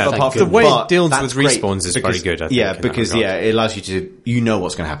in. Right, yeah, but the way it deals with respawns is because, very good, I think. Yeah, because, it allows you to, know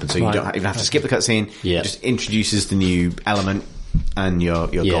what's going to happen, so you don't even have to skip the cutscene. Yeah. It just introduces the new element, and you're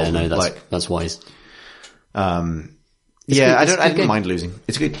golden. Yeah, no, that's wise. I don't mind losing.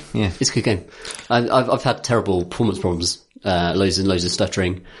 It's good. Yeah. It's a good game. I've had terrible performance problems, loads and loads of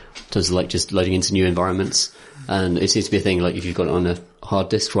stuttering in terms of like just loading into new environments. And it seems to be a thing, like if you've got it on a hard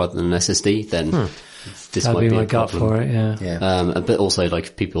disk rather than an SSD, then this That'd might be my a gut problem. for it, yeah. But also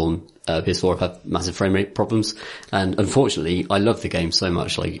like people on PS4 have had massive frame rate problems. And unfortunately, I love the game so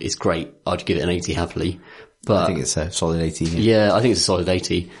much. Like it's great. I'd give it an 80 happily. But I think it's a solid 80. Yeah, I think it's a solid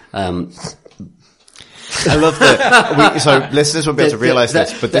 80. I love that. So listeners won't be able to realise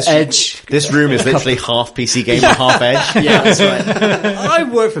this, but this room is literally half PC Gamer, half Edge. Yeah, that's right. I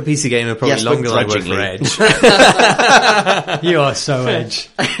worked for PC Gamer probably longer than I worked for Edge. You are so Edge.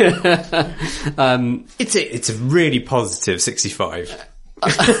 It's a really positive 65.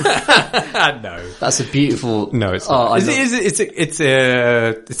 No. That's a beautiful... No, it's not. It's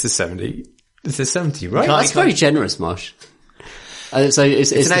a 70. It's a 70, right? That's very generous, Marsh. So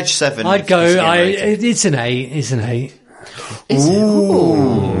it's an Edge 7. I'd go, it's an 8. It's an 8. Is it?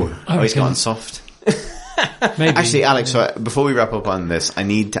 Ooh. He's gone soft. Maybe. Actually, Alex, before we wrap up on this, I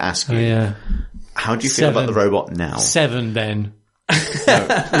need to ask you, how do you feel about the robot now? 7 then.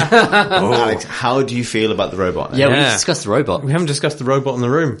 Alex, how do you feel about the robot now? Yeah, we discussed the robot. We haven't discussed the robot in the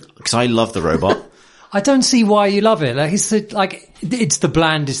room. Because I love the robot. I don't see why you love it. Like it's the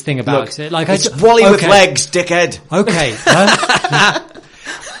blandest thing about it. Like it's Wally with legs, dickhead. Okay.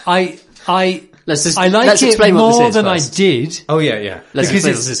 Let's like explain it what more this is than first. I did. Oh yeah. Let's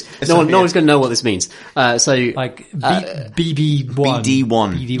explain what this is. No one's going to know what this means. Like BB1.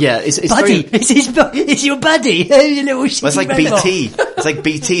 BD1. Yeah, it's buddy. It's your buddy. You little shitty it's like robot. BT. It's like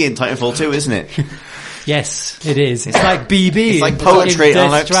BT in Titanfall 2, isn't it? Yes, it is. It's like BB. It's like poetry, Death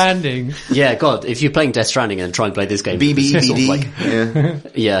Alex. Stranding. Yeah, God, if you're playing Death Stranding and try and play this game.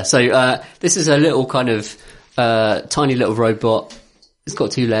 BB. Yeah, so this is a little kind of tiny little robot. It's got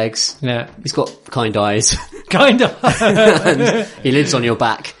 2 legs. Yeah. He's got kind eyes. Kind of. And he lives on your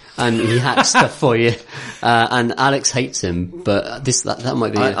back. And he hacks stuff for you. And Alex hates him, but that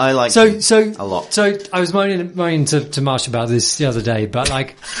might be... I like so him a lot. So I was moaning to Marsh about this the other day, but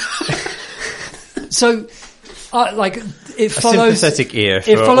like... So, it follows sympathetic ear.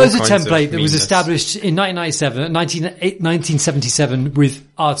 It follows a template that was established in 1977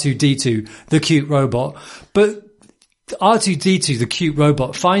 with R2-D2, the cute robot. But R2-D2, the cute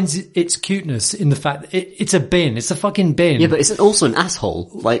robot, finds its cuteness in the fact that it's a bin. It's a fucking bin. Yeah, but it's also an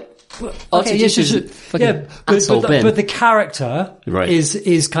asshole. Like, but the character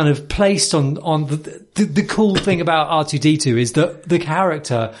is kind of placed on the cool thing about R2-D2 is that the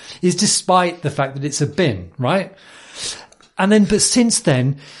character is, despite the fact that it's a bin, right? And then, but since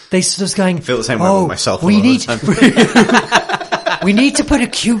then, they sort of going, I feel the same way with myself. We need to put a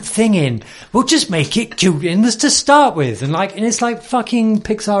cute thing in. We'll just make it cute to start with. And it's like fucking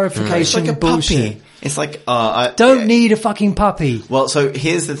Pixarification it's like a bullshit. Puppy. It's like, don't need a fucking puppy. Well, so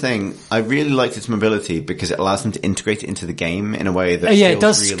here's the thing. I really liked its mobility because it allows them to integrate it into the game in a way that it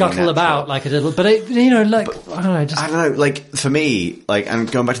does really scuttle natural. about like a little, but I don't know, I don't know, like for me, like,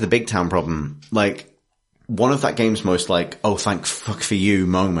 and going back to the big town problem, like one of that game's most like, oh, thank fuck for you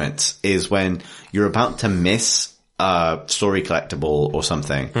moments is when you're about to miss story collectible or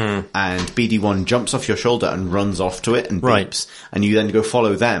something, and BD1 jumps off your shoulder and runs off to it and beeps, and you then go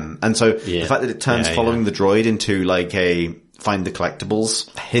follow them. And so the fact that it turns following the droid into like a find the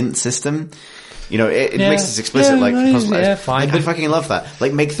collectibles hint system, it makes this explicit. Fine. I fucking love that.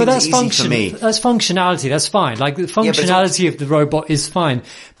 Like, make things easy for me. That's functionality. That's fine. Like the functionality of the robot is fine,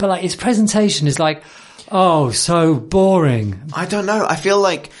 but like its presentation is like, oh, so boring. I don't know. I feel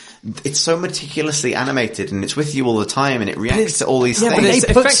like it's so meticulously animated and it's with you all the time and it reacts to all these things. But they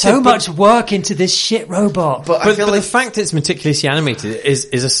put so much work into this shit robot. But I feel like the fact it's meticulously animated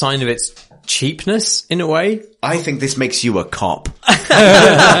is a sign of its cheapness in a way. I think this makes you a cop. No,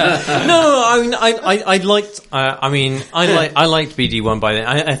 I mean, I liked BD1 by then.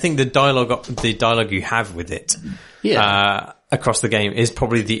 I think the dialogue you have with it, across the game is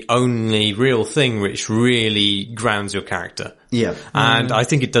probably the only real thing which really grounds your character. Yeah. And I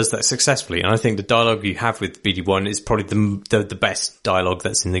think it does that successfully. And I think the dialogue you have with BD1 is probably the best dialogue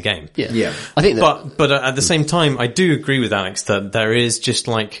that's in the game. Yeah. Yeah. I think but at the same time, I do agree with Alex that there is just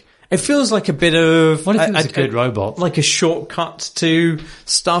like, it feels like a bit of a good robot, like a shortcut to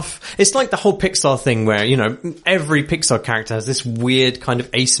stuff. It's like the whole Pixar thing where, every Pixar character has this weird kind of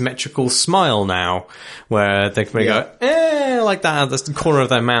asymmetrical smile now where they can go, like that at the corner of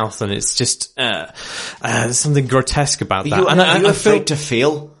their mouth, and it's just there's something grotesque about that. Are you afraid to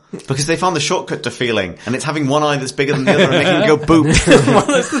feel? Because they found the shortcut to feeling, and it's having one eye that's bigger than the other and making you go boop.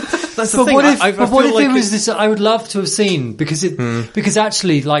 That's the thing. What if it was this? I would love to have seen, because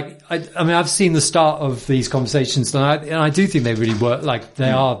actually, like, I've seen the start of these conversations, and I do think they really work. Like,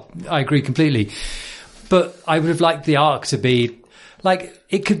 they are. I agree completely, but I would have liked the arc to be like,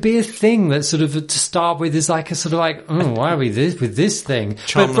 it could be a thing that sort of to start with is like a sort of like, oh, why are we with this thing?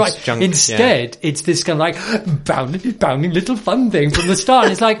 But instead, it's this kind of like bounding little fun thing from the start.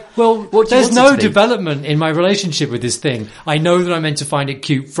 And it's like, well, there's no development in my relationship with this thing. I know that I'm meant to find it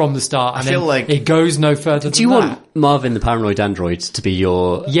cute from the start, and then like it goes no further than that. Do you want Marvin the Paranoid Android to be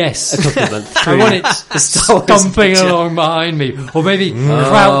your accompaniment? I want it stomping along behind me, or maybe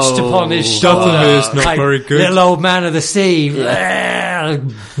crouched upon his shoulder. Is not very good. Little old man of the sea. I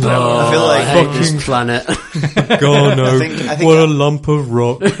feel like I hate this planet. God, no. I think what a lump of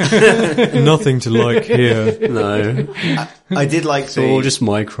rock. Nothing to like here. No. I did like it's all just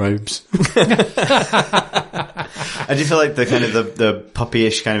microbes. I do feel like the kind of the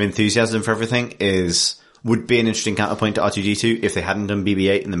puppyish kind of enthusiasm for everything would be an interesting counterpoint to R2-D2 if they hadn't done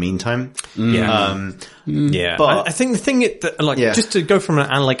BB-8 in the meantime. Yeah. But I think the thing just to go from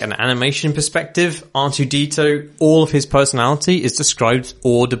an animation perspective, R2-D2, all of his personality is described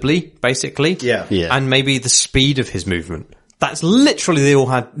audibly, basically. Yeah. And maybe the speed of his movement. That's literally all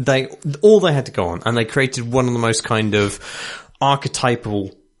they had to go on, and they created one of the most kind of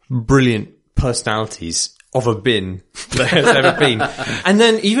archetypal, brilliant personalities of a bin there has ever been. And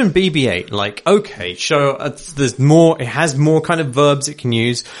then even BB-8, like, okay, there's more, it has more kind of verbs it can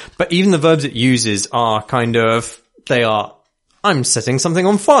use, but even the verbs it uses are I'm setting something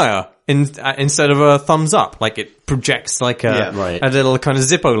on fire instead of a thumbs up. Like, it projects like a little kind of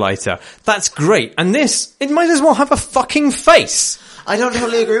Zippo lighter. That's great. And it might as well have a fucking face. I don't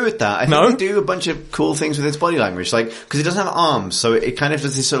totally agree with that. I think they do a bunch of cool things with its body language, like, because it doesn't have arms, so it kind of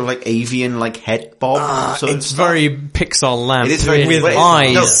does this sort of like avian, like, head bob. It's very Pixar lamp. It is very with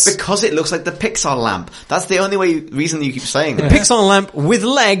eyes. No, because it looks like the Pixar lamp. That's the only reason you keep saying that. Pixar lamp with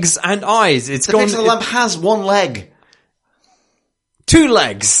legs and eyes. The Pixar lamp has one leg. 2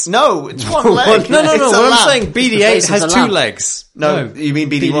 legs. No, it's one leg. No. What I'm saying, BD-8 has 2 legs. No, you mean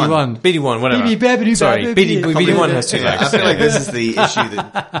BD1? BD1, whatever. Sorry, BD1 has 2 legs. I feel like this is the issue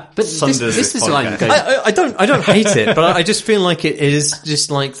that sunders this podcast. I don't hate it, but I just feel like it is just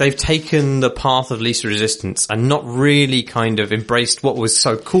like they've taken the path of least resistance and not really kind of embraced what was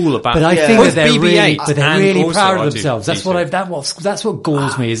so cool about. But I think that they're really proud of R2-D2. themselves. That's what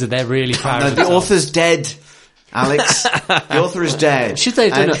galls me, is that they're really proud of themselves. The author's dead. Alex, the author is dead. Should they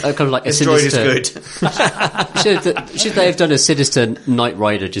have done a kind of like a this droid sinister... is good. should they have done a sinister Knight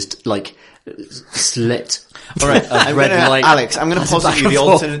Rider just like slit... All right, Alex, I'm going to posit you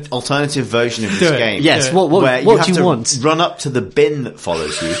the alternative version of this game. Yes, what do you want? Run up to the bin that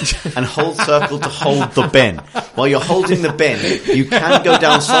follows you and hold circle to hold the bin. While you're holding the bin, you can go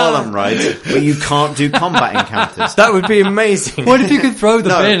down slalom rides, but you can't do combat encounters. That would be amazing. What if you could throw the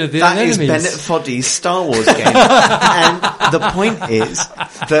bin at the enemies? That is Bennett Foddy's Star Wars game. And the point is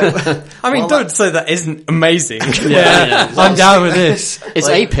that... I mean, don't say that isn't amazing. Yeah. I'm down with this. It's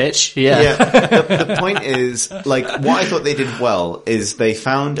a pitch, yeah. The point is, like, what I thought they did well is they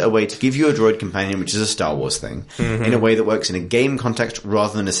found a way to give you a droid companion, which is a Star Wars thing, in a way that works in a game context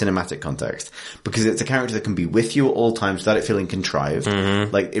rather than a cinematic context. Because it's a character that can be with you at all times without it feeling contrived.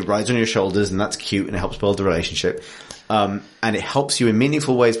 Like, it rides on your shoulders and that's cute and it helps build a relationship. And it helps you in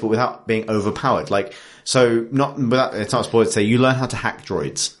meaningful ways, but without being overpowered. Like, so it's not a spoiler to say you learn how to hack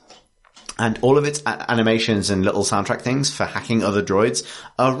droids. And all of its animations and little soundtrack things for hacking other droids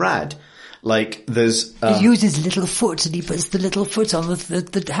are rad. Like, there's... he uses little foot and he puts the little foot on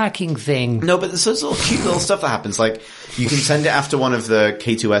the hacking thing. No, but there's this little cute little stuff that happens. Like, you can send it after one of the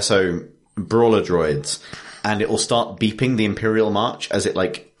K2SO brawler droids and it will start beeping the Imperial March as it,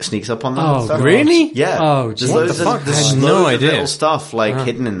 like, sneaks up on them. Oh, and stuff. Really? Yeah. Oh, there's what loads the fuck? there's I had no loads of idea. little stuff, like,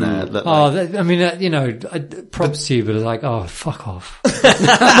 hidden in there. That, like, I mean, props to you, but like, oh, fuck off.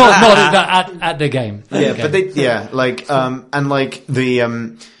 not at the game. Yeah, but and like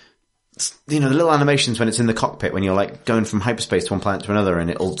the, the little animations when it's in the cockpit, when you're like going from hyperspace to one planet to another and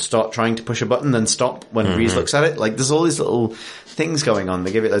it'll start trying to push a button then stop when Reese looks at it. Like, there's all these little things going on.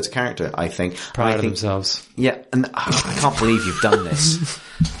 They give it loads of character, I think. Proud of themselves. Yeah, and I can't believe you've done this.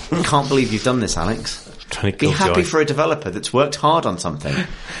 I can't believe you've done this, Alex. Be happy for a developer that's worked hard on something.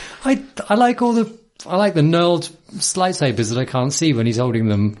 I like the knurled lightsabers that I can't see when he's holding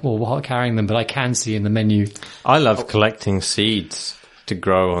them or carrying them, but I can see in the menu. I love collecting seeds to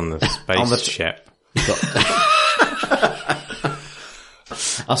grow on the spaceship.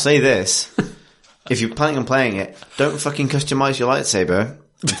 I'll say this. If you're planning on playing it, don't fucking customize your lightsaber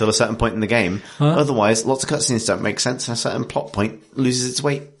until a certain point in the game. Otherwise, lots of cutscenes don't make sense and a certain plot point loses its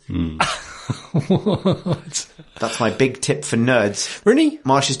weight. What? That's my big tip for nerds. Really?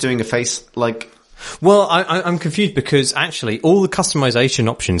 Marsh is doing a face like... Well, I'm confused because actually all the customization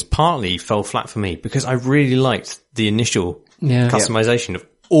options partly fell flat for me because I really liked the initial customization of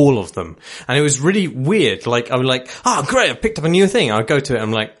all of them. And it was really weird. Like, I was like, oh, great, I picked up a new thing. I go to it,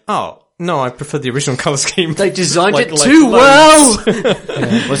 I'm like, oh, no, I prefer the original color scheme. They designed it too well!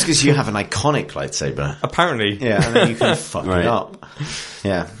 Well, it's because you have an iconic lightsaber. Apparently. Yeah, and then you can fuck it up.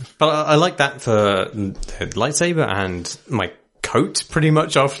 Yeah. But I like that for the lightsaber and my coat pretty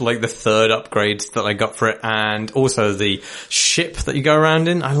much after like the third upgrade that I got for it, and also the ship that you go around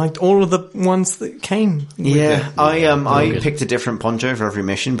in. I liked all of the ones that came. I picked a different poncho for every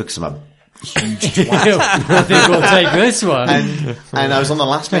mission because I'm a huge twat. I think we'll take this one. And I was on the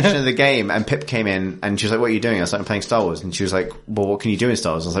last mission of the game and Pip came in and she was like, what are you doing? I was like, I'm playing Star Wars. And she was like, well, what can you do in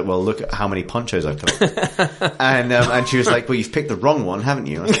Star Wars? I was like, well, look at how many ponchos I've got. And she was like, well, you've picked the wrong one, haven't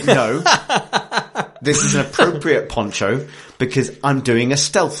you? I was like, no. This is an appropriate poncho because I'm doing a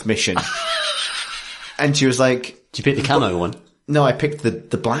stealth mission. And she was like... Did you pick the camo one? No, I picked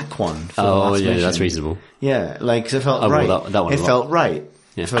the black one. For the last mission. That's reasonable. Yeah, like, 'cause it felt right. Well, that one it felt right.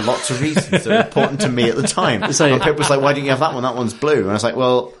 Yeah. For lots of reasons that were important to me at the time. So Pip was like, why didn't you have that one? That one's blue. And I was like,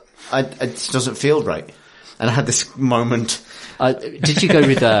 well, it just doesn't feel right. And I had this moment. Did you go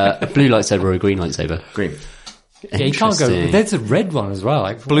with a blue lightsaber or a green lightsaber? Green. Yeah, you can't go. There's a red one as well.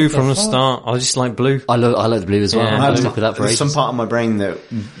 Like, blue from the start. I just like blue. I like the blue as well. Yeah. I stuck with that for There's ages. some part of my brain that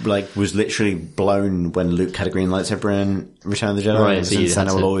like was literally blown when Luke had a green lightsaber in Return of the Jedi. Right, so since then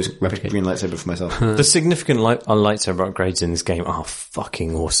I will always replicate pick a green lightsaber for myself. The significant lightsaber upgrades in this game are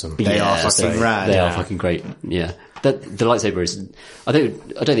fucking awesome. They are fucking rad. They are fucking great. Yeah. The lightsaber is, I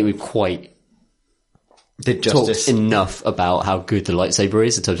don't think we've quite did justice talked enough about how good the lightsaber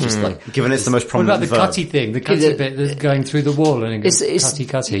is. It's just like, given it's the most what prominent about the cutty thing? The cutty bit that's going through the wall and it's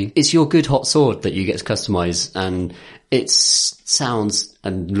cutty. It's your good hot sword that you get to customize, and it sounds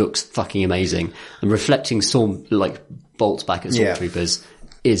and looks fucking amazing. And reflecting storm like bolts back at stormtroopers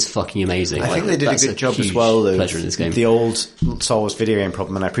is fucking amazing. I think they did a good job as well. Pleasure in this game. The old Star Wars video game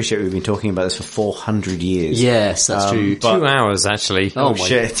problem, and I appreciate we've been talking about this for 400 years. Yes, that's true. 2 hours actually. Oh my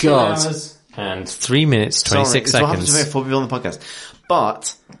shit. God. And 3 minutes, 26 Sorry, seconds. What happens to 4 people on the podcast?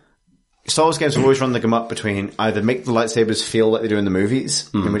 But Star Wars games have always run the gamut between either make the lightsabers feel like they do in the movies,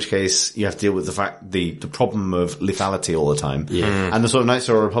 in which case you have to deal with the problem of lethality all the time, and the sort of Knights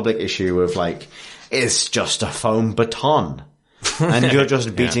of the Republic issue of like It's just a foam baton. And you're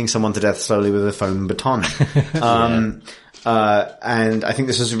just beating someone to death slowly with a foam baton. And I think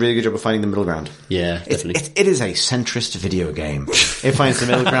this is a really good job of finding the middle ground. Yeah, definitely. It is a centrist video game. It finds the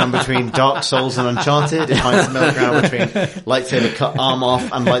middle ground between Dark Souls and Uncharted. It finds the middle ground between lightsaber cut arm off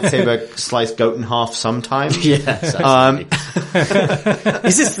and lightsaber slice goat in half sometimes. Yes,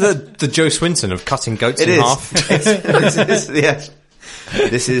 Is this the Joe Swinton of cutting goats in half? This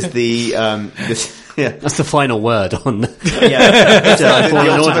is the that's the final word on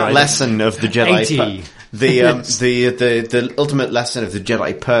the ultimate lesson of the Jedi. The ultimate lesson of the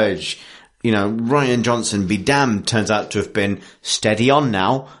Jedi Purge. You know, Rian Johnson, be damned, turns out to have been steady on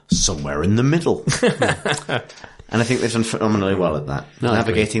now, somewhere in the middle. And I think they've done phenomenally well at that,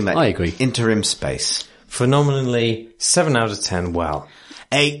 navigating that interim space. Phenomenally, 7 out of 10. Well,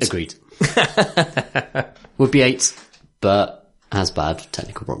 8. Agreed. Would be 8, but has bad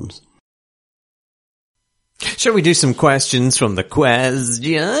technical problems. Shall we do some questions from the questions?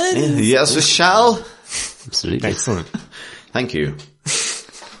 Yes, we shall. Absolutely. Excellent. Thank you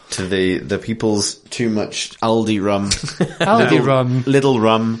to the people's too much Aldi rum, Little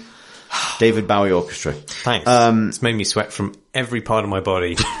Rum, David Bowie Orchestra. Thanks. It's made me sweat from every part of my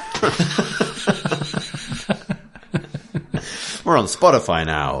body. We're on Spotify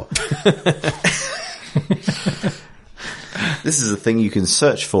now. This is a thing you can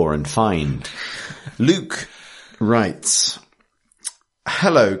search for and find. Luke writes,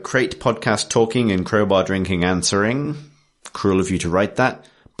 hello, Crate podcast talking and crowbar drinking answering. Cruel of you to write that.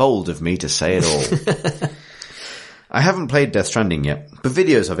 Bold of me to say it all. I haven't played Death Stranding yet, but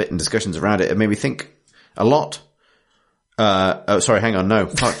videos of it and discussions around it have made me think a lot. Hang on, no.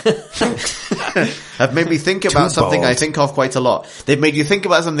 Fuck. Have made me think about something I think of quite a lot. They've made you think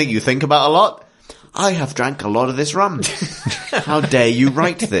about something you think about a lot? I have drank a lot of this rum. How dare you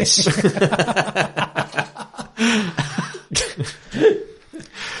write this?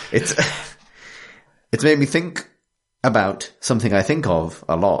 It's made me think about something I think of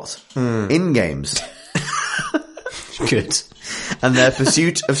a lot in games. Good. And their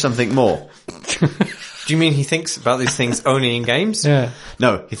pursuit of something more. Do you mean he thinks about these things only in games? Yeah.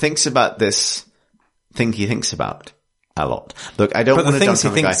 No, he thinks about this thing he thinks about a lot. Look, I don't want to the things he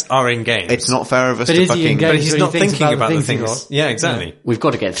thinks are in games. It's not fair of us But to is he in fucking... games? But he's not thinking about the things. Yeah, exactly. We've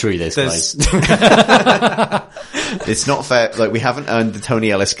got to get through this, guys. It's not fair. Like, we haven't earned the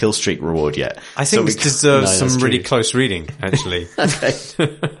Tony Ellis kill streak reward yet. I think this deserves some really true. close reading, actually. Okay.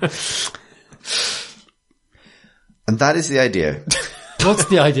 And that is the idea. What's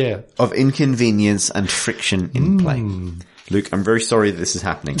the idea? Of inconvenience and friction in play. Luke, I'm very sorry that this is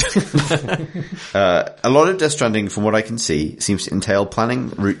happening. A lot of Death Stranding, from what I can see, seems to entail planning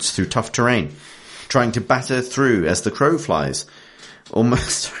routes through tough terrain, trying to batter through as the crow flies.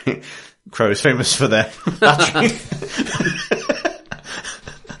 Almost... Crow is famous for their battery.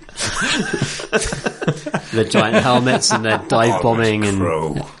 The giant helmets and their dive bombing and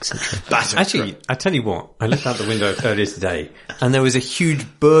etc. Actually, I tell you what, I looked out the window earlier today and there was a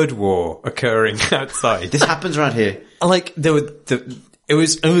huge bird war occurring outside. This happens around here. Like, it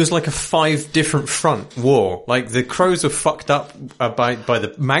was like a 5 different front war. Like, the crows were fucked up by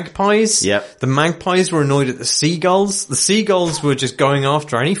the magpies. Yep. The magpies were annoyed at the seagulls. The seagulls were just going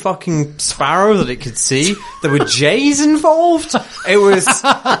after any fucking sparrow that it could see. There were jays involved. It was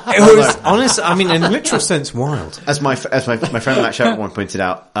honest. I mean, in a literal sense, wild. As my friend Matt Shepard pointed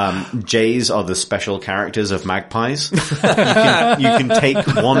out, jays are the special characters of magpies. You can take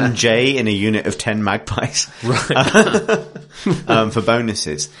one jay in a unit of 10 magpies. Right. For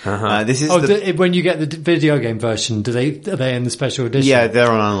bonuses. This is when you get the video game version, are they in the special edition? Yeah, they're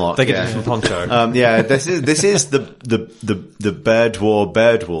on unlock. They get it from Poncho. Yeah, this is the bird war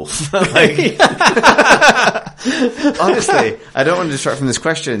bird wolf. Like, honestly, I don't want to distract from this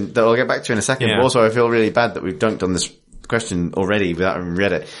question that I'll get back to in a second. Yeah. But also, I feel really bad that we've dunked on this question already without having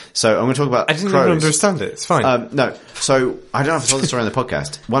read it. So I'm going to talk about I didn't crows. even understand it. It's fine. No. So I don't know if I told the story on the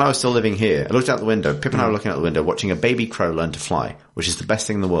podcast. When I was still living here, I looked out the window. Pip and I were looking out the window watching a baby crow learn to fly, which is the best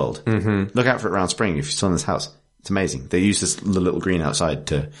thing in the world. Mm-hmm. Look out for it around spring if you're still in this house. It's amazing. They use the little green outside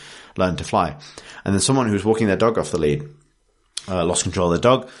to learn to fly. And then someone who was walking their dog off the lead lost control of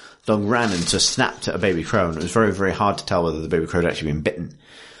their dog. The dog ran and just snapped at a baby crow, and it was very, very hard to tell whether the baby crow had actually been bitten.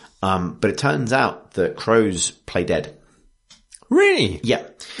 But it turns out that crows play dead. Really? Yeah.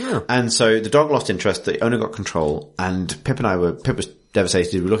 And so the dog lost interest, the owner got control, and Pip was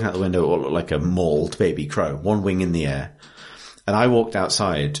devastated. We were looking out the window, it looked like a mauled baby crow, one wing in the air. And I walked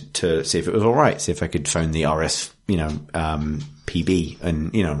outside to see if it was alright, see if I could phone the RS, PB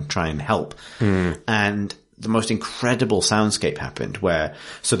and, try and help. And the most incredible soundscape happened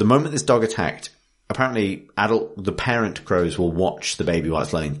so the moment this dog attacked, apparently the parent crows will watch the baby while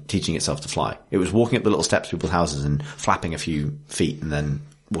it's teaching itself to fly. It was walking up the little steps to people's houses and flapping a few feet and then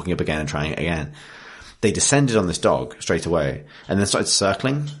walking up again and trying it again. They descended on this dog straight away and then started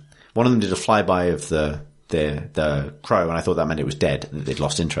circling. One of them did a flyby of the crow, and I thought that meant it was dead, that they'd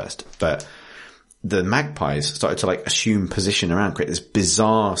lost interest. But the magpies started to like assume position around, create this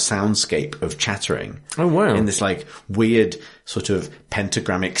bizarre soundscape of chattering. Oh wow. In this like weird sort of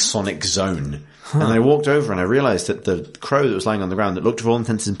pentagrammic sonic zone. And I walked over and I realized that the crow that was lying on the ground that looked for all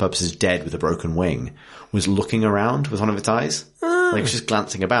intents and purposes dead with a broken wing was looking around with one of its eyes. Like it was just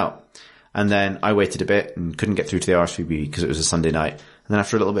glancing about. And then I waited a bit and couldn't get through to the RSVP because it was a Sunday night. And then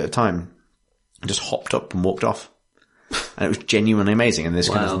after a little bit of time, I just hopped up and walked off. And it was genuinely amazing. And this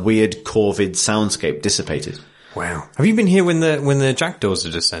kind of weird corvid soundscape dissipated. Wow. Have you been here when the jackdaws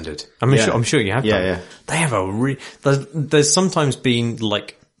have descended? I'm sure you have. Yeah. They have there's sometimes been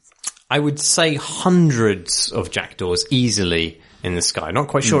like, I would say hundreds of jackdaws easily in the sky. Not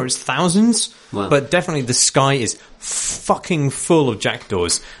quite sure it's thousands, but definitely the sky is fucking full of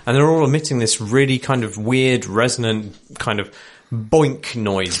jackdaws, and they're all emitting this really kind of weird, resonant kind of boink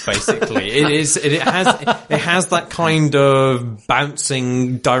noise. Basically, it has that kind of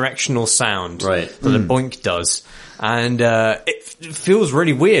bouncing directional sound that a boink does. And it feels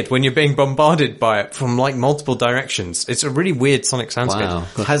really weird when you're being bombarded by it from like multiple directions. It's a really weird sonic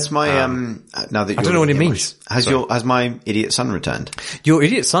soundscape. Wow. Has my now that I don't know what it means. Has my idiot son returned? Your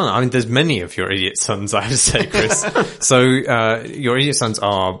idiot son? I mean, there's many of your idiot sons, I have to say, Chris. So your idiot sons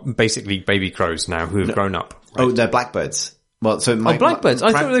are basically baby crows now who have grown up. Right? Oh, they're blackbirds. Well, so blackbirds.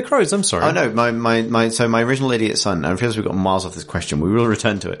 I thought they were crows. I'm sorry. Oh no, my original idiot son. I realize we've got miles off this question. We will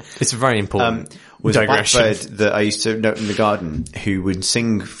return to it. It's very important. Was a blackbird that I used to note in the garden who would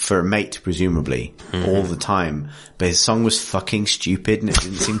sing for a mate, presumably, all the time. But his song was fucking stupid and it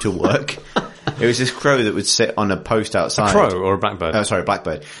didn't seem to work. It was this crow that would sit on a post outside. A crow or a blackbird? Oh, sorry,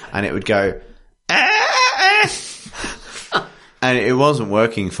 blackbird. And it would go, and it wasn't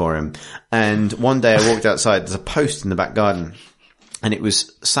working for him. And one day I walked outside, there's a post in the back garden, and it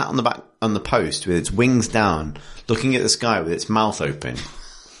was sat on the post with its wings down, looking at the sky with its mouth open.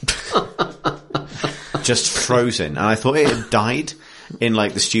 Just frozen. And I thought it had died in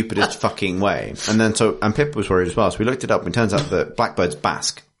like the stupidest fucking way. And Pip was worried as well. So we looked it up and it turns out that blackbirds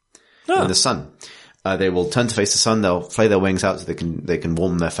bask in the sun. They will turn to face the sun, they'll flay their wings out so they can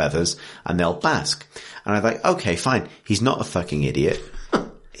warm their feathers, and they'll bask. And I'm like, okay, fine. He's not a fucking idiot.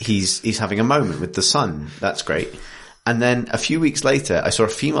 He's having a moment with the sun. That's great. And then a few weeks later, I saw a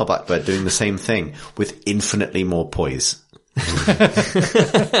female blackbird doing the same thing with infinitely more poise.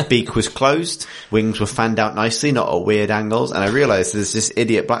 Beak was closed, wings were fanned out nicely, not at weird angles, and I realised there's this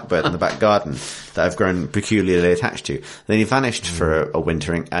idiot blackbird in the back garden that I've grown peculiarly attached to. Then he vanished for a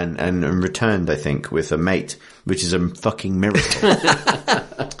wintering and returned, I think, with a mate, which is a fucking miracle.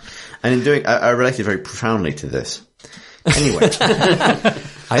 And in doing, I related very profoundly to this. Anyway.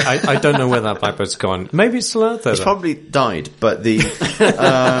 I don't know where that blackbird's gone. Maybe it's still out there. It's probably died, but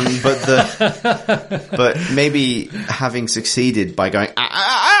but maybe having succeeded by going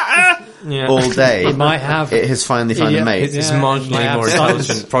all day, it might have. It has finally found a mate. Its marginally more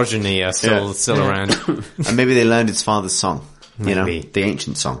intelligent progeny are still around, and maybe they learned its father's song. You know, the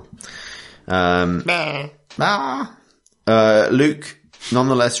ancient song. Luke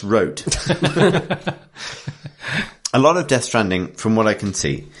nonetheless wrote. A lot of Death Stranding, from what I can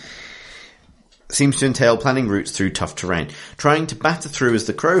see, seems to entail planning routes through tough terrain. Trying to batter through as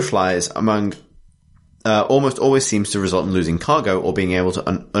the crow flies almost always seems to result in losing cargo or being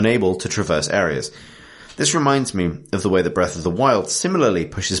unable to traverse areas. This reminds me of the way that Breath of the Wild similarly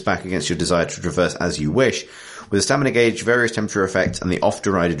pushes back against your desire to traverse as you wish, with a stamina gauge, various temperature effects, and the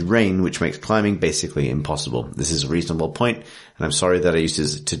oft-derided rain, which makes climbing basically impossible. This is a reasonable point, and I'm sorry that I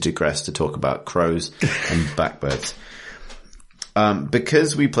used to digress to talk about crows and blackbirds.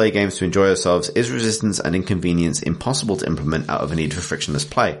 Because we play games to enjoy ourselves, is resistance and inconvenience impossible to implement out of a need for frictionless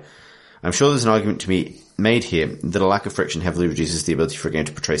play? I'm sure there's an argument to be made here that a lack of friction heavily reduces the ability for a game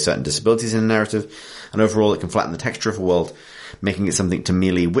to portray certain disabilities in a narrative, and overall it can flatten the texture of a world, making it something to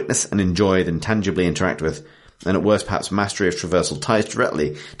merely witness and enjoy than tangibly interact with, and at worst perhaps mastery of traversal ties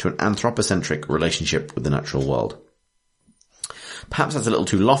directly to an anthropocentric relationship with the natural world. Perhaps that's a little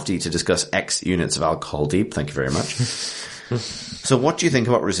too lofty to discuss X units of alcohol deep, thank you very much. So what do you think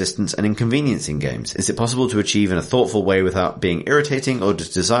about resistance and inconvenience in games? Is it possible to achieve in a thoughtful way without being irritating, or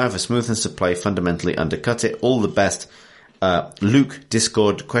does desire for smoothness of play fundamentally undercut it? All the best, Luke,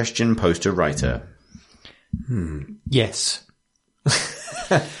 Discord question poster writer. Yes.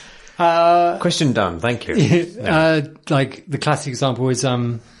 Question done. Thank you. Like the classic example is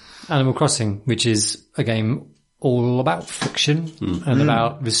Animal Crossing, which is a game all about friction and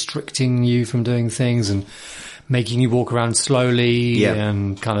about restricting you from doing things and making you walk around slowly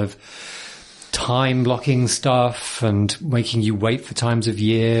and kind of time blocking stuff and making you wait for times of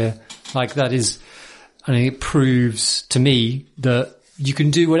year. Like that is, I mean, it proves to me that you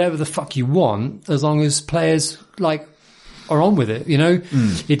can do whatever the fuck you want as long as players like are on with it, you know?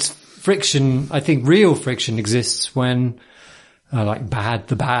 It's friction. I think real friction exists when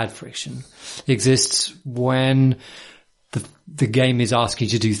the bad friction exists when the game is asking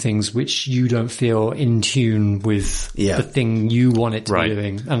you to do things which you don't feel in tune with the thing you want it to be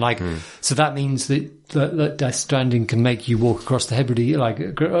doing. And so that means that Death Stranding can make you walk across the Hebrides, like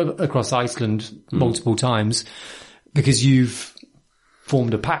across Iceland multiple times because you've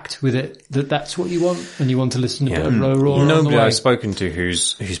formed a pact with it that's what you want and you want to listen to it roar. Nobody I've spoken to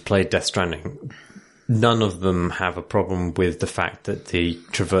who's played Death Stranding, none of them have a problem with the fact that the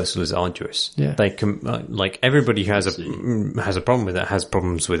traversal is arduous. Yeah. They can, like everybody who has a problem with it has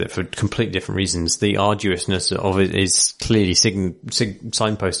problems with it for completely different reasons. The arduousness of it is clearly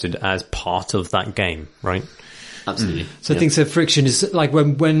signposted as part of that game, right? Absolutely. So I think so friction is like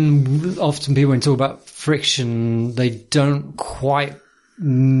when often people talk about friction, they don't quite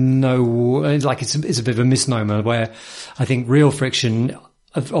know, like it's a bit of a misnomer where I think real friction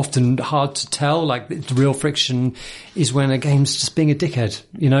often hard to tell. Like the real friction is when a game's just being a dickhead,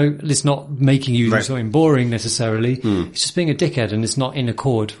 you know, it's not making you do something boring necessarily. It's just being a dickhead and it's not in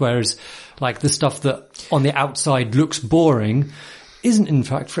accord. Whereas like the stuff that on the outside looks boring isn't in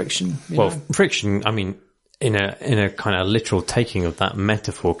fact friction. Friction, I mean, in a kind of literal taking of that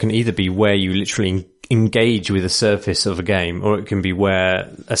metaphor can either be where you literally engage with a surface of a game, or it can be where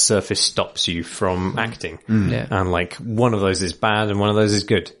a surface stops you from acting. And like one of those is bad and one of those is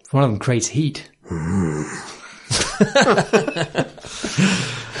good. One of them creates heat.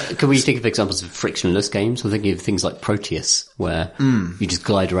 Can we think of examples of frictionless games? I'm thinking of things like Proteus, where you just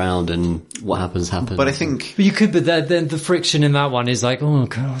glide around and what happens. But I think... But you could, but then the friction in that one is like, oh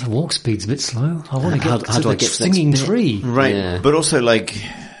god, the walk speed's a bit slow. I want to get to the singing tree. Right. Yeah. But also like...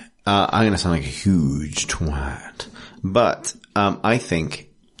 I'm going to sound like a huge twat, but I think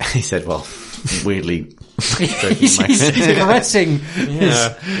he said, well, weirdly, he's caressing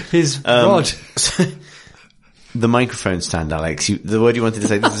his rod. The microphone stand, Alex. The word you wanted to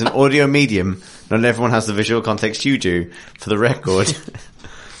say. This is an audio medium. Not everyone has the visual context you do. For the record,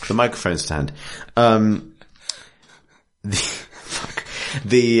 the microphone stand.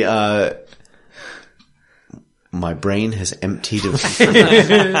 My brain has emptied of...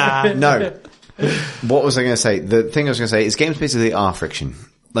 No. What was I going to say? The thing I was going to say is games basically are friction.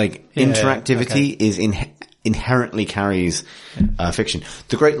 Like, interactivity is inherently carries fiction.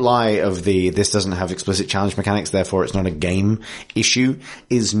 The great lie of this doesn't have explicit challenge mechanics, therefore it's not a game issue,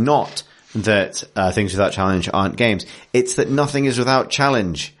 is not that things without challenge aren't games. It's that nothing is without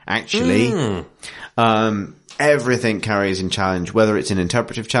challenge, actually. Everything carries in challenge, whether it's an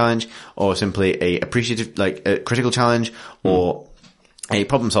interpretive challenge or simply a appreciative, like a critical challenge or a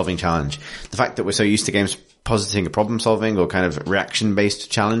problem-solving challenge. The fact that we're so used to games positing a problem-solving or kind of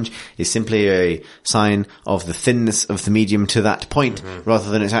reaction-based challenge is simply a sign of the thinness of the medium to that point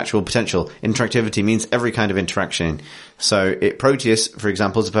rather than its actual potential. Interactivity means every kind of interaction. So Proteus, for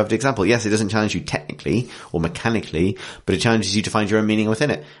example, is a perfect example. Yes, it doesn't challenge you technically or mechanically, but it challenges you to find your own meaning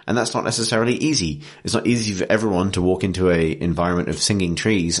within it. And that's not necessarily easy. It's not easy for everyone to walk into a environment of singing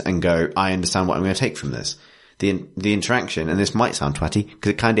trees and go, I understand what I'm going to take from this. The interaction, and this might sound twatty,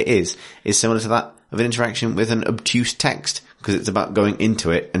 because it kind of is similar to that of an interaction with an obtuse text, because it's about going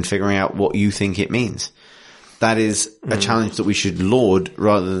into it and figuring out what you think it means. That is a challenge that we should laud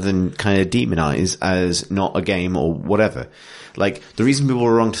rather than kind of demonize as not a game or whatever. Like, the reason people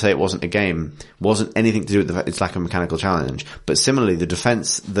were wrong to say it wasn't a game wasn't anything to do with its lack of mechanical challenge. But similarly, the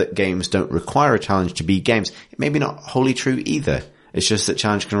defense that games don't require a challenge to be games, it may be not wholly true either. It's just that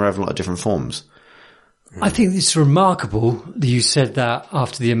challenge can arrive in a lot of different forms. I think it's remarkable that you said that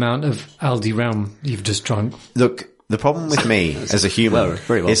after the amount of Aldi Realm you've just drunk. Look, the problem with me as a human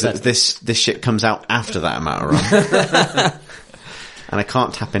is that this shit comes out after that amount of rum. And I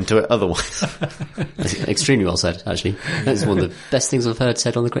can't tap into it otherwise. Extremely well said, actually. That's one of the best things I've heard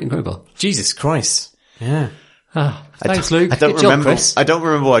said on the Crate and Crowbar. Jesus Christ. Yeah. Thanks, Luke. I don't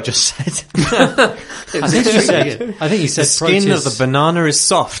remember what I just said. I think you said the skin of the banana is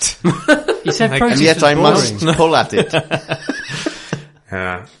soft. You said Proteus, and yet I must pull at it.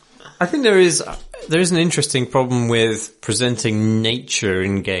 I think there is an interesting problem with presenting nature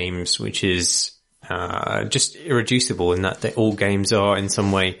in games, which is just irreducible in that all games are in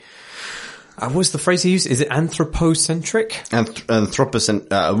some way What's the phrase he used? Is it anthropocentric? It's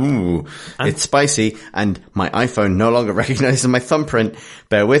spicy, and my iPhone no longer recognizes my thumbprint.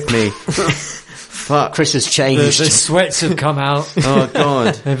 Bear with me. Fuck. Chris has changed. The sweats have come out. Oh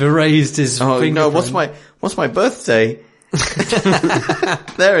God. They've erased his fingerprint. No, what's my birthday?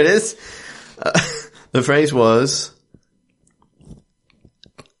 There it is. The phrase was,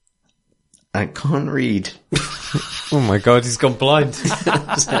 I can't read. Oh my God, he's gone blind.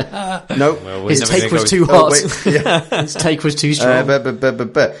 Nope. Well, his take was too hot. Yeah. His take was too strong.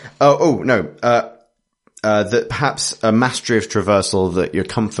 That perhaps a mastery of traversal, that your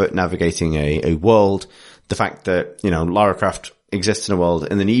comfort navigating a world, the fact that, Lara Croft exists in a world,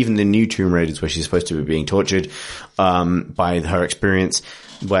 and then even the new Tomb Raiders where she's supposed to be being tortured, by her experience,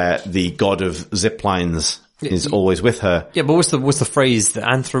 where the god of zip lines is always with her. Yeah, but what's the phrase? The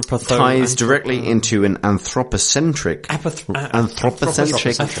ties directly into an anthropocentric. Let's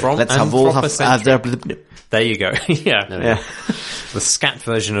have all have. There you go. Yeah. The scat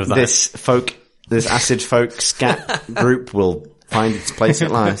version of that. This acid folk scat group will find its place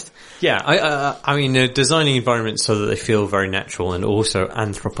at last. Yeah, I mean, designing environments so that they feel very natural and also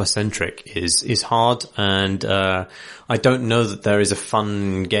anthropocentric is hard, and I don't know that there is a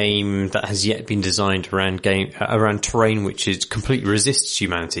fun game that has yet been designed around terrain which completely resists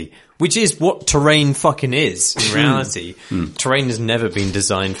humanity, which is what terrain fucking is in reality. Terrain has never been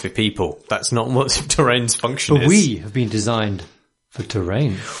designed for people. That's not what terrain's function is. But we have been designed for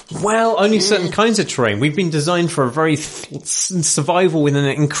terrain. Well, only certain kinds of terrain. We've been designed for a very survival within an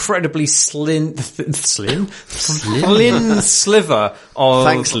incredibly slim sliver of...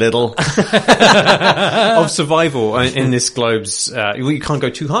 Thanks, Little. of survival in this globe's... you can't go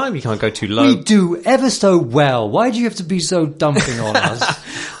too high, you can't go too low. We do ever so well. Why do you have to be so dumping on us?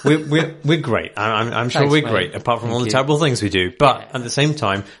 We're great. I'm sure we're great, apart from all the terrible things we do. But at the same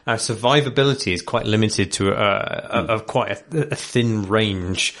time, our survivability is quite limited to quite a thin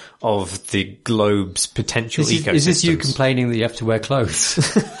range of the globe's potential ecosystems. Is this you complaining that you have to wear clothes?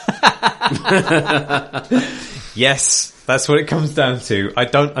 Yes, that's what it comes down to. I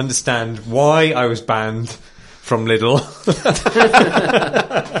don't understand why I was banned from Lidl.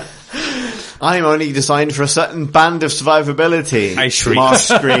 I'm only designed for a certain band of survivability. I shriek. Mars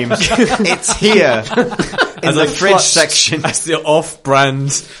screams. It's here. In the fridge section. That's the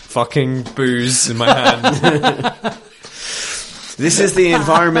off-brand fucking booze in my hand. This is the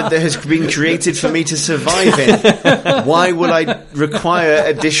environment that has been created for me to survive in. Why would I require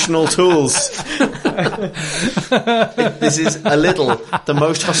additional tools? This is a little, the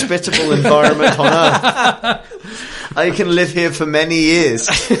most hospitable environment on Earth. I can live here for many years.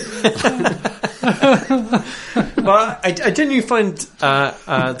 But I genuinely find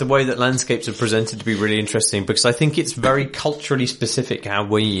the way that landscapes are presented to be really interesting, because I think it's very culturally specific how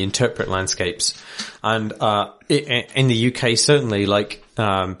we interpret landscapes. And in the UK, certainly,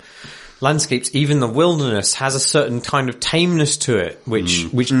 landscapes, even the wilderness, has a certain kind of tameness to it, which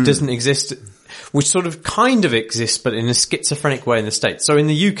doesn't exist, which sort of kind of exists, but in a schizophrenic way in the States. So in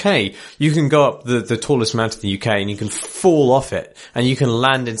the UK, you can go up the tallest mountain in the UK and you can fall off it and you can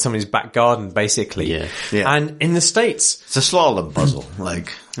land in somebody's back garden, basically. Yeah. And in the States, it's a slalom puzzle,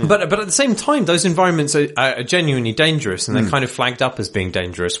 But at the same time, those environments are genuinely dangerous, and they're kind of flagged up as being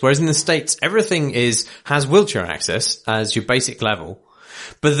dangerous. Whereas in the States, everything has wheelchair access as your basic level.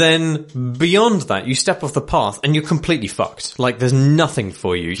 But then beyond that, you step off the path and you're completely fucked. There's nothing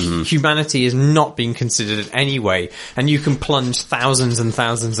for you. Humanity is not being considered in any way, and you can plunge thousands and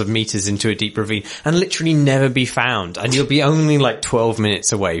thousands of meters into a deep ravine and literally never be found. And you'll be only 12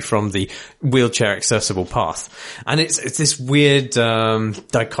 minutes away from the wheelchair accessible path. And it's this weird,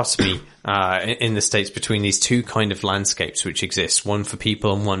 dichotomy, in the States between these two kind of landscapes which exist, one for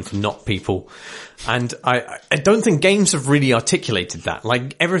people and one for not people. And I don't think games have really articulated that.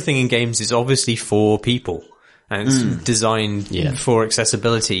 Everything in games is obviously for people, and it's designed for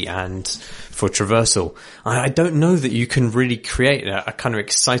accessibility and for traversal. I don't know that you can really create a kind of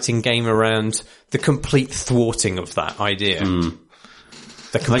exciting game around the complete thwarting of that idea.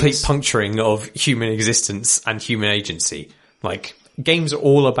 The complete puncturing of human existence and human agency. Games are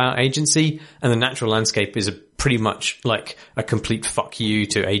all about agency, and the natural landscape is pretty much a complete fuck you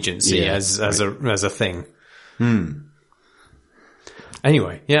to agency as a thing.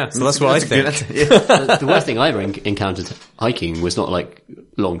 Anyway, so that's what I think. The worst thing I ever encountered hiking was not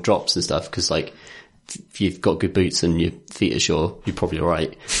long drops and stuff, because if you've got good boots and your feet are sure, you're probably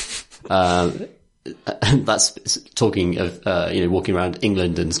alright. And that's talking of, walking around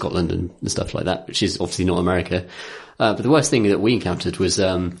England and Scotland and stuff like that, which is obviously not America. But the worst thing that we encountered was,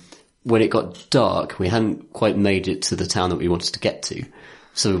 when it got dark, we hadn't quite made it to the town that we wanted to get to.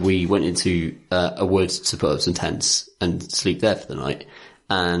 So we went into a wood to put up some tents and sleep there for the night.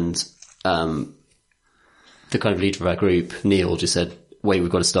 And the kind of leader of our group, Neil, just said, "Wait, we've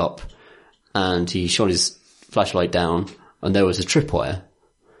got to stop." And he shone his flashlight down, and there was a tripwire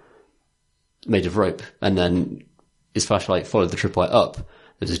made of rope. And then his flashlight followed the tripwire up.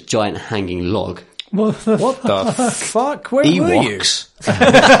 There's a giant hanging log. What the fuck? Where Ewoks. were you?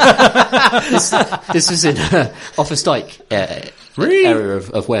 This was in Offa's Dyke Really? area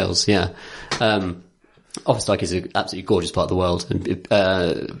of Wales, yeah. Offa's Dyke is an absolutely gorgeous part of the world,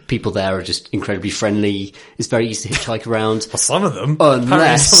 and people there are just incredibly friendly. It's very easy to hitchhike around. Well, some of them.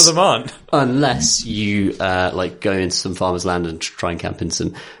 Apparently some of them aren't. Unless you like go into some farmer's land and try and camp in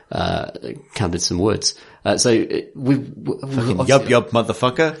some woods. So we Yup,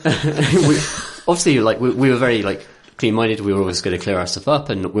 motherfucker. obviously, like we were very like clean-minded. We were always going to clear our stuff up,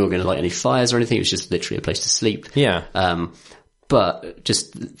 and we were going to light any fires or anything. It was just literally a place to sleep. Yeah. But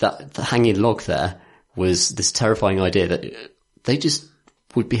just the hanging log there was this terrifying idea that they just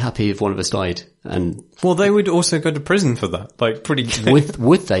would be happy if one of us died. And well, they would also go to prison for that. Like, pretty.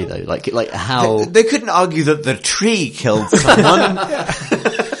 would they though? Like how They couldn't argue that the tree killed someone.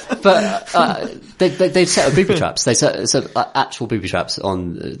 But they'd set up booby traps. They set actual booby traps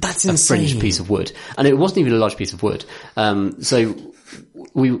on That's a insane. fringed piece of wood, and it wasn't even a large piece of wood. So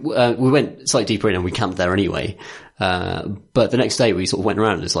we went slightly deeper in, and we camped there anyway. But the next day we sort of went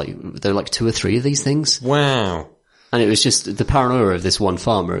around, and it's like there were like 2 or 3 of these things. Wow. And it was just the paranoia of this one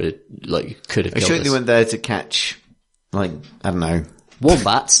farmer. It like could have I killed sure us. they went there to catch, like, I don't know.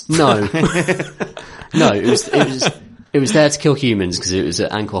 Wombats? No, no. It was there to kill humans because it was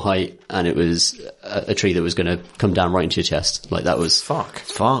at ankle height, and it was a tree that was going to come down right into your chest. Like that was Fuck.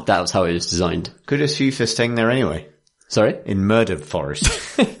 That was how it was designed. Good as you for staying there anyway. Sorry, In murdered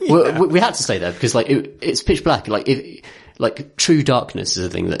forest. we had to stay there because like it's pitch black. Like true darkness is a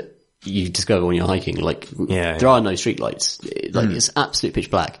thing that you discover when you're hiking. Like there are no street lights. It's absolute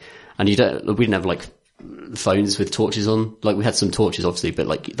pitch black, and we didn't have like phones with torches on. Like we had some torches obviously, but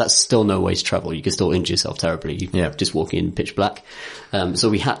like that's still no way to travel. You can still injure yourself terribly. Just walking in pitch black. So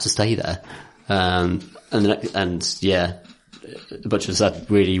we had to stay there. And a bunch of us had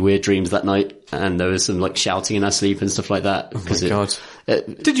really weird dreams that night, and there was some like shouting in our sleep and stuff like that. Oh my God.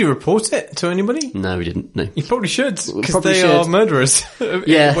 Did you report it to anybody? No, we didn't. No. You probably should, because they are murderers.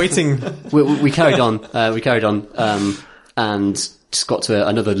 Yeah. Waiting. We carried on. And just got to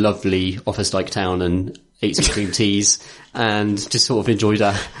another lovely Offa's Dyke town and ate some cream teas and just sort of enjoyed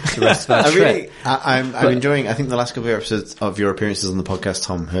the rest of our trip. I'm enjoying, I think the last couple of episodes of your appearances on the podcast,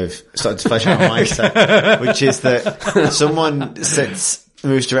 Tom, have started to flesh out a mindset, which is that someone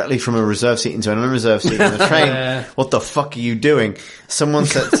moves directly from a reserve seat into an unreserved seat on the train. What the fuck are you doing? Someone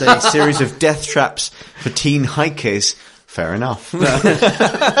sets a series of death traps for teen hikers. Fair enough.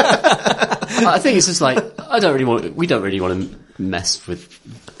 I think it's just like, we don't really want to mess with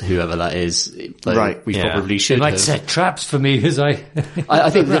whoever that is. Like, right. We probably should. They might set traps for me as I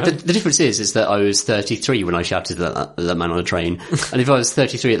think the difference is that I was 33 when I shouted at that man on a train. And if I was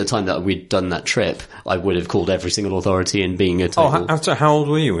 33 at the time that we'd done that trip, I would have called every single authority and being a total... How old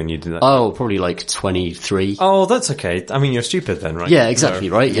were you when you did that? Oh, probably like 23. Oh, that's okay. I mean, you're stupid then, right? Yeah, exactly,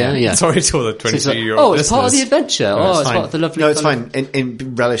 right? Yeah. Sorry to all the 23-year-old Oh, it's part of the adventure. No, it's part of the lovely... No, it's fine.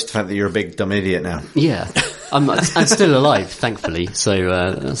 And relish the fact that you're a big dumb idiot now. Yeah. I'm still alive, thankfully.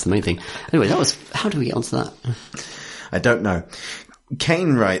 So, that's the main thing. Anyway, how do we get onto that? I don't know.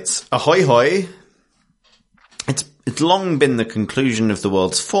 Kane writes, ahoy hoy. It's long been the conclusion of the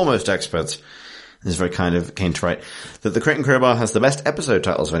world's foremost experts. This is very kind of Kane to write, that the Crate and Crowbar has the best episode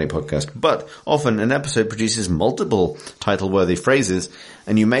titles of any podcast, but often an episode produces multiple title-worthy phrases,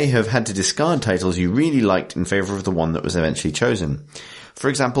 and you may have had to discard titles you really liked in favour of the one that was eventually chosen. For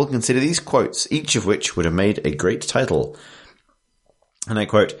example, consider these quotes, each of which would have made a great title. And I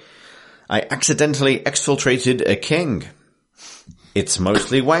quote, I accidentally exfiltrated a king. It's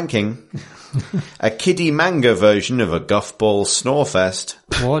mostly wanking. A kiddie manga version of a guffball snorefest.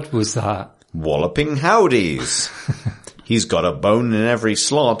 What was that? Walloping howdies. He's got a bone in every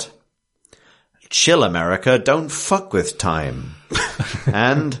slot. Chill, America, don't fuck with time.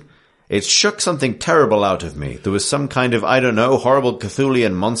 And it shook something terrible out of me. There was some kind of, I don't know, horrible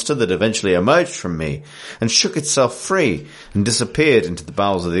Cthulhian monster that eventually emerged from me and shook itself free and disappeared into the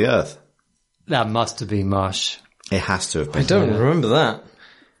bowels of the earth. That must have been Marsh. It has to have been. I don't remember that.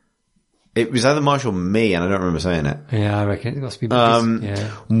 It was either Marsh or me, and I don't remember saying it. Yeah, I reckon it must be.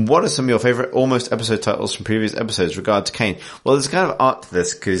 What are some of your favourite almost episode titles from previous episodes regard to Kane? Well, there's kind of art to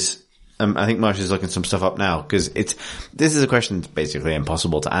this because I think Marsh is looking some stuff up now because this is a question that's basically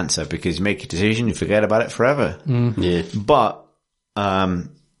impossible to answer because you make a decision, you forget about it forever. Yeah. But there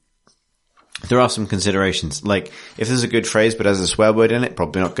are some considerations. Like, if there's a good phrase but has a swear word in it,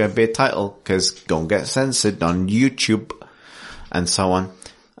 probably not going to be a title, because going to get censored on YouTube and so on.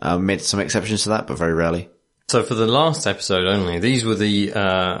 Made some exceptions to that, but very rarely. So for the last episode only, these were the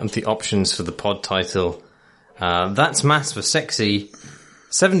options for the pod title. That's Maths for Sexy,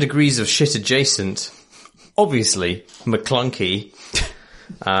 7 Degrees of Shit Adjacent, obviously McClunky,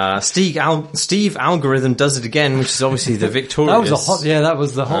 Steve Algorithm Does It Again, which is obviously the victorious. That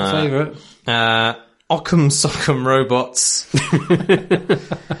was the hot favourite. Occam Sock'em Robots.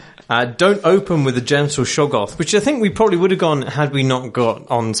 Don't Open with a Genital Shoggoth, which I think we probably would have gone had we not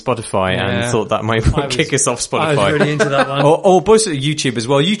got on Spotify and thought that might kick us off Spotify. I was really into that one. or both at YouTube as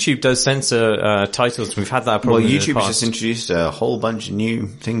well. YouTube does censor titles. We've had that problem. Well, YouTube has just introduced a whole bunch of new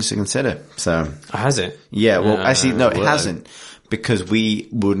things to consider. So has it? Yeah. Well, actually, no, it hasn't, because we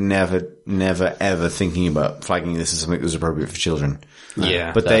would never, ever thinking about flagging this as something that was appropriate for children.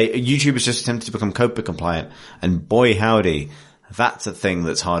 Yeah, but YouTube has just attempted to become COPA compliant, and boy howdy. That's a thing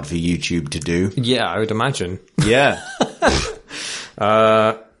that's hard for YouTube to do. Yeah, I would imagine. Yeah.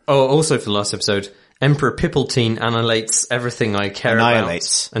 Also for the last episode, Emperor Pippletown annihilates everything I care about.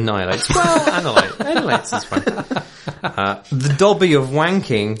 Annihilates. Well, annihilates is fine. The Dobby of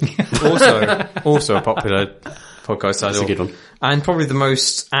Wanking, also a popular podcast title. That's a good one. And probably the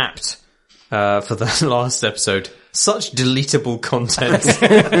most apt, for the last episode, Such Deletable Content.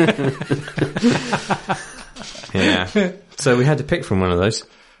 Yeah. So we had to pick from one of those.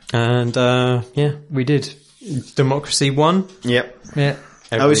 And, we did. Democracy won. Yep. Yeah.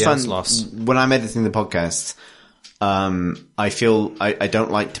 It was fun. Lost. When I'm editing the podcast, I feel I don't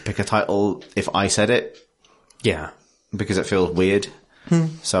like to pick a title if I said it. Yeah. Because it feels weird.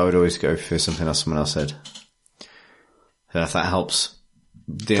 So I would always go for something else someone else said. So if that helps.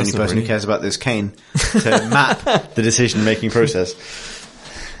 The only person who cares about this, Kane, to map the decision-making process.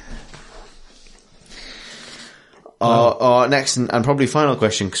 Our next and probably final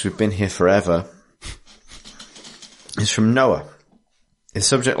question, because we've been here forever, is from Noah. His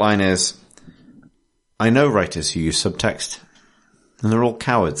subject line is, I know writers who use subtext, and they're all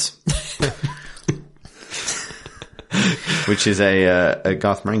cowards. Which is a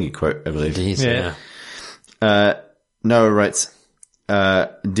Garth Marenghi quote, I believe. Yeah. Noah writes,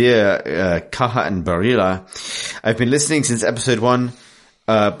 Dear Kaha and Barilla, I've been listening since episode 1,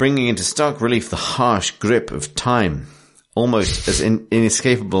 bringing into stark relief the harsh grip of time, almost as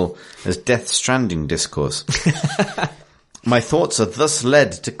inescapable as Death Stranding discourse. My thoughts are thus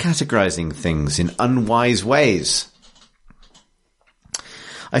led to categorizing things in unwise ways.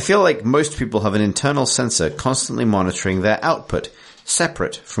 I feel like most people have an internal censor constantly monitoring their output,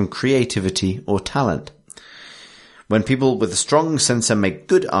 separate from creativity or talent. When people with a strong censor make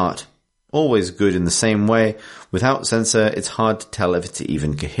good art, always good in the same way, without censor, it's hard to tell if it's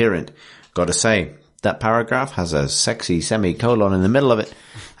even coherent. Gotta say, that paragraph has a sexy semicolon in the middle of it,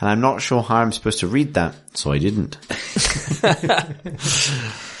 and I'm not sure how I'm supposed to read that, so I didn't.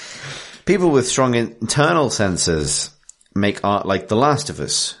 People with strong internal censors make art like The Last of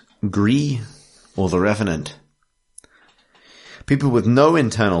Us, Gree, or The Revenant. People with no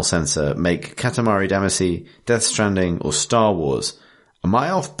internal censor make Katamari Damacy, Death Stranding, or Star Wars. Am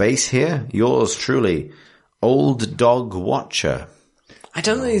I off base here? Yours truly, Old Dog Watcher. I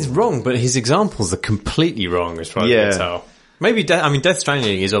don't think he's wrong, but his examples are completely wrong as far as I can tell. Maybe, Death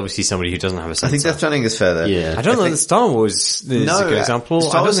Stranding is obviously somebody who doesn't have a censor. I think Death Stranding is fair there. Yeah. I don't know that Star Wars is a good example.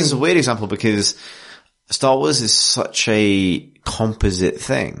 Star Wars is a weird example because Star Wars is such a composite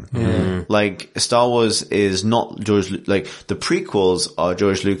thing. Like, Star Wars is not the prequels are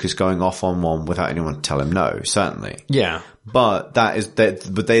George Lucas going off on one without anyone to tell him no, certainly. Yeah. But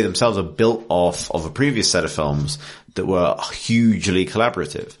but they themselves are built off of a previous set of films that were hugely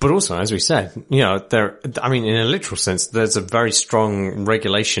collaborative. But also, as we said, in a literal sense, there's a very strong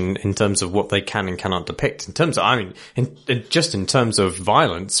regulation in terms of what they can and cannot depict. In terms of, just in terms of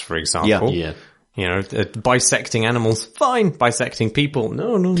violence, for example. Yeah. Bisecting animals, fine. Bisecting people,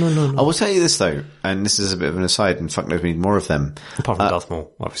 no. I will tell you this though, and this is a bit of an aside, and fuck knows we need more of them. Apart from Darth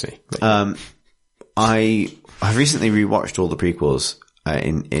Maul, obviously. I've recently rewatched all the prequels.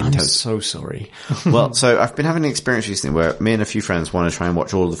 I'm so sorry. Well, so I've been having an experience recently where me and a few friends want to try and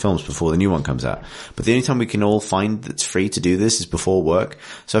watch all of the films before the new one comes out. But the only time we can all find that's free to do this is before work.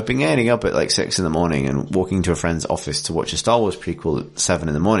 So I've been getting up at like 6 a.m. and walking to a friend's office to watch a Star Wars prequel at 7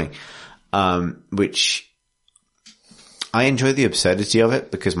 a.m, which I enjoy the absurdity of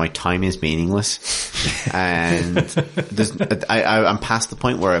it because my time is meaningless. And I'm past the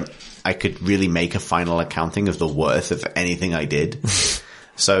point where I could really make a final accounting of the worth of anything I did.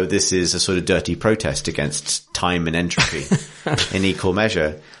 So this is a sort of dirty protest against time and entropy in equal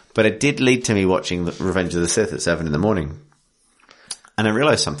measure. But it did lead to me watching Revenge of the Sith at 7 a.m. And I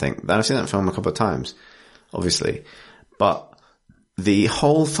realized something. I've seen that film a couple of times, obviously. But the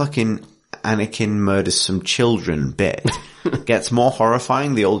whole fucking Anakin murders some children bit gets more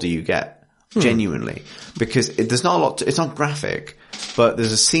horrifying the older you get. Genuinely. Because there's not a lot it's not graphic, but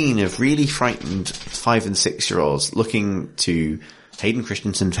there's a scene of really frightened 5 and 6 year olds looking to Hayden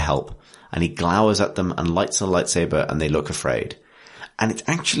Christensen for help. And he glowers at them and lights a lightsaber and they look afraid. And it's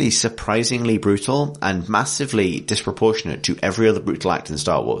actually surprisingly brutal and massively disproportionate to every other brutal act in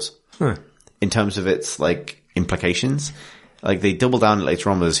Star Wars. In terms of its, like, implications. Like, they double down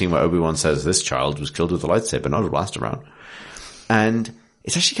later on with a scene where Obi-Wan says, this child was killed with a lightsaber, not a blaster round. And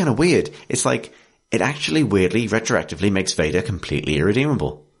it's actually kind of weird. It's like, it actually weirdly, retroactively makes Vader completely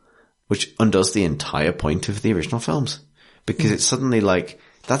irredeemable. Which undoes the entire point of the original films. Because it's suddenly like,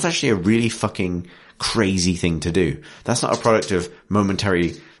 that's actually a really fucking crazy thing to do. That's not a product of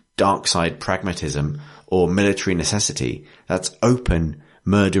momentary dark side pragmatism or military necessity. That's open,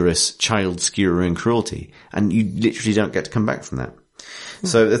 murderous, child-skewering cruelty. And you literally don't get to come back from that.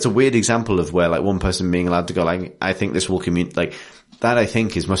 So that's a weird example of where, like, one person being allowed to go, like, I think this will like, that I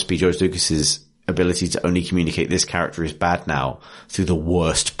think must be George Lucas's ability to only communicate this character is bad now through the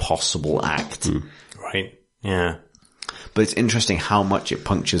worst possible act. Right. Yeah. But it's interesting how much it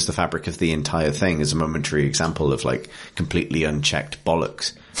punctures the fabric of the entire thing as a momentary example of, like, completely unchecked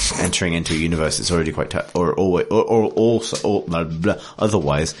bollocks entering into a universe that's already quite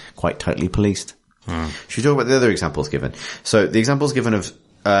otherwise quite tightly policed. Should we talk about the other examples given? So the examples given of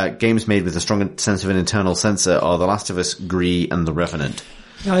games made with a strong sense of an internal censor are The Last of Us, Gree, and The Revenant.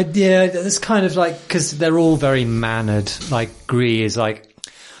 Yeah, it's kind of like, because they're all very mannered. Like, Gree is like,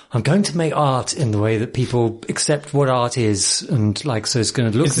 I'm going to make art in the way that people accept what art is, and like, so it's going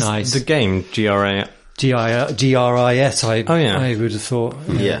to look nice. The game, G-R-I-S, I would have thought.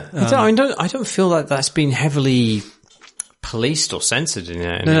 Yeah. I don't feel like that's been heavily policed or censored in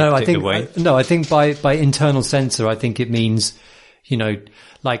a particular way. I think by internal censor, I think it means, you know,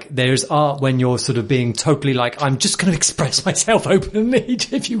 like, there's art when you're sort of being totally like, I'm just going to express myself openly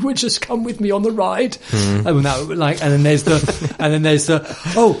if you would just come with me on the ride. And then there's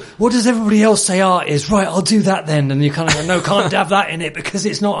oh, what does everybody else say art is? Right, I'll do that then. And you kind of go, no, can't have that in it because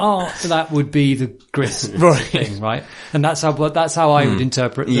it's not art. So that would be the gris thing, right? And that's how I would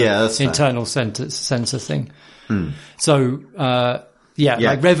interpret the internal censor thing. So,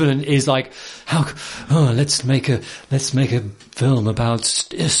 like Revenant is like, let's make a film about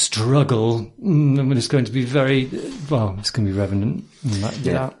struggle. It's going to be it's going to be Revenant.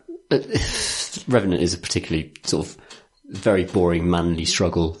 Revenant is a particularly sort of very boring manly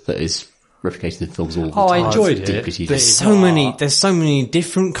struggle that is replicated in films all the time. I enjoyed it. There's so many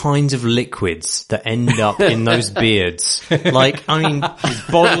different kinds of liquids that end up in those beards. Like, I mean, there's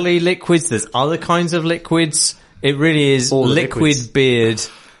bodily liquids, there's other kinds of liquids. It really is all liquid beard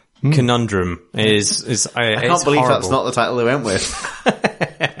conundrum. I can't believe horrible. That's not the title they went with.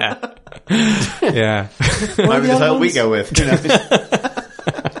 Yeah. Maybe the title we go with. You know?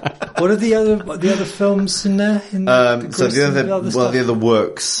 What are the other films in there? The other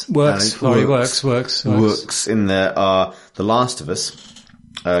works. Works in there are The Last of Us.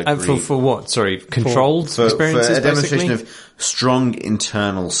 For what? Sorry, controlled experiences, for a demonstration basically? of strong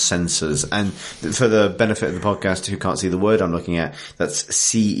internal sensors. And for the benefit of the podcast who can't see the word I'm looking at, that's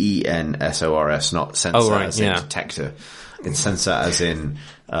CENSORS, not sensor as in detector. It's sensor as in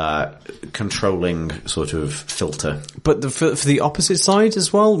controlling sort of filter. But for the opposite side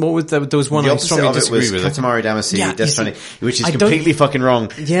as well, what was there was one I strongly disagree with. Katamari Damacy, Death Stranding, which is completely fucking wrong.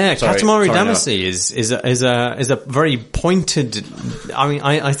 Yeah, Katamari Damacy is a very pointed. I mean,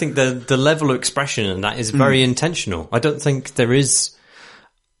 I think the level of expression in that is very intentional. I don't think there is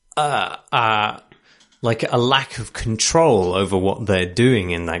like a lack of control over what they're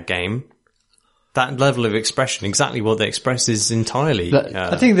doing in that game. That level of expression, exactly what they express is entirely...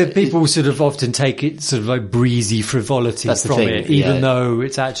 I think that people sort of often take it sort of like breezy frivolity from it, even though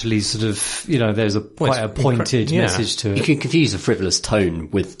it's actually sort of, you know, there's quite a pointed message to it. You can confuse a frivolous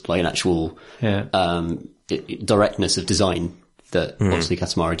tone with like an actual directness of design that obviously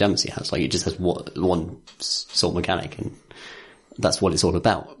Katamari Damacy has. Like, it just has one sole mechanic, and that's what it's all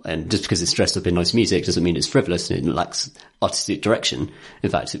about. And just because it's dressed up in nice music doesn't mean it's frivolous and it lacks artistic direction. In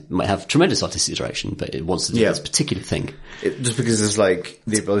fact, it might have tremendous artistic direction, but it wants to do this particular thing. Just because there's like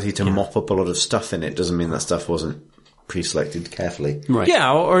the ability to mop up a lot of stuff in it doesn't mean that stuff wasn't pre-selected carefully. Right.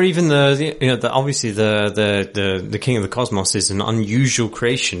 Yeah, or even obviously the King of the Cosmos is an unusual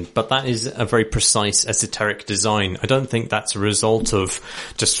creation, but that is a very precise esoteric design. I don't think that's a result of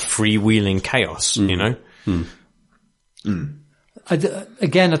just freewheeling chaos, you know?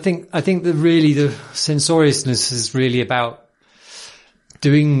 Again, I think that really the censoriousness is really about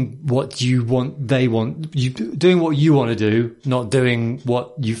doing what you want, doing what you want to do, not doing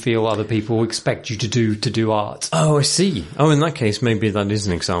what you feel other people expect you to do art. Oh, I see. Oh, in that case, maybe that is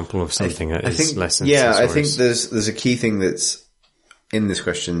an example of something that is less than Yeah, I censorious. think there's a key thing that's in this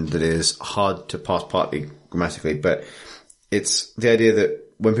question that is hard to pass partly grammatically, but it's the idea that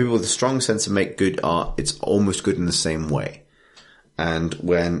when people with a strong sense of make good art, it's almost good in the same way. And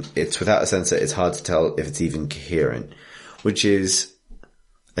when it's without a censor, it's hard to tell if it's even coherent, which is,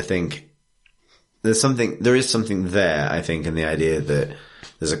 I think there is something there, I think, in the idea that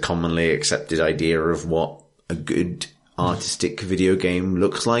there's a commonly accepted idea of what a good artistic video game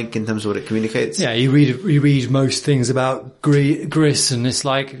looks like in terms of what it communicates. Yeah, you read most things about Gris and it's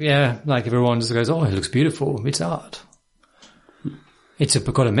like, like everyone just goes, oh, it looks beautiful. It's art. It's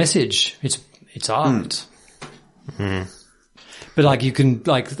got a message. It's art. But like you can,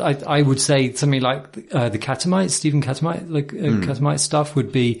 like, I would say something like, the Catamite, Stephen Catamite, Catamite stuff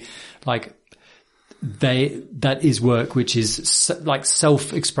would be like, that is work which is like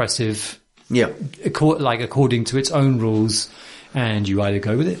self-expressive. Yeah. According to its own rules, and you either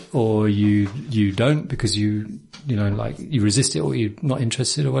go with it or you don't because you resist it or you're not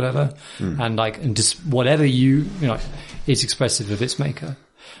interested or whatever. And just whatever is expressive of its maker.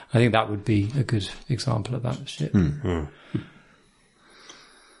 I think that would be a good example of that shit.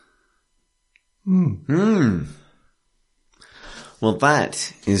 Well,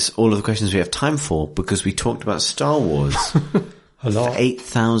 that is all of the questions we have time for because we talked about Star Wars A lot. for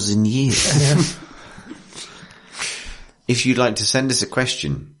 8,000 years. If you'd like to send us a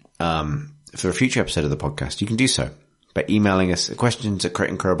question for a future episode of the podcast, you can do so by emailing us at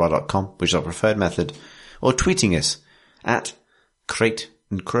questions@crateandcrowbar.com, which is our preferred method, or tweeting us at Crate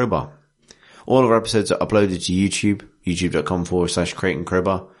and Crowbar. All of our episodes are uploaded to YouTube,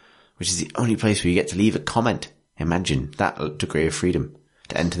 youtube.com/crateandcrowbar, which is the only place where you get to leave a comment. Imagine that degree of freedom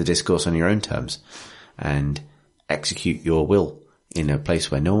to enter the discourse on your own terms and execute your will in a place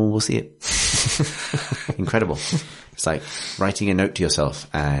where no one will see it. Incredible. It's like writing a note to yourself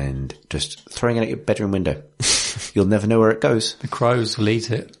and just throwing it at your bedroom window. You'll never know where it goes. The crows will eat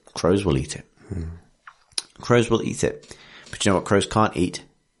it. Crows will eat it. Crows will eat it. But you know what crows can't eat?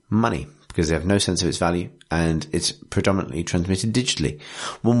 Money. Because they have no sense of its value and it's predominantly transmitted digitally.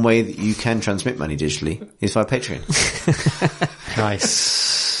 One way that you can transmit money digitally is via Patreon.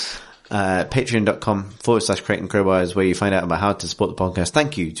 Nice. Patreon.com/Crate and Crowbar is where you find out about how to support the podcast.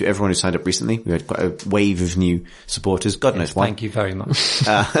 Thank you to everyone who signed up recently. We had quite a wave of new supporters. God knows why. Thank you very much.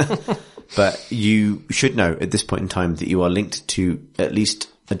 But you should know at this point in time that you are linked to at least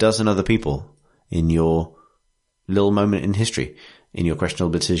a dozen other people in your little moment in history, in your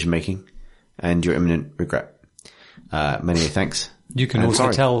questionable decision making and your imminent regret. Many thanks. You can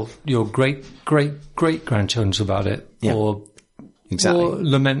also tell your great grandchildren about it, or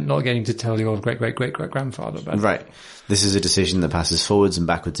lament not getting to tell your great grandfather about it. Right. This is a decision that passes forwards and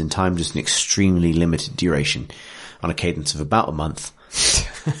backwards in time, just an extremely limited duration, on a cadence of about a month,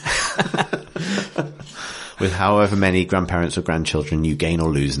 with however many grandparents or grandchildren you gain or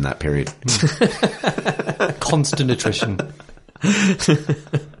lose in that period. Constant attrition.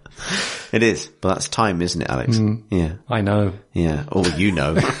 It is, but that's time, isn't it, Alex? Yeah. I know. Yeah. Or you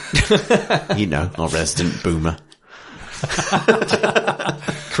know. You know, our resident boomer.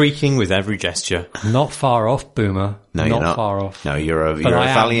 Creaking with every gesture. Not far off, boomer. No, you're not far off. No, you're a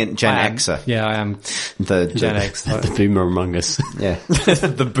valiant Gen Xer. Yeah, I am. The Gen X. The boomer among us. Yeah.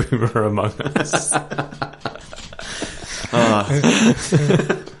 The boomer among us.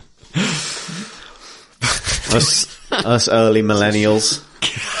 Us early millennials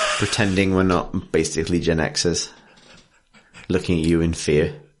pretending we're not basically Gen Xers, looking at you in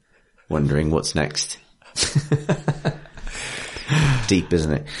fear, wondering what's next. Deep,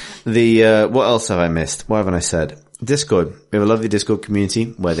 isn't it? What else have I missed? What haven't I said? Discord. We have a lovely Discord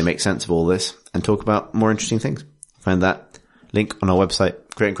community where they make sense of all this and talk about more interesting things. Find that link on our website,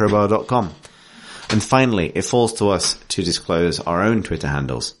 crateandcrowbar.com. And finally, it falls to us to disclose our own Twitter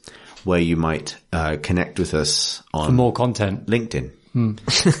handles, where you might connect with us on for more content. LinkedIn.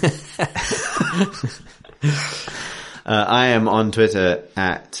 I am on Twitter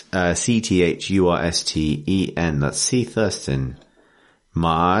at CTHURSTEN. That's C Thurston.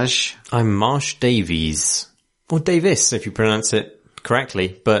 Marsh. I'm Marsh Davies. Or Davis if you pronounce it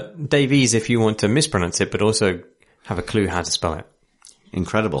correctly, but Davies if you want to mispronounce it, but also have a clue how to spell it.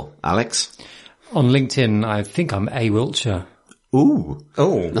 Incredible. Alex? On LinkedIn, I think I'm A. Wiltshire. Ooh.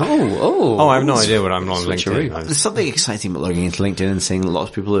 Oh, I have no idea what I'm on LinkedIn. There's something exciting about logging into LinkedIn and seeing lots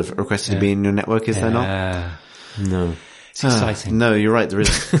of people have requested to be in your network, is there not? No. It's exciting. No, you're right, there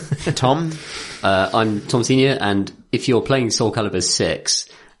is. Tom? I'm Tom Senior, and if you're playing Soul Calibur 6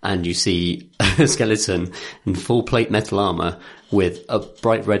 and you see a skeleton in full plate metal armor with a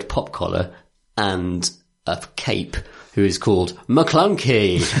bright red pop collar and a cape who is called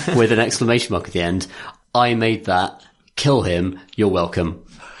McClunky with an exclamation mark at the end, I made that. Kill him. You're welcome.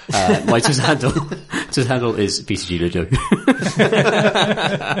 My Twitter handle is BCG Ludo.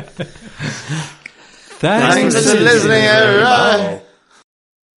 Thanks for listening, everyone.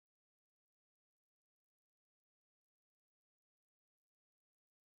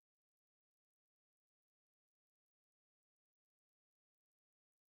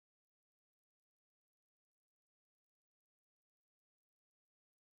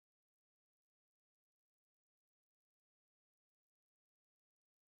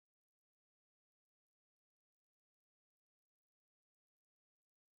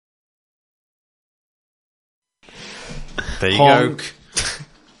 There you Honk. go.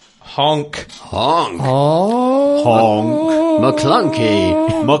 Honk. Honk. Oh. Honk. McClunky.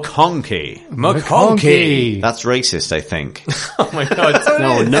 McConky. That's racist, I think. Oh my god.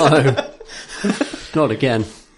 Oh no. Not again.